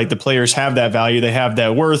 Like, the players have that value, they have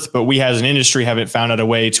that worth, but we as an industry haven't found out a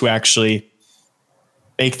way to actually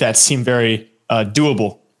make that seem very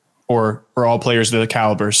doable for all players of the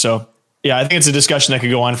caliber. So yeah, I think it's a discussion that could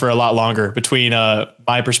go on for a lot longer between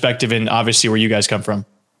my perspective and obviously where you guys come from.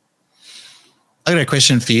 I got a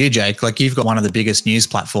question for you, Jake. Like, you've got one of the biggest news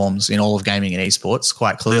platforms in all of gaming and esports,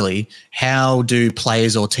 quite clearly. How do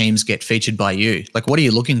players or teams get featured by you? Like, what are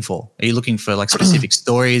you looking for? Are you looking for, like, specific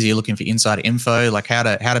stories? Are you looking for insider info? Like, how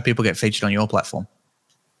do people get featured on your platform?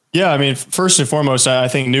 Yeah, I mean, first and foremost, I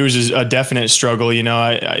think news is a definite struggle. You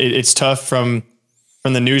know, it's tough from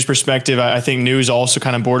the news perspective. I think news also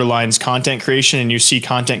kind of borderlines content creation, and you see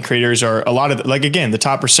content creators are a lot of, like, again, the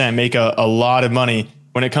top percent make a lot of money.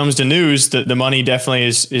 When it comes to news, the money definitely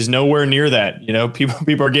is nowhere near that. You know,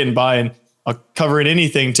 people are getting by and covering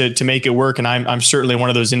anything to make it work. And I'm certainly one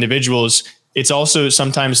of those individuals. It's also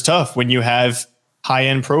sometimes tough when you have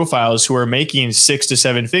high-end profiles who are making 6 to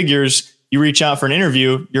 7 figures. You reach out for an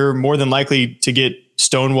interview, you're more than likely to get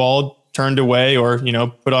stonewalled, turned away, or, you know,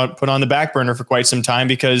 put on the back burner for quite some time,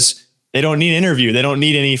 because they don't need an interview. They don't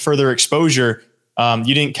need any further exposure.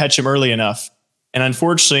 You didn't catch them early enough. And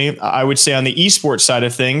unfortunately, I would say on the esports side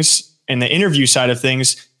of things and the interview side of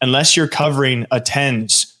things, unless you're covering a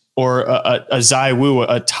TENS or a ZywOo,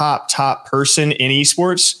 a top person in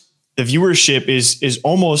esports, the viewership is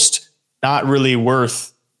almost not really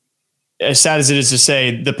worth, as sad as it is to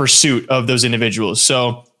say, the pursuit of those individuals.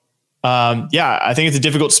 So yeah, I think it's a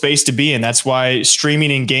difficult space to be in. That's why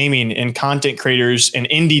streaming and gaming and content creators and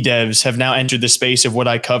indie devs have now entered the space of what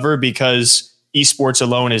I cover, because esports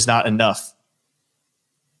alone is not enough.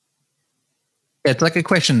 It's like a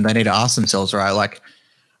question they need to ask themselves, right? Like,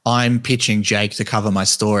 I'm pitching Jake to cover my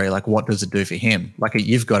story. Like, what does it do for him? Like,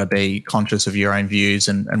 you've got to be conscious of your own views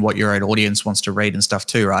and what your own audience wants to read and stuff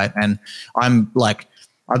too, right? And I'm like,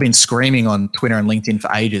 I've been screaming on Twitter and LinkedIn for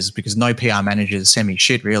ages because no PR managers send me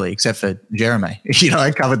shit really, except for Jeremy. You know, I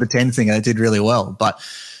covered the 10 thing and it did really well. But,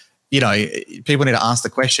 you know, people need to ask the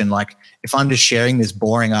question, like, if I'm just sharing this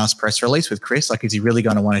boring ass press release with Chris, like, is he really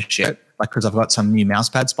going to want to share it? Like, because I've got some new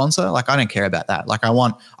mousepad sponsor? Like, I don't care about that. Like, I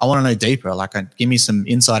want to know deeper. Like, give me some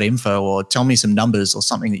inside info or tell me some numbers or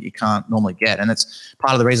something that you can't normally get. And it's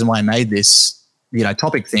part of the reason why I made this, you know,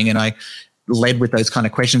 topic thing. And I led with those kind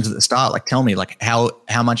of questions at the start. Like, tell me, like, how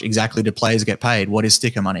much exactly do players get paid? What is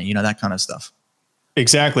sticker money? You know, that kind of stuff.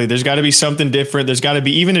 Exactly. There's got to be something different. There's got to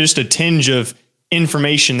be even just a tinge of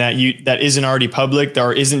information that isn't already public,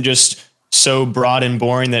 or isn't just so broad and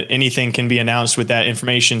boring that anything can be announced with that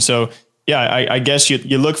information. So yeah, I guess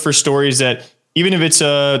you look for stories that, even if it's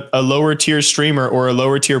a lower tier streamer or a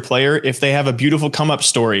lower tier player, if they have a beautiful come up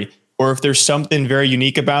story, or if there's something very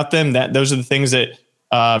unique about them, those are the things that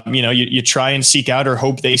you try and seek out, or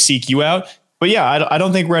hope they seek you out. But yeah, I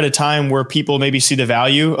don't think we're at a time where people maybe see the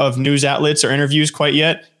value of news outlets or interviews quite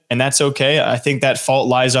yet. And that's okay. I think that fault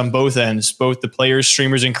lies on both ends, both the players,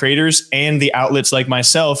 streamers, and creators, and the outlets like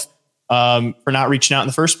myself, for not reaching out in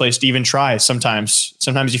the first place to even try. Sometimes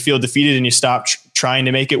you feel defeated and you stop trying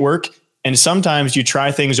to make it work. And sometimes you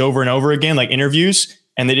try things over and over again, like interviews,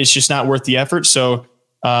 and that it's just not worth the effort. So,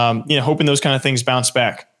 hoping those kind of things bounce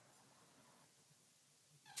back.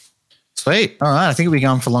 Sweet. All right. I think we've been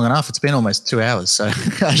going for long enough. It's been almost 2 hours. So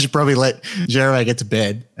I should probably let Jeremy get to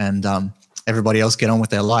bed and everybody else get on with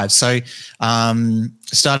their lives. So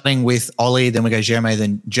starting with Ollie, then we go Jeremy,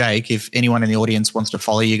 then Jake. If anyone in the audience wants to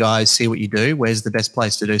follow you guys, see what you do, where's the best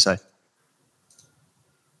place to do so?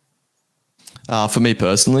 For me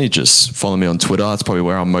personally, just follow me on Twitter. That's probably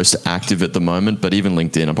where I'm most active at the moment. But even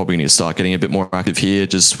LinkedIn, I'm probably going to start getting a bit more active here,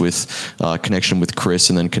 just with connection with Chris,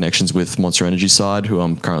 and then connections with Monster Energy side, who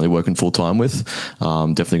I'm currently working full time with.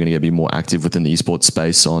 Definitely going to be more active within the esports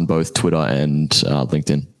space on both Twitter and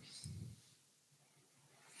LinkedIn.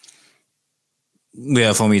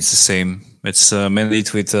 Yeah, for me it's the same. It's mainly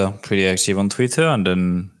Twitter, pretty active on Twitter, and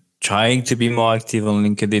then trying to be more active on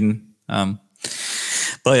LinkedIn.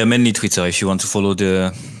 But yeah, mainly Twitter. If you want to follow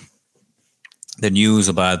the news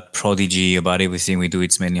about Prodigy, about everything we do,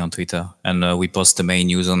 it's mainly on Twitter. And we post the main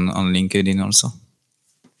news on LinkedIn also.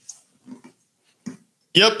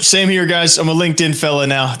 Yep, same here, guys. I'm a LinkedIn fella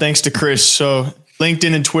now, thanks to Chris. So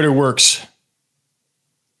LinkedIn and Twitter works.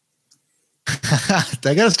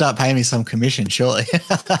 They got to start paying me some commission, surely.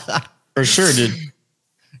 For sure, dude.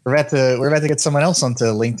 We're about to get someone else onto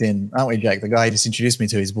LinkedIn, aren't we, Jake? The guy you just introduced me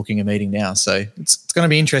to is booking a meeting now. So it's going to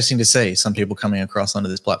be interesting to see some people coming across onto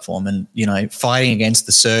this platform and, you know, fighting against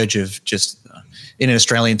the surge of just, in an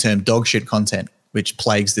Australian term, dog shit content, which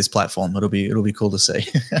plagues this platform. It'll be cool to see.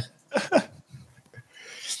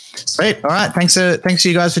 Sweet. All right. Thanks to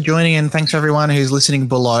you guys for joining, and thanks to everyone who's listening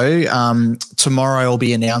below. Tomorrow I'll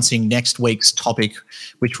be announcing next week's topic,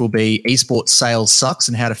 which will be esports sales sucks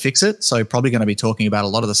and how to fix it. So probably going to be talking about a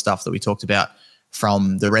lot of the stuff that we talked about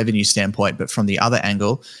from the revenue standpoint, but from the other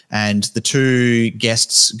angle. And the two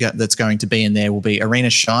guests that's going to be in there will be Arena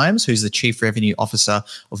Shimes, who's the Chief Revenue Officer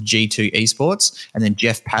of G2 Esports, and then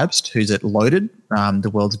Jeff Pabst, who's at Loaded,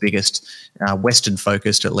 the world's biggest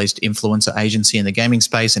Western-focused, at least, influencer agency in the gaming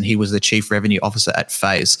space, and he was the Chief Revenue Officer at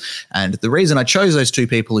FaZe. And the reason I chose those two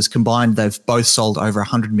people is combined, they've both sold over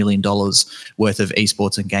 $100 million worth of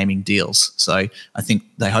esports and gaming deals. So I think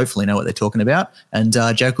they hopefully know what they're talking about. And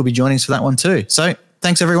Jake will be joining us for that one too. So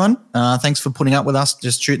thanks, everyone. Thanks for putting up with us,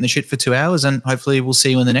 just shooting the shit for 2 hours, and hopefully we'll see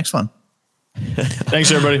you in the next one.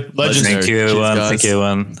 Thanks, everybody. Legends. Thank you, everyone. Thank you,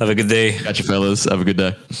 everyone. Have a good day. Catch you, fellas. Have a good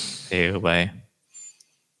day. See you. Bye.